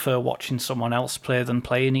maybe prefer watching someone else play than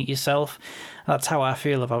playing it yourself. That's how I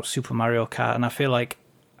feel about Super Mario Kart, and I feel like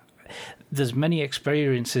there's many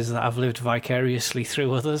experiences that I've lived vicariously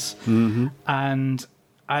through others, and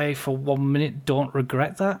I, for 1 minute, don't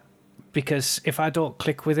regret that, because if I don't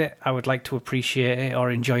click with it, I would like to appreciate it or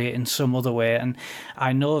enjoy it in some other way. And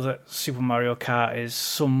I know that Super Mario Kart is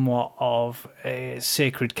somewhat of a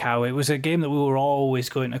sacred cow. It was a game that we were always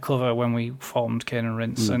going to cover when we formed Kane and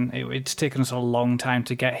Rince, and it's taken us a long time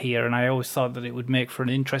to get here, and I always thought that it would make for an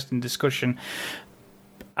interesting discussion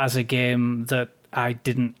as a game that I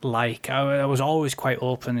didn't like. I was always quite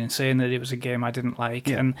open in saying that it was a game I didn't like.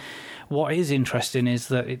 Yeah. And what is interesting is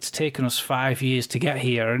that it's taken us 5 years to get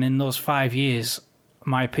here, and in those 5 years,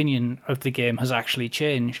 my opinion of the game has actually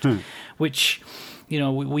changed, which, you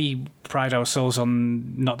know, we pride ourselves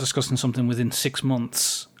on not discussing something within 6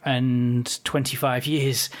 months, and 25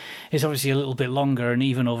 years is obviously a little bit longer, and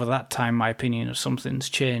even over that time, my opinion of something's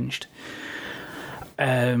changed.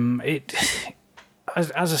 As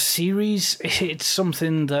a series, it's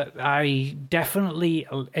something that I definitely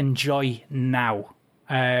enjoy now.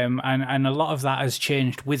 And a lot of that has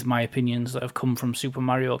changed with my opinions that have come from Super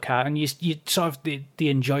Mario Kart. And you sort of the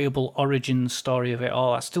enjoyable origin story of it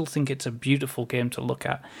all. I still think it's a beautiful game to look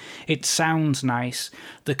at. It sounds nice.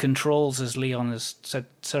 The controls, as Leon has said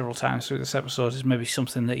several times through this episode, is maybe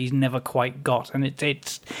something that he's never quite got. And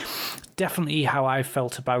it's definitely how I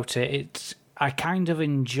felt about it. I kind of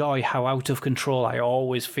enjoy how out of control I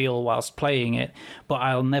always feel whilst playing it, but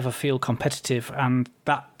I'll never feel competitive. And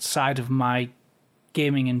that side of my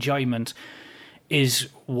gaming enjoyment is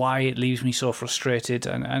why it leaves me so frustrated,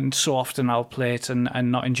 and so often I'll play it and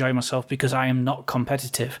not enjoy myself because I am not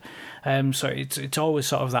competitive. So it's always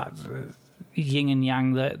sort of that yin and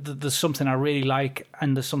yang, that there's something I really like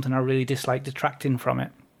and there's something I really dislike detracting from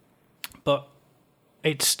it. But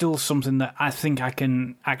it's still something that I think I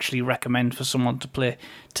can actually recommend for someone to play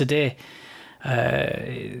today.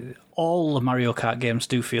 All the Mario Kart games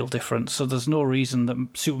do feel different, so there's no reason that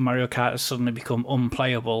Super Mario Kart has suddenly become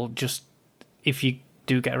unplayable. Just if you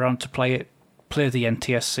do get around to play it, play the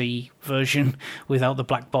NTSC version without the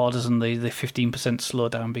black borders and the 15%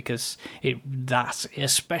 slowdown, because that,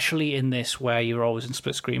 especially in this where you're always in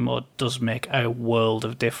split screen mode, does make a world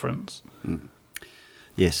of difference.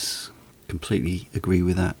 Yes, completely agree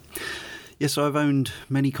with that. Yes, I've owned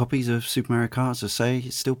many copies of Super Mario Kart, as I say.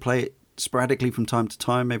 Still play it sporadically from time to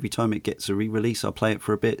time. Every time it gets a re-release, I'll play it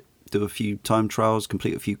for a bit, do a few time trials,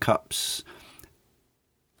 complete a few cups.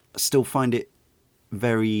 I still find it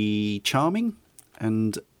very charming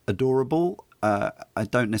and adorable. I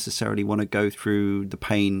don't necessarily want to go through the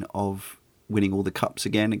pain of winning all the cups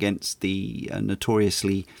again against the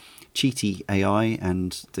notoriously cheaty AI,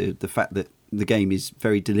 and the fact that the game is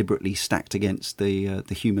very deliberately stacked against the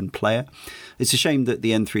human player. It's a shame that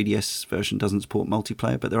the N3DS version doesn't support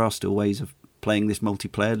multiplayer, but there are still ways of playing this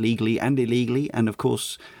multiplayer legally and illegally. And of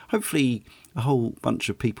course, hopefully a whole bunch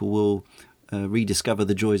of people will rediscover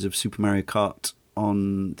the joys of Super Mario Kart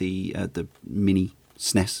on the mini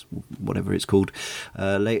SNES, whatever it's called,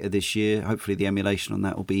 later this year. Hopefully the emulation on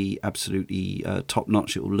that will be absolutely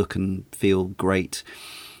top-notch. It will look and feel great.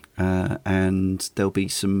 And there'll be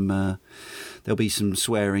some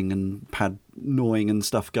swearing and pad gnawing and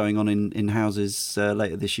stuff going on in houses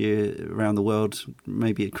later this year around the world,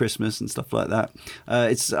 maybe at Christmas and stuff like that.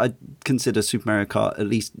 I consider Super Mario Kart, at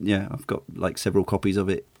least, I've got like several copies of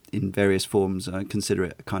it in various forms. I consider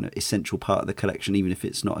it a kind of essential part of the collection, even if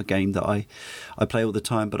it's not a game that I play all the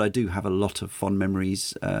time. But I do have a lot of fond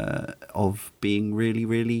memories of being really,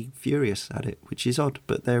 really furious at it, which is odd,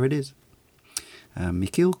 but there it is.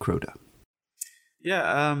 Mikhail Kroda.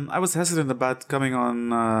 Yeah, I was hesitant about coming on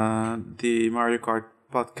the Mario Kart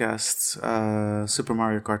podcast, Super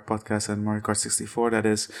Mario Kart podcast and Mario Kart 64, that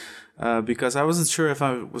is, because I wasn't sure if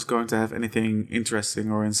I was going to have anything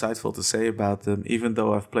interesting or insightful to say about them, even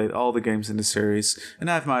though I've played all the games in the series,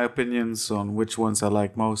 and I have my opinions on which ones I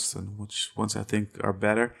like most and which ones I think are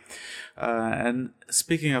better. And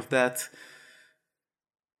speaking of that,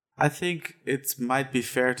 I think it might be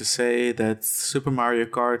fair to say that Super Mario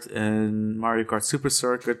Kart and Mario Kart Super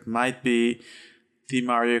Circuit might be the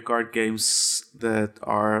Mario Kart games that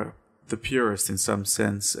are the purest in some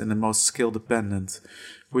sense and the most skill dependent.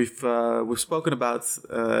 We've spoken about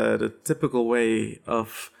the typical way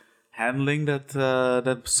of handling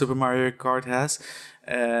that Super Mario Kart has,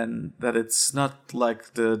 and that it's not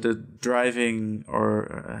like the driving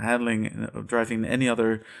or handling of driving any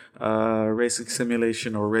other racing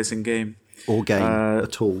simulation or racing game. Or game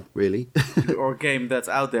at all, really. Or game that's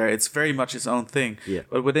out there. It's very much its own thing. Yeah.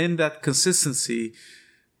 But within that consistency,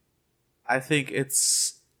 I think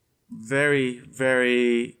it's very,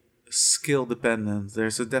 very skill dependent.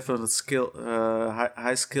 There's a definite skill,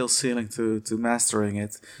 high skill ceiling to mastering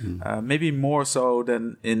it. Maybe more so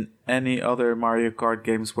than in any other Mario Kart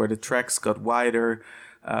games where the tracks got wider,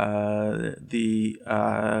 the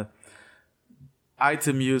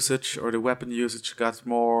item usage or the weapon usage got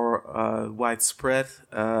more widespread.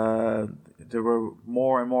 There were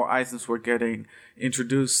more and more items were getting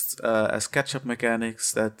introduced as catch-up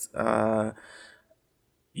mechanics that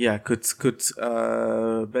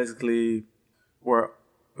could basically were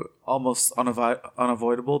almost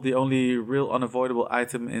unavoidable. The only real unavoidable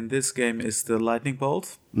item in this game is the lightning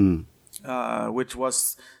bolt, which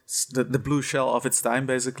was the blue shell of its time,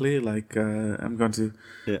 basically. Like, I'm going to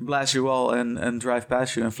blast you all and drive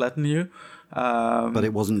past you and flatten you. But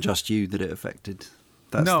it wasn't just you that it affected.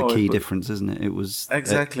 That's the key difference, isn't it? It was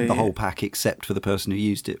exactly the whole pack except for the person who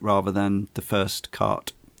used it rather than the first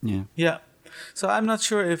cart. Yeah. Yeah. So I'm not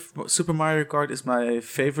sure if Super Mario Kart is my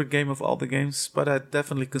favorite game of all the games, but I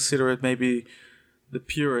definitely consider it maybe the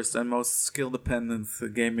purest and most skill-dependent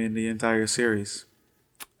game in the entire series.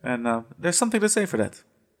 And there's something to say for that.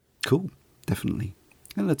 Cool. Definitely.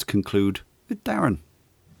 And let's conclude with Darren.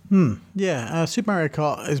 Yeah, Super Mario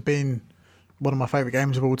Kart has been one of my favourite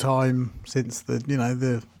games of all time since the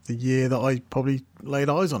year that I probably laid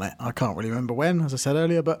eyes on it. I can't really remember when, as I said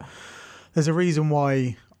earlier, but there's a reason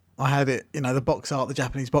why I had it, the box art, the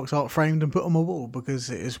Japanese box art framed and put on my wall,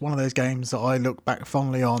 because it is one of those games that I look back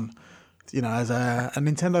fondly on, as a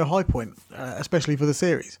Nintendo high point, especially for the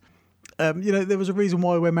series. There was a reason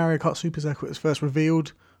why when Mario Kart Super Circuit was first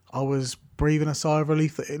revealed, I was breathing a sigh of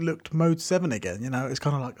relief that it looked Mode 7 again. It's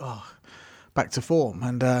kind of like, back to form.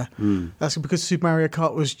 And that's because Super Mario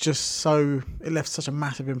Kart was just it left such a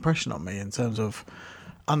massive impression on me in terms of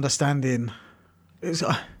understanding.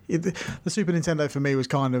 The Super Nintendo for me was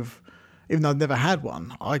kind of, even though I'd never had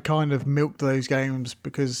one, I kind of milked those games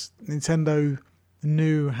because Nintendo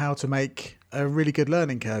knew how to make a really good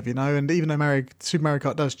learning curve, and even though Super Mario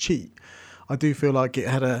Kart does cheat, I do feel like it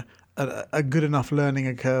had a good enough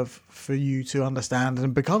learning curve for you to understand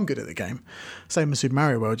and become good at the game. Same as Super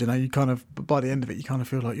Mario World, you kind of, by the end of it, you kind of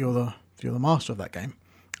feel like you're the master of that game.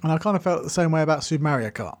 And I kind of felt the same way about Super Mario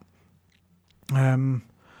Kart.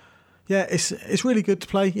 Yeah, it's really good to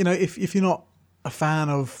play. If you're not a fan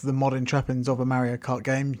of the modern trappings of a Mario Kart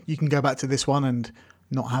game, you can go back to this one and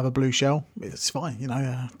not have a blue shell. It's fine,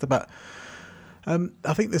 But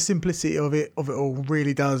I think the simplicity of it all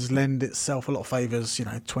really does lend itself a lot of favours.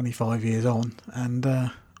 25 years on, and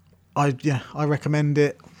I recommend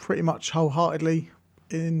it pretty much wholeheartedly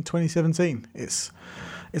in 2017. It's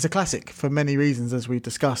a classic for many reasons, as we've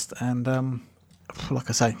discussed, and like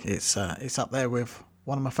I say, it's up there with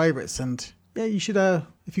one of my favourites. And yeah, you should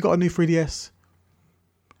if you've got a new 3DS,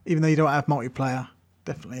 even though you don't have multiplayer,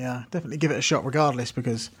 definitely give it a shot regardless,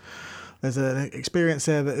 because there's an experience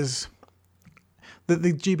there that is that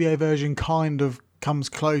the GBA version kind of comes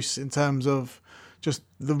close in terms of just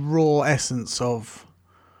the raw essence of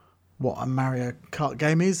what a Mario Kart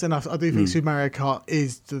game is. And I do think Super Mario Kart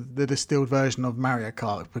is the distilled version of Mario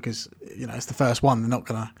Kart, because it's the first one. They're not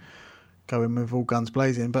going to go in with all guns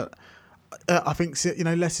blazing, but I think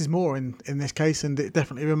less is more in this case, and it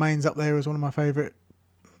definitely remains up there as one of my favourite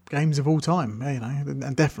games of all time.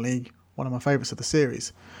 And definitely one of my favourites of the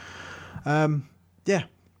series. Yeah,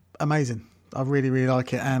 amazing. I really, really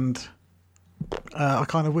like it, and I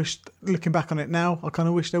kind of wish, looking back on it now, I kind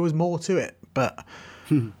of wish there was more to it. But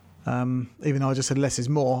even though I just said less is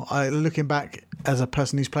more, looking back as a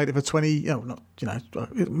person who's played it for 20,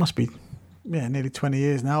 it must be nearly 20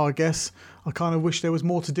 years now, I guess. I kind of wish there was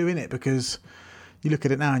more to do in it, because you look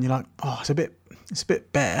at it now and you're like, it's a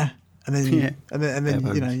bit bare, and then and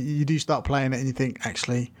then you do start playing it and you think,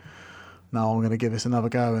 actually, no, I'm going to give this another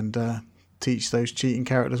go and teach those cheating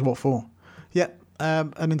characters what for. Yeah, a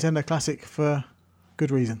Nintendo classic for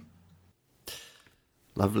good reason.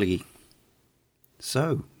 Lovely.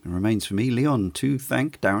 So, it remains for me, Leon, to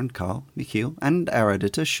thank Darren, Carl, Michiel, and our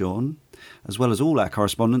editor, Sean, as well as all our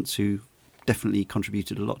correspondents who definitely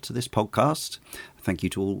contributed a lot to this podcast. Thank you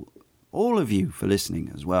to all of you for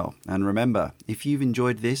listening as well. And remember, if you've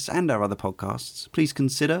enjoyed this and our other podcasts, please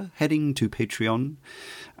consider heading to Patreon,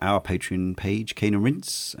 our Patreon page, Cane and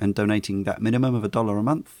Rinse, and donating that minimum of $1 a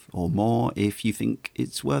month or more if you think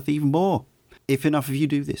it's worth even more. If enough of you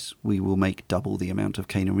do this, we will make double the amount of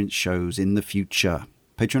Cane and Rinse shows in the future.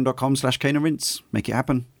 Patreon.com/Cane and Rinse. Make it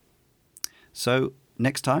happen. So,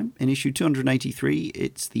 next time, in issue 283,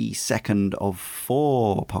 it's the second of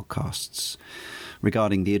 4 podcasts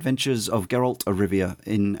regarding the adventures of Geralt of Rivia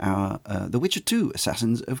in our The Witcher 2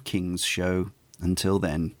 Assassins of Kings show. Until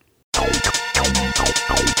then.